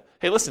that,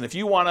 hey, listen, if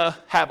you want to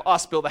have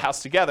us build a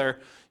house together,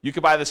 you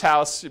could buy this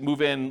house,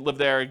 move in, live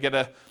there, get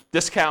a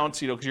discount,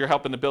 because you're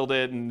helping to build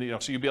it, and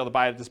so you'd be able to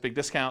buy it at this big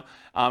discount,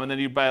 and then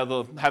you'd be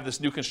able to have this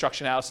new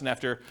construction house, and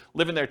after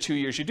living there 2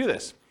 years, you do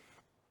this.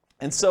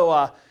 And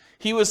so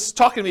he was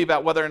talking to me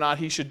about whether or not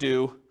he should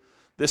do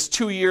this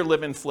 2-year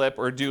live-in flip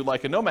or do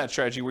like a Nomad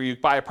strategy where you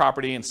buy a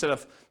property instead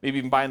of maybe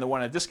even buying the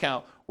one at a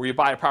discount, where you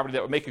buy a property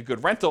that would make a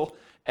good rental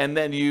and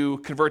then you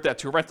convert that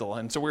to a rental.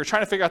 And so we were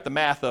trying to figure out the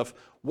math of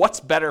what's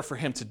better for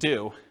him to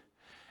do.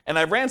 And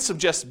I ran some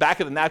just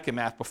back of the napkin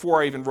math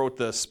before I even wrote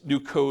this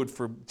new code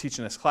for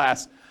teaching this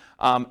class.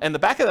 And the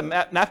back of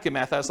the napkin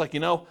math, I was like,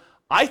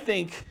 I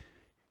think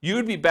you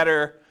would be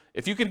better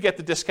if you could get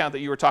the discount that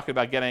you were talking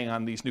about getting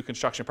on these new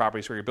construction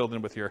properties where you're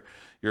building with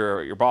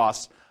your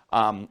boss.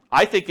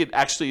 I think it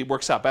actually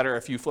works out better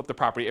if you flip the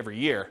property every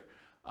year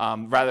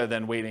rather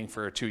than waiting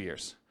for 2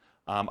 years.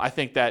 I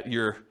think that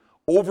you're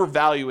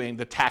overvaluing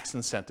the tax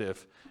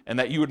incentive and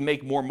that you would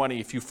make more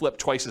money if you flip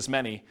twice as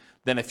many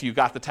than if you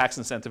got the tax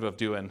incentive of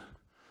doing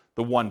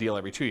the one deal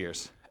every 2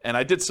 years. And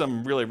I did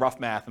some really rough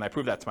math and I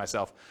proved that to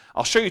myself.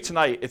 I'll show you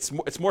tonight.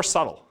 It's more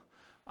subtle.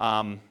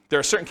 There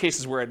are certain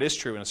cases where it is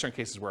true and certain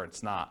cases where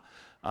it's not.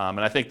 And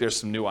I think there's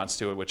some nuance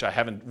to it, which I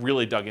haven't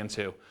really dug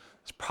into.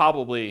 It's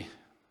probably,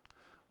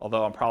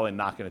 although I'm probably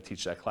not going to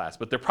teach that class,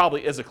 but there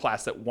probably is a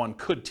class that one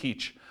could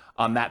teach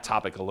on that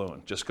topic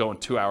alone, just going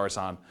 2 hours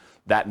on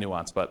that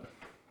nuance, but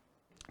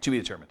to be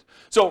determined.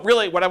 So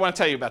really what I want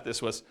to tell you about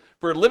this was,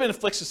 for live-in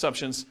flips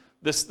assumptions,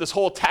 this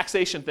whole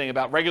taxation thing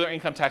about regular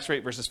income tax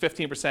rate versus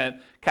 15%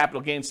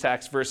 capital gains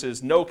tax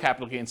versus no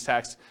capital gains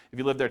tax if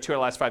you lived there 2 out of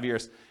the last 5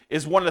 years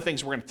is one of the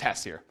things we're going to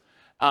test here.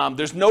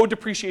 There's no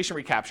depreciation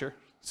recapture.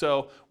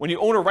 So when you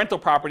own a rental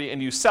property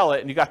and you sell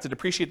it and you got to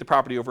depreciate the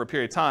property over a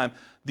period of time,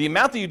 the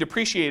amount that you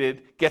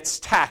depreciated gets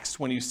taxed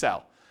when you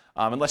sell,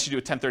 unless you do a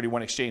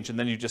 1031 exchange, and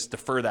then you just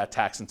defer that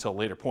tax until a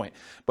later point.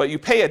 But you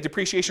pay a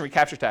depreciation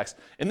recapture tax.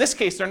 In this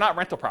case, they're not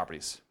rental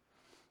properties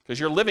because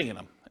you're living in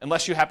them.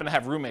 Unless you happen to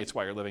have roommates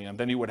while you're living in them,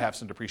 then you would have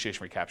some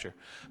depreciation recapture.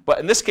 But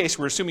in this case,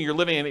 we're assuming you're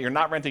living in it, you're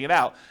not renting it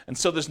out, and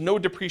so there's no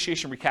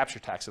depreciation recapture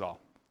tax at all.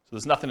 So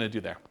there's nothing to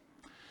do there.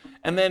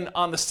 And then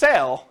on the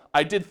sale,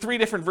 I did 3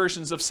 different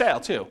versions of sale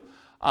too.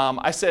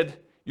 I said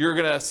you're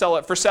going to sell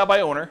it for sale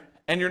by owner,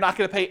 and you're not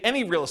going to pay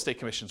any real estate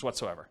commissions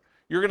whatsoever.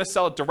 You're going to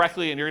sell it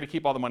directly, and you're going to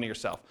keep all the money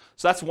yourself.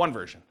 So that's one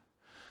version.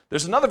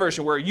 There's another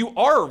version where you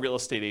are a real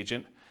estate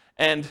agent,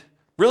 and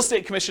real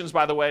estate commissions,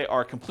 by the way,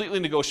 are completely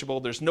negotiable.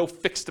 There's no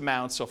fixed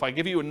amount. So if I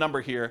give you a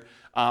number here,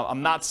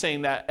 I'm not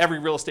saying that every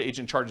real estate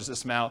agent charges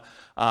this amount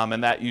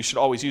and that you should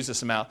always use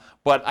this amount.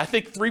 But I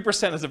think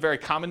 3% is a very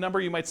common number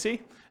you might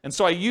see. And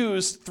so I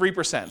used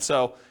 3%.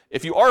 So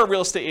if you are a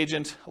real estate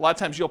agent, a lot of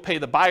times you'll pay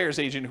the buyer's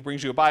agent who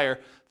brings you a buyer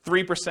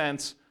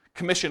 3%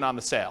 commission on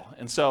the sale.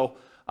 And so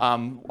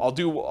I'll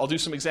do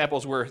some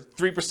examples where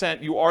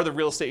 3% you are the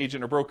real estate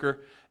agent or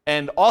broker.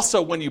 And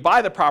also when you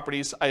buy the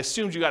properties, I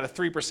assumed you got a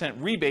 3%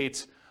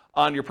 rebate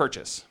on your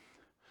purchase.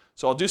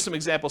 So I'll do some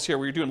examples here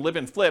where you're doing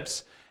live-in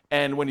flips,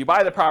 and when you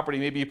buy the property,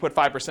 maybe you put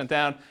 5%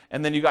 down,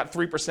 and then you got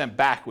 3%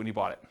 back when you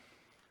bought it.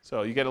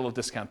 So you get a little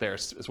discount there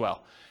as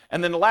well.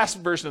 And then the last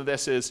version of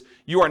this is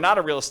you are not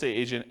a real estate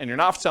agent and you're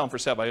not selling for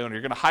sale by owner.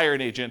 You're going to hire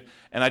an agent,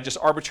 and I just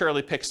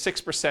arbitrarily picked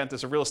 6%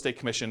 as a real estate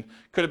commission.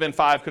 Could have been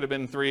 5, could have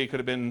been 3, could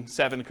have been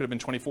 7, could have been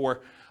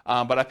 24.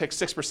 But I picked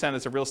 6%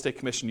 as a real estate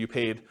commission you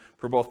paid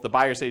for both the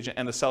buyer's agent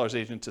and the seller's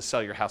agent to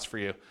sell your house for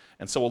you.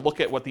 And so we'll look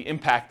at what the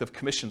impact of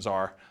commissions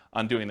are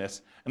on doing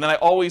this. And then I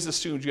always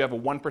assumed you have a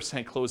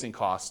 1% closing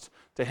cost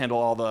to handle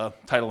all the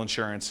title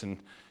insurance and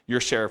your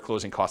share of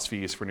closing cost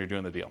fees when you're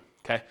doing the deal.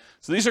 Okay?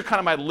 So these are kind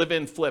of my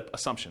live-in flip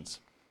assumptions.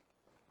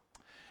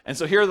 And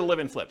so here are the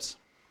live-in flips.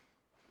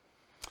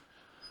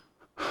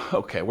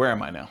 Okay, where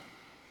am I now?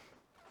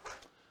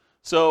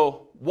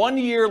 So 1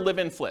 year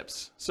live-in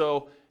flips.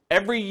 So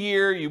every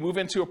year you move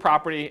into a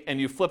property and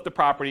you flip the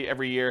property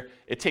every year.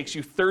 It takes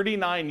you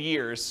 39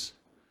 years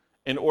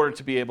in order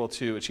to be able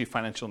to achieve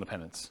financial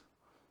independence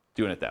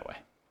doing it that way.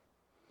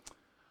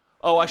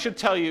 Oh, I should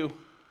tell you,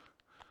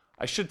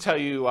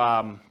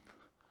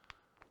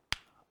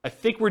 I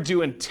think we're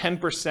doing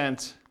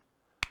 10%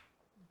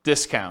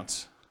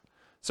 discounts.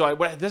 So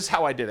this is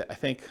how I did it. I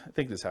think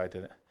this is how I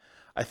did it.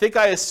 I think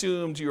I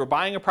assumed you were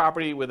buying a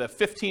property with a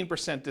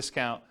 15%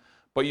 discount,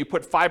 but you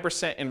put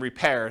 5% in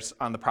repairs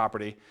on the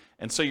property,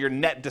 and so your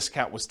net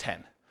discount was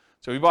 10.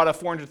 So if you bought a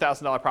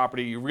 $400,000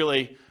 property, you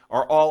really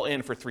are all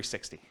in for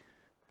 $360,000.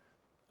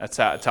 That's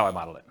how I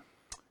modeled it.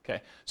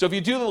 Okay. So if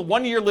you do the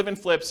 1 year live-in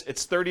flips,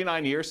 it's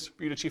 39 years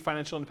for you to achieve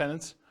financial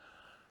independence.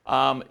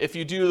 If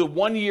you do the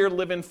 1 year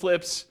live-in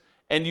flips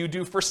and you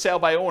do for sale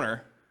by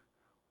owner,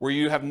 where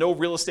you have no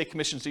real estate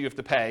commissions that you have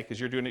to pay because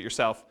you're doing it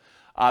yourself,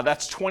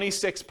 that's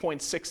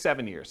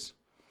 26.67 years.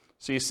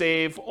 So you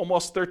save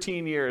almost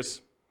 13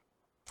 years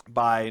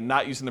by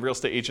not using the real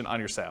estate agent on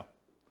your sale.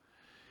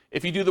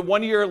 If you do the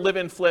 1 year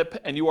live-in flip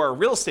and you are a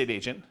real estate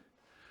agent,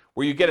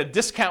 where you get a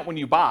discount when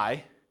you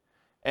buy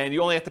and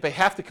you only have to pay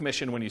half the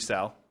commission when you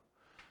sell,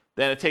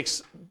 then it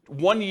takes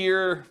 1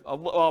 year,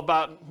 well,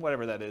 about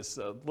whatever that is,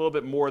 a little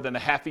bit more than a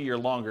half a year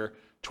longer,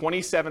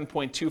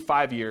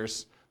 27.25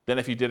 years than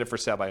if you did it for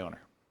sale by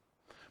owner.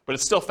 But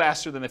it's still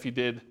faster than if you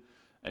did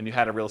and you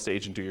had a real estate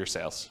agent do your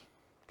sales.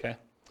 Okay?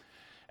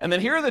 And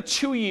then here are the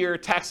 2 year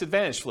tax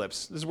advantage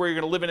flips. This is where you're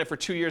going to live in it for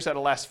 2 years out of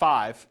the last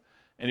 5,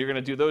 and you're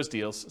going to do those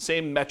deals.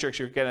 Same metrics,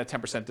 you're getting a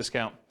 10%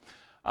 discount.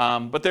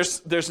 But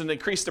there's an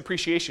increased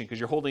depreciation because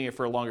you're holding it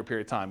for a longer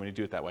period of time when you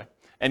do it that way.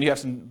 And you have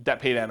some debt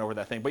pay down over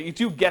that thing. But you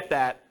do get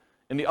that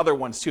in the other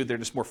ones too. They're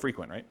just more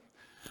frequent, right?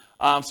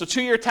 So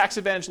 2 year tax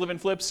advantage live-in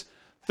flips,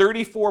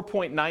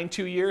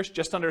 34.92 years,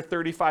 just under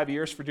 35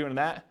 years for doing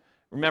that.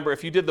 Remember,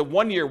 if you did the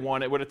 1 year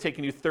one, it would have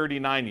taken you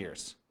 39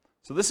 years.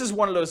 So this is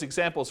one of those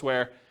examples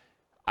where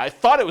I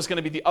thought it was going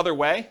to be the other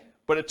way,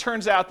 but it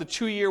turns out the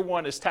 2 year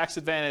one is tax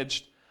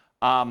advantaged.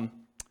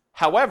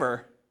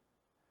 However,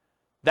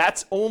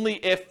 that's only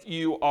if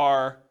you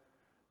are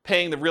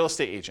paying the real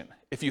estate agent.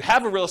 If you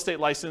have a real estate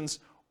license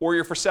or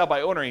you're for sale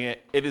by owning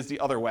it, it is the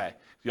other way,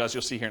 as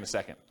you'll see here in a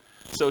second.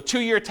 So 2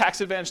 year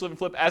tax advantage live and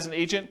flip as an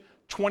agent,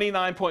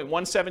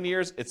 29.17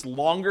 years. It's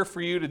longer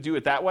for you to do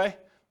it that way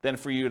than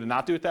for you to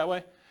not do it that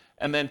way.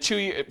 and then 2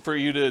 year for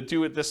you to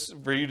do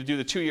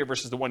the 2 year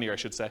versus the 1 year, I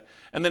should say.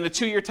 And then the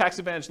 2 year tax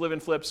advantage live-in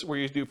flips where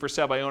you do for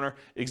sale by owner,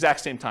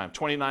 exact same time,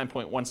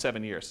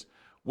 29.17 years,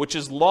 which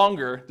is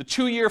longer. The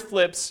 2 year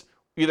flips,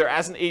 either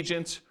as an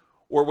agent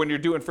or when you're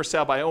doing for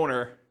sale by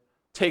owner,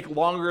 take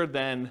longer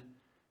than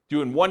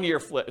doing 1 year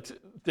flips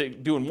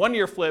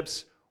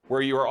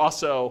where you are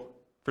also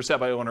for sale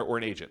by owner or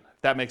an agent.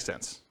 If that makes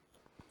sense.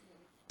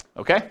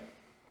 Okay?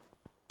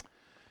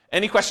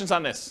 Any questions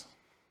on this?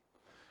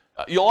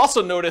 You'll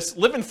also notice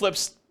live-in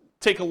flips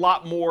take a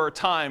lot more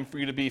time for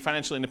you to be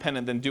financially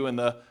independent than doing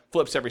the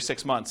flips every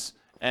 6 months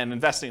and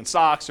investing in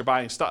stocks or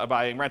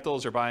buying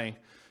rentals or buying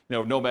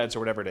nomads or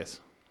whatever it is.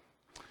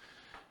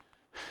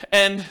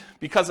 And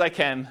because I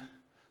can,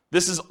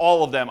 this is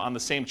all of them on the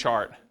same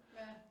chart.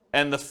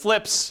 And the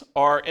flips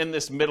are in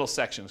this middle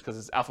section because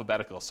it's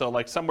alphabetical. So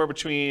like somewhere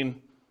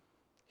between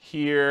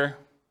here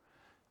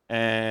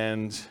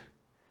and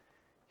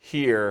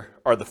here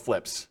are the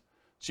flips.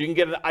 So you can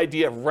get an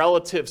idea of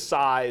relative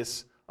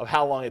size of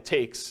how long it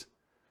takes.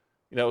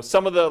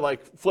 Some of the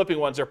like flipping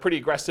ones are pretty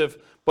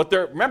aggressive, but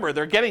remember,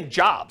 they're getting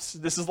jobs.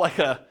 This is like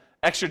a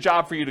extra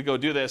job for you to go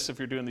do this if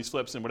you're doing these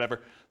flips and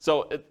whatever.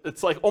 So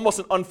it's like almost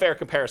an unfair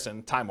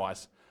comparison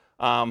time-wise.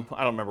 I don't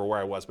remember where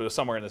I was, but it was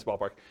somewhere in this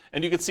ballpark.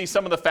 And you can see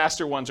some of the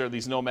faster ones are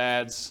these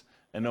nomads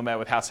and nomad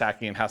with house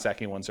hacking, and house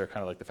hacking ones are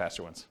kind of like the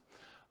faster ones.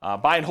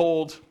 Buy and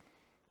hold,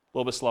 a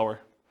little bit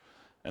slower.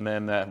 And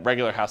then the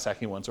regular house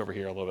hacking ones over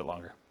here a little bit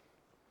longer.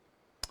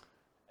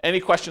 Any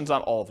questions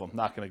on all of them?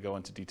 Not going to go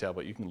into detail,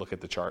 but you can look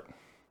at the chart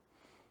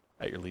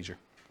at your leisure.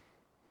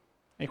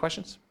 Any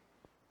questions?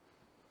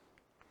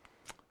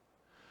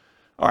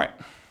 All right.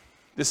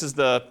 This is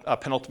the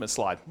penultimate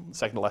slide,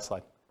 second to last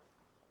slide.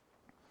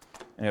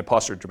 And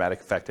pause for dramatic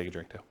effect. Take a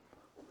drink too.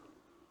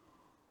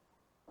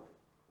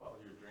 While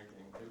you're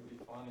drinking, it would be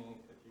funny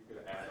if you could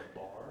add a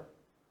bar.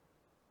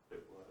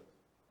 It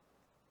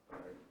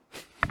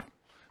would.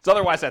 So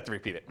otherwise, I have to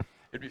repeat it.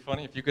 It'd be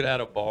funny if you could add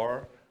a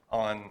bar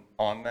on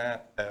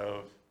that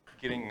of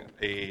getting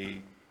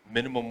a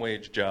minimum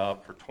wage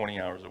job for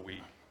 20 hours a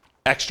week.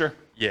 Extra?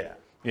 Yeah.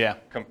 Yeah.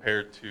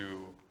 Compared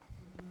to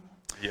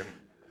the...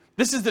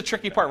 This is the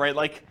tricky part, right?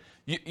 Like,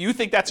 you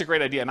think that's a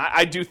great idea, and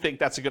I do think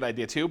that's a good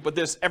idea too, but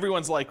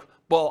everyone's like,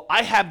 well,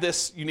 I have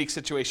this unique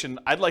situation.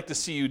 I'd like to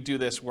see you do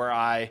this where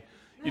I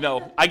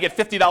get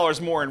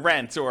 $50 more in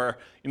rent, or,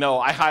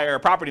 I hire a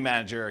property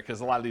manager, because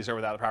a lot of these are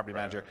without a property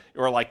manager,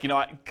 or like,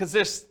 because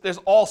there's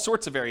all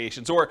sorts of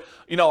variations, or,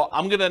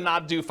 I'm going to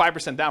not do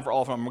 5% down for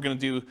all of them. We're going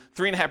to do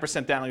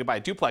 3.5% down. I'm going to buy a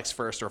duplex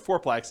first or a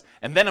fourplex,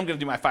 and then I'm going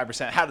to do my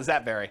 5%. How does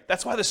that vary?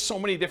 That's why there's so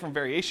many different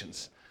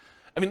variations.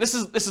 I mean, this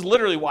is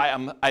literally why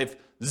I've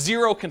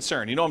zero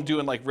concern. I'm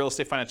doing like Real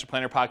Estate Financial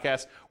Planner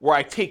podcast where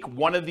I take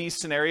one of these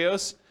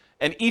scenarios,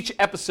 and each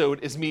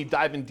episode is me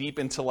diving deep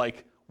into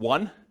like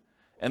one,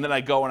 and then I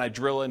go and I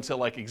drill into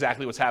like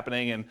exactly what's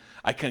happening, and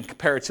I can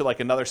compare it to like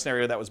another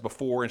scenario that was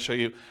before and show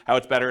you how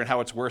it's better and how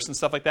it's worse and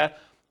stuff like that.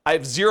 I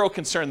have zero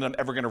concern that I'm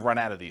ever going to run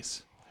out of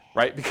these,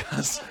 right?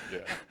 Because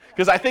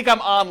I think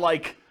I'm on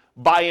like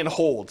buy and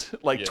hold,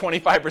 like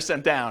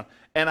 25% down.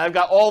 And I've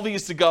got all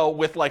these to go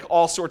with like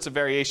all sorts of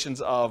variations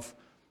of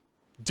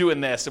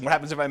doing this. And what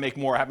happens if I make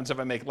more? What happens if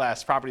I make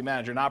less? Property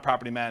manager, not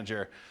property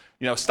manager.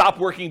 Stop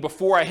working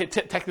before I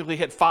technically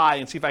hit FI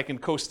and see if I can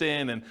coast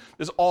in. And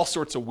there's all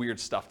sorts of weird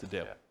stuff to do.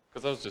 Yeah,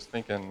 because I was just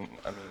thinking,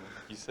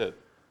 you said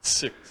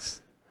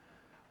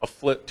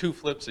two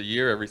flips a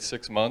year every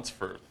 6 months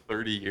for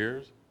 30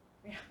 years.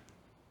 Yeah.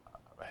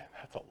 Man,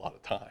 that's a lot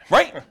of time.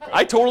 Right.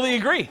 I totally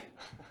agree.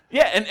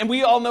 Yeah, and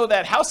we all know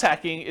that house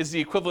hacking is the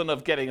equivalent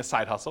of getting a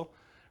side hustle,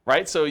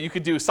 right? So you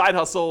could do side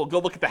hustle, go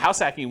look at the house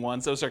hacking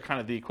ones. Those are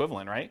kind of the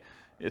equivalent, right?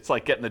 It's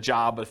like getting a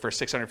job but for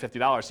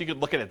 $650. You could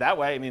look at it that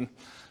way.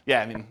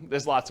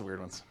 There's lots of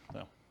weird ones.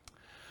 So.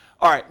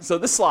 All right, so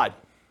this slide.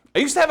 I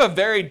used to have a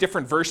very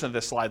different version of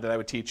this slide that I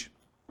would teach.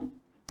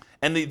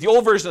 And the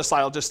old version of the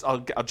slide,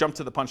 I'll jump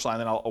to the punchline,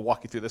 then I'll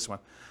walk you through this one.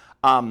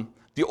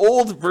 The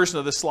old version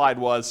of this slide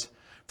was,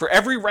 for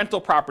every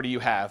rental property you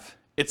have,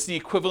 it's the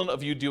equivalent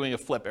of you doing a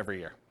flip every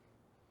year.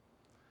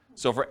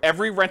 So for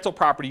every rental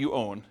property you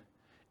own,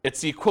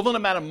 it's the equivalent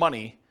amount of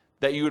money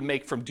that you would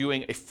make from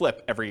doing a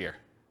flip every year.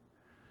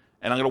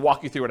 And I'm going to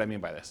walk you through what I mean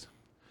by this.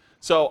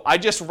 So I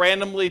just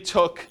randomly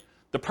took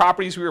the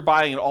properties we were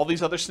buying in all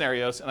these other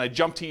scenarios, and I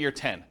jumped to year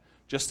 10,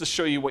 just to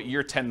show you what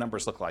year 10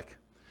 numbers look like.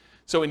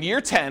 So in year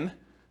 10,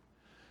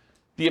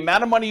 the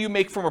amount of money you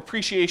make from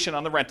appreciation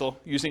on the rental,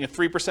 using a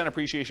 3%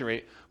 appreciation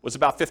rate, was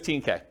about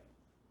 $15K.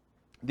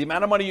 The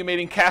amount of money you made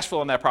in cash flow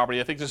on that property,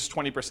 I think this is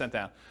 20%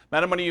 down. The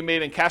amount of money you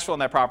made in cash flow on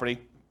that property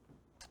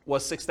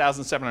was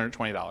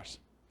 $6,720.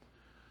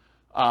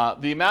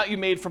 The amount you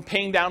made from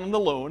paying down on the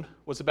loan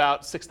was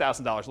about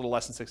 $6,000, a little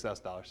less than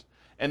 $6,000.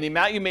 And the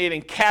amount you made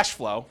in cash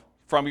flow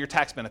from your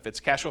tax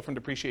benefits, cash flow from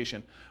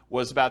depreciation,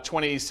 was about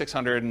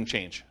 $2,600 and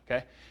change.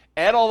 Okay?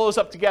 Add all those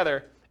up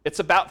together, it's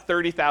about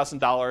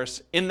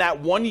 $30,000 in that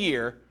 1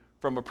 year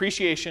from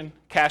appreciation,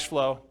 cash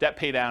flow, debt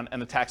pay down,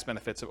 and the tax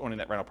benefits of owning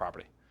that rental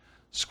property.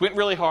 Squint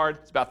really hard,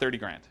 it's about 30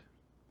 grand.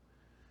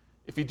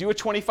 If you do a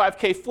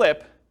 25K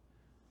flip,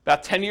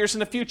 About 10 years in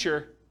the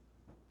future,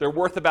 they're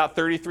worth about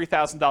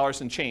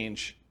 $33,000 and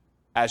change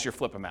as your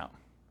flip amount.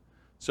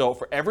 So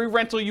for every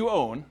rental you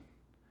own,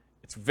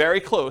 it's very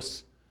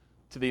close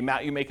to the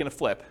amount you make in a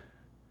flip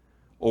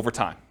over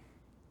time.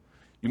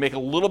 You make a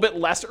little bit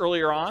less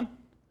earlier on,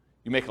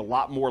 you make a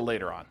lot more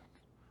later on.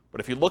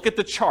 But if you look at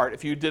the chart,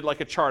 if you did like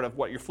a chart of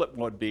what your flip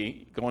would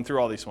be, going through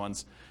all these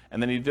ones,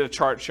 and then you did a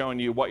chart showing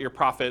you what your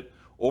profit,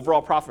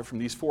 overall profit from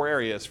these 4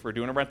 areas for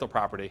doing a rental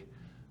property,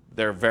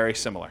 they're very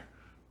similar.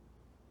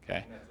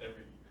 Okay? And that's every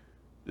year.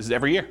 This is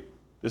every year.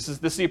 This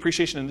is the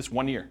appreciation in this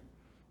 1 year.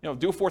 You know,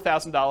 do a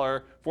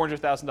 $4,000,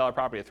 $400,000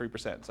 property at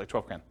 3%. It's like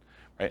 12 grand,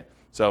 right?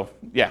 So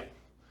yeah.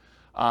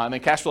 And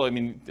then cash flow, I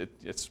mean,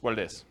 it's what it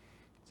is.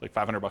 It's like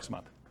 $500 a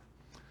month.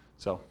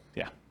 So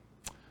yeah.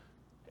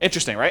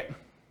 Interesting, right?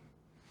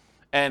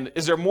 And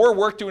is there more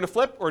work doing a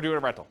flip or doing a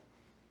rental?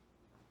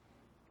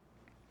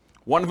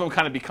 One of them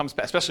kind of becomes,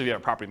 especially if you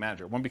have a property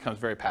manager, one becomes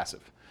very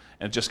passive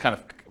and it just kind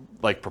of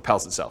like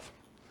propels itself.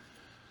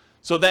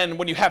 So then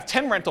when you have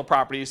 10 rental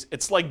properties,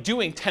 it's like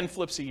doing 10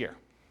 flips a year.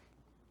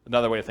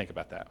 Another way to think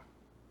about that.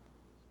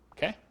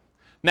 Okay?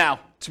 Now,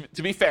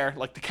 to be fair,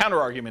 like the counter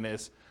argument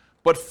is,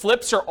 but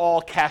flips are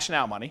all cash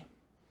now money.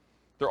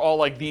 They're all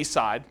like the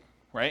side,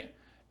 right?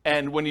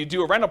 And when you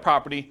do a rental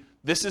property,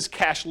 this is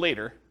cash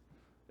later.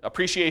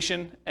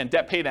 Appreciation and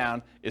debt pay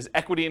down is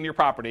equity in your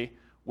property,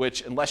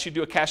 which unless you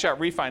do a cash out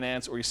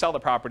refinance or you sell the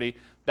property,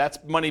 that's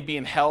money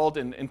being held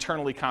and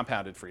internally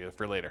compounded for you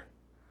for later.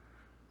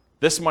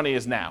 This money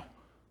is now.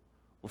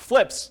 With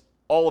flips,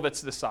 all of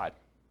it's this side.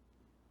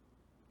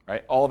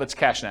 Right? All of it's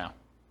cash now.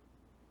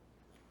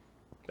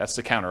 That's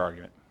the counter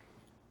argument.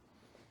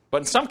 But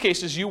in some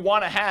cases, you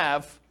want to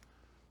have,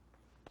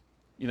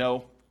 you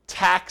know,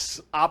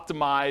 tax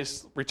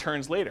optimized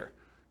returns later,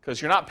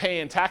 because you're not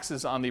paying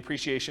taxes on the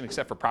appreciation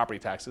except for property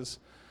taxes,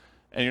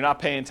 and you're not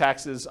paying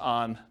taxes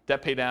on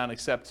debt pay down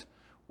except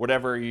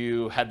whatever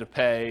you had to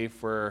pay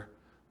for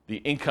the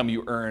income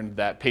you earned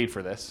that paid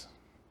for this,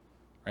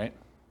 right?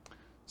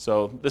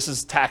 So this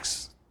is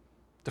tax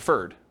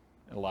deferred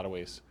in a lot of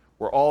ways,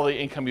 where all the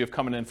income you have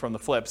coming in from the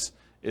flips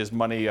is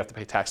money you have to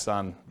pay taxes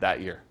on that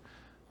year,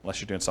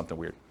 unless you're doing something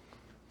weird,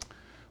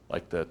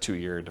 like the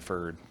 2-year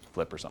deferred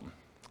flip or something.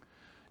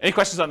 Any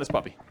questions on this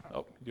puppy?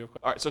 Oh, you have,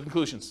 all right, so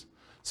conclusions.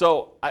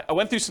 So I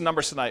went through some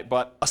numbers tonight,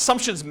 but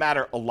assumptions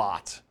matter a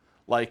lot.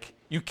 Like,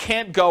 you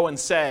can't go and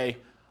say,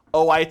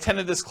 oh, I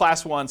attended this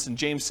class once and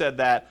James said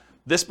that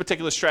this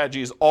particular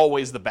strategy is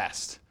always the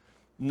best.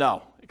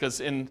 No,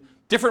 because in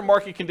different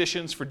market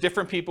conditions for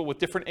different people with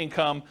different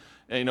income,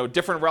 you know,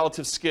 different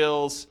relative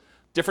skills,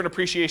 different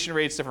appreciation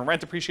rates, different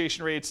rent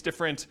appreciation rates,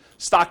 different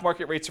stock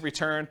market rates of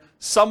return.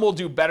 Some will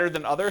do better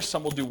than others,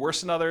 some will do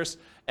worse than others,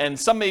 and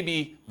some may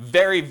be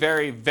very,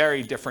 very,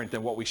 very different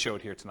than what we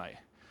showed here tonight.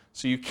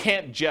 So you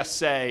can't just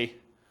say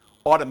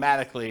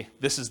automatically,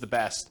 this is the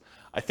best.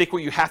 I think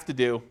what you have to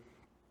do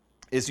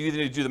is you either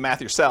need to do the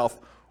math yourself,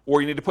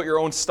 or you need to put your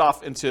own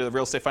stuff into the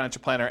Real Estate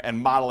Financial Planner and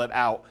model it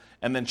out,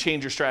 and then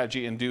change your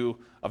strategy and do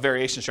a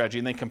variation strategy,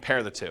 and then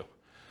compare the two.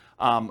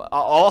 I'll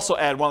also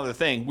add one other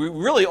thing. We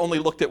really only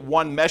looked at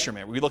one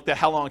measurement. We looked at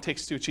how long it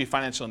takes to achieve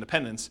financial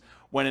independence,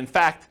 when in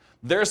fact,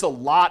 there's a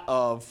lot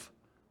of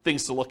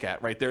things to look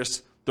at, right?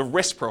 There's the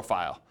risk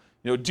profile.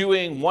 You know,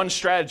 doing one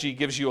strategy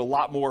gives you a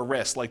lot more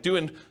risk. Like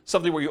doing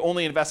something where you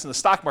only invest in the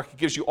stock market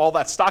gives you all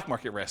that stock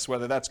market risk,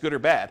 whether that's good or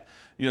bad.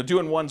 You know,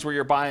 doing ones where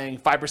you're buying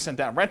 5%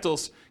 down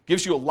rentals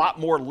gives you a lot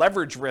more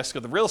leverage risk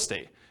of the real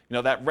estate.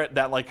 You know,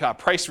 that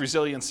price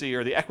resiliency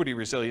or the equity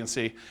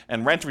resiliency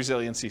and rent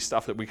resiliency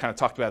stuff that we kind of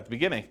talked about at the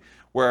beginning,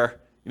 where,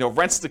 you know,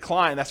 rents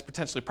decline, that's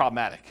potentially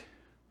problematic.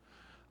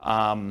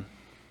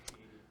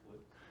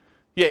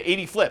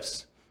 80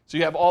 flips. So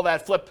you have all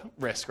that flip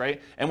risk,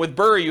 right? And with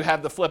BRRRR, you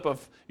have the flip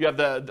of, you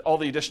have all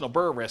the additional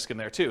BRRRR risk in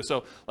there too.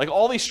 So like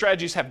all these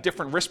strategies have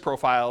different risk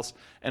profiles.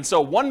 And so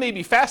one may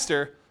be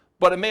faster,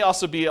 but it may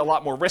also be a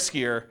lot more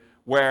riskier,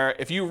 where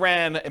if you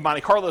ran a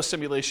Monte Carlo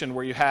simulation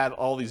where you had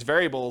all these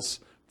variables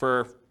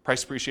for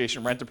price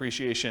appreciation, rent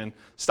appreciation,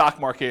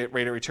 stock market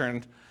rate of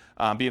return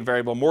being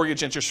variable,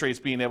 mortgage interest rates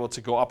being able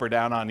to go up or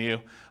down on you,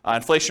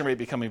 inflation rate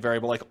becoming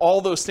variable, like all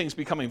those things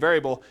becoming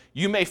variable,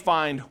 you may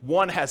find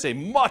one has a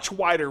much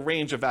wider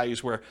range of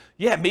values where,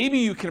 yeah, maybe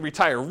you can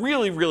retire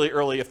really, really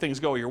early if things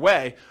go your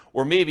way,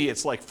 or maybe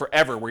it's like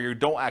forever where you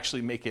don't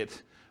actually make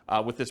it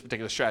with this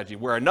particular strategy,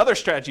 where another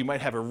strategy might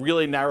have a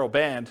really narrow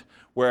band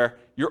where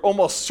you're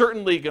almost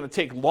certainly going to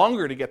take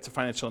longer to get to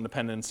financial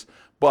independence,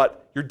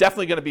 but you're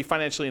definitely going to be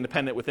financially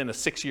independent within a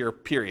 6-year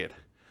period.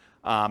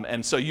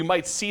 And so you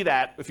might see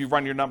that if you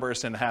run your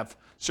numbers and have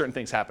certain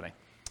things happening.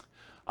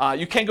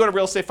 You can go to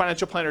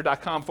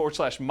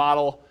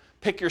realestatefinancialplanner.com/model,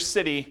 pick your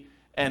city,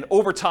 and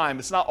over time,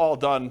 it's not all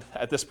done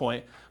at this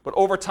point, but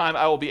over time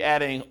I will be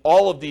adding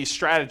all of these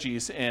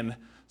strategies in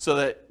so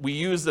that we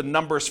use the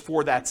numbers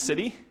for that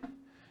city,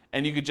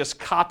 and you could just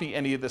copy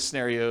any of the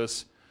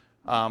scenarios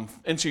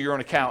into your own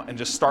account and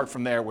just start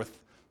from there with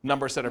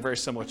numbers that are very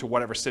similar to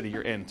whatever city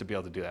you're in to be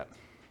able to do that.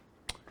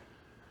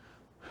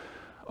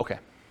 Okay.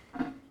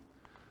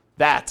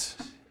 That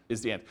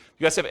is the end. If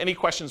you guys have any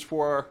questions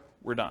for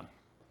we're done.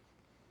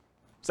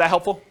 Is that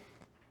helpful?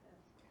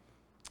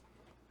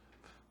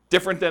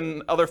 Different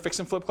than other fix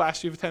and flip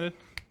class you've attended,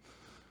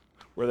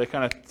 where they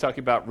kind of talk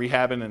about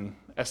rehabbing and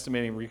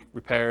estimating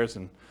repairs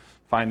and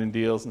finding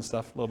deals and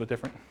stuff, a little bit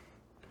different?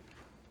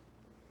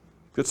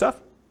 Good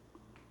stuff?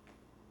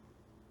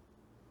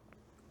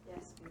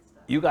 Yes, good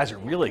stuff. You guys are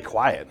really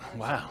quiet.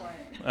 Wow.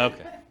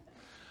 Okay.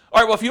 All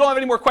right, well, if you don't have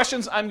any more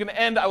questions, I'm going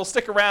to end. I will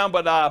stick around,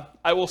 but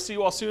I will see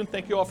you all soon.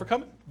 Thank you all for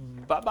coming.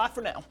 Bye-bye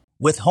for now.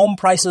 With home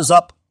prices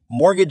up,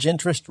 mortgage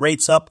interest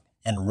rates up,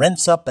 and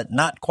rents up but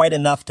not quite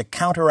enough to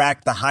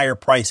counteract the higher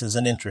prices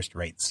and interest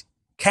rates,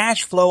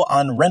 cash flow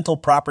on rental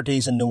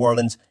properties in New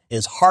Orleans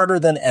is harder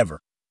than ever.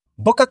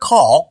 Book a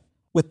call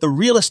with the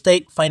Real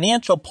Estate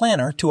Financial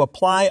Planner to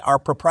apply our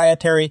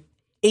proprietary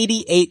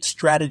 88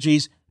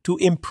 strategies to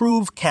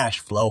improve cash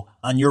flow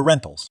on your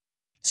rentals.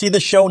 See the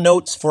show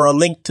notes for a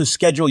link to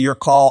schedule your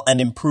call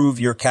and improve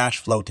your cash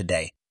flow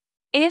today.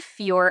 If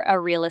you're a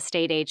real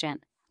estate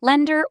agent,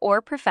 lender,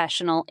 or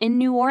professional in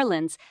New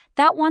Orleans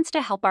that wants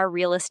to help our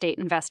real estate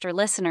investor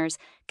listeners,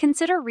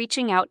 consider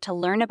reaching out to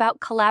learn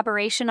about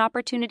collaboration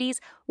opportunities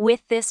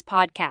with this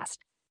podcast.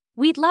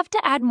 We'd love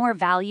to add more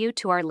value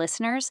to our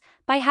listeners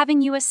by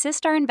having you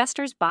assist our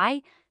investors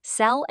buy,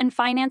 sell, and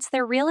finance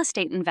their real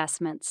estate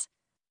investments.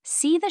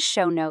 See the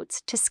show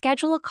notes to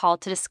schedule a call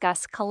to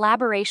discuss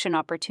collaboration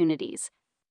opportunities.